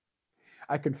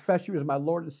 I confess you as my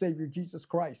Lord and Savior, Jesus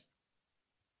Christ.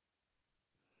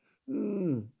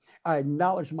 I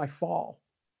acknowledge my fall.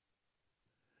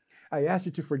 I ask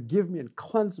you to forgive me and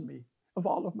cleanse me of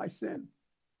all of my sin.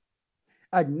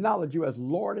 I acknowledge you as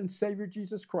Lord and Savior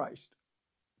Jesus Christ.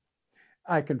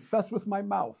 I confess with my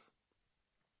mouth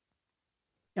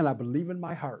and I believe in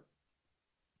my heart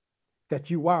that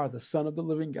you are the Son of the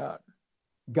living God,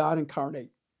 God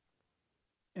incarnate,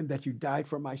 and that you died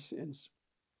for my sins.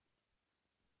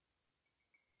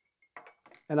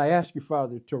 And I ask you,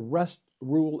 Father, to rest,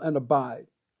 rule, and abide.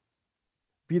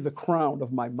 Be the crown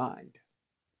of my mind.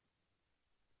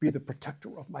 Be the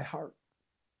protector of my heart.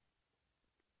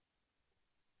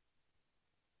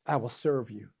 I will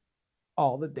serve you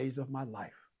all the days of my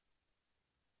life.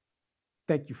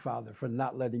 Thank you, Father, for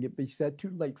not letting it be said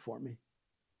too late for me.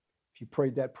 If you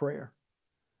prayed that prayer,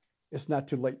 it's not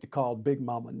too late to call Big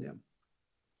Mama Nim.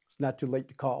 It's not too late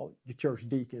to call your church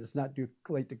deacon. It's not too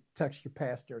late to text your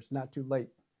pastor. It's not too late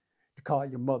to call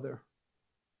your mother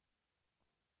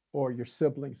or your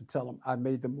siblings and tell them, I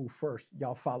made the move first.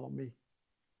 Y'all follow me.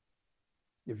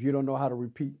 If you don't know how to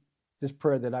repeat this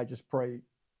prayer that I just prayed,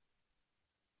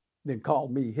 then call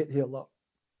me, hit Hill up,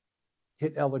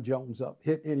 hit Ella Jones up,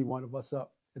 hit any one of us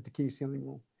up at the King's Healing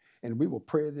Room, and we will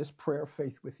pray this prayer of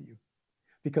faith with you,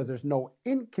 because there's no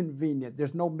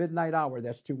midnight hour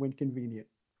that's too inconvenient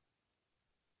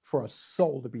for a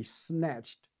soul to be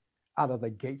snatched out of the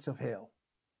gates of hell.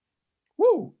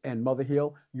 Woo! And Mother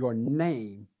Hill, your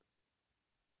name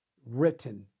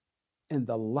written in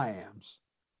the Lamb's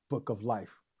book of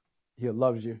life. Hill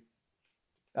loves you.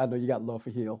 I know you got love for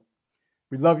Hill.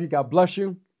 We love you. God bless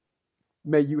you.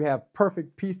 May you have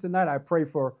perfect peace tonight. I pray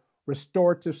for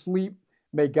restorative sleep.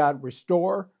 May God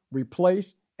restore,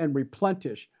 replace, and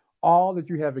replenish all that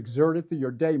you have exerted through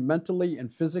your day mentally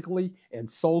and physically and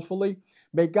soulfully.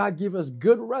 May God give us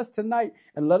good rest tonight,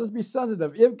 and let us be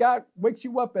sensitive. If God wakes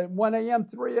you up at 1 a.m.,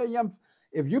 3 a.m.,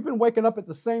 if you've been waking up at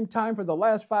the same time for the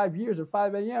last 5 years at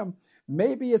 5 a.m.,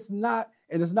 maybe it's not,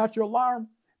 and it's not your alarm.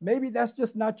 Maybe that's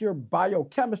just not your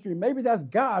biochemistry. Maybe that's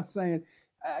God saying,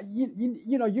 you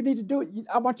need to do it.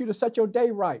 I want you to set your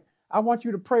day right. I want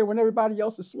you to pray when everybody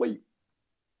else is asleep.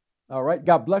 All right.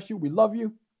 God bless you. We love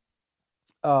you.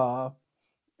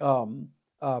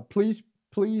 Please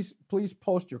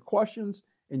post your questions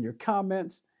and your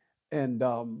comments, and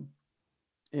we're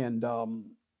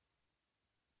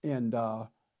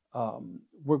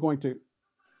going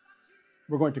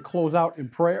to close out in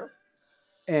prayer,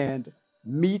 and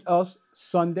meet us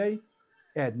Sunday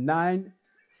at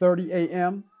 9:30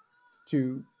 a.m.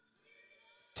 to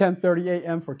 10:30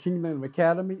 a.m. for Kingdom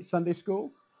Academy Sunday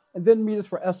School, and then meet us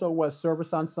for SOS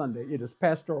service on Sunday. It is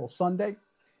Pastoral Sunday,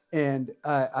 and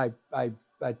I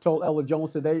told Ella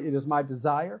Jones today, it is my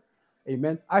desire,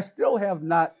 amen. I still have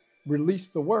not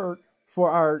released the word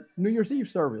for our New Year's Eve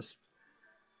service,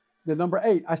 the number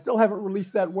 8. I still haven't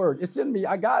released that word. It's in me.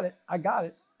 I got it. I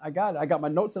got my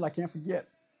notes and I can't forget,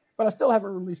 but I still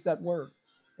haven't released that word.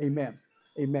 Amen.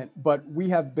 Amen. But we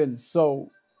have been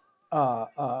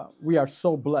we are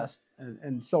so blessed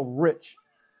and so rich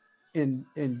in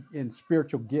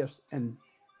spiritual gifts and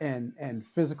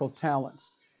physical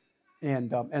talents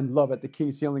and love at the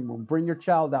King's Healing Room. Bring your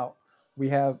child out. We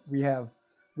have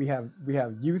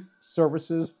youth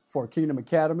services for Kingdom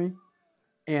Academy,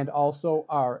 and also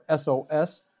our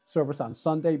SOS service on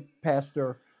Sunday.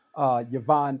 Pastor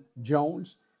Yvonne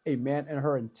Jones, amen, and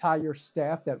her entire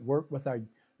staff that work with our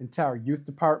entire youth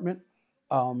department.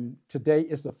 Today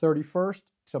is the 31st.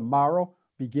 Tomorrow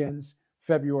begins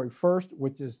February 1st,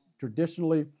 which is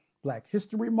traditionally Black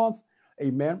History Month.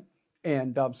 Amen.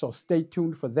 And so stay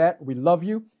tuned for that. We love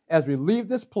you as we leave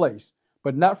this place,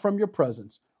 but not from your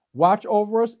presence. Watch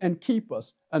over us and keep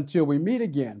us until we meet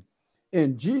again.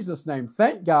 In Jesus' name,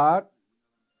 thank God.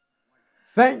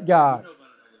 Thank God.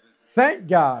 Thank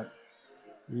God.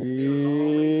 Amen.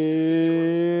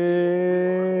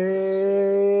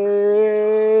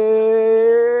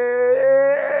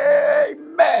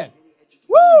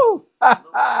 Woo! Ha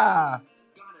ha!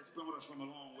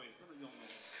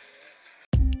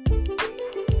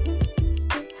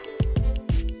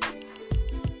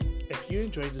 If you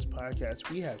enjoyed this podcast,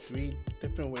 we have 3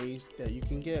 different ways that you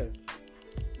can give.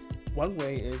 One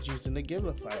way is using the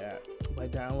Givelify app by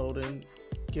downloading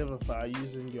Givelify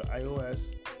using your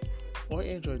iOS or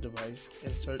Android device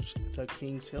and search the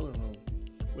King's Healing Room,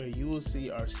 where you will see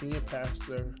our senior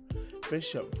pastor,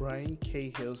 Bishop Brian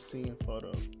K. Hill's senior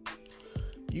photo.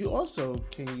 You also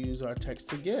can use our text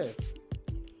to give.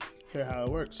 Here how it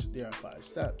works. There are 5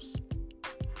 steps.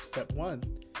 Step 1,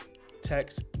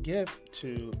 text GIVE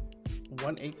to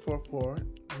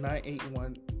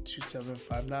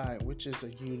 1-844-981-2759, which is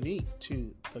unique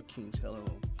to the King's Healing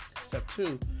Room. Step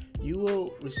 2, you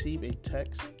will receive a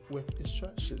text with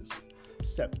instructions.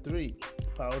 Step 3,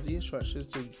 follow the instructions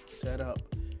to set up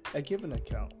a giving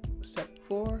account. Step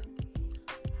 4,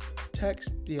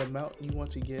 Text the amount you want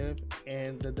to give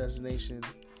and the destination.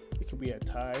 It could be a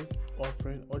tithe,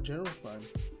 offering, or general fund.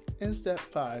 In step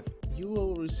 5, you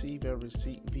will receive a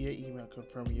receipt via email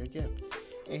confirming your gift.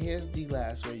 And here's the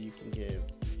last way you can give.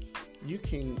 You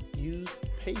can use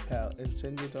PayPal and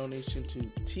send your donation to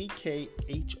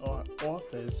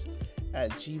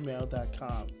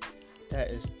tkhroffice@gmail.com.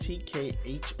 That is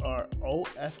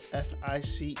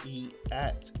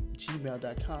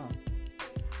tkhroffice@gmail.com.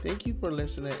 Thank you for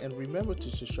listening, and remember to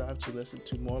subscribe to listen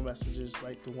to more messages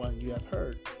like the one you have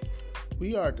heard.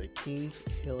 We are the King's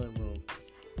Healing Room,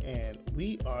 and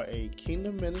we are a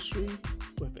kingdom ministry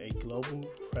with a global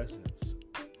presence.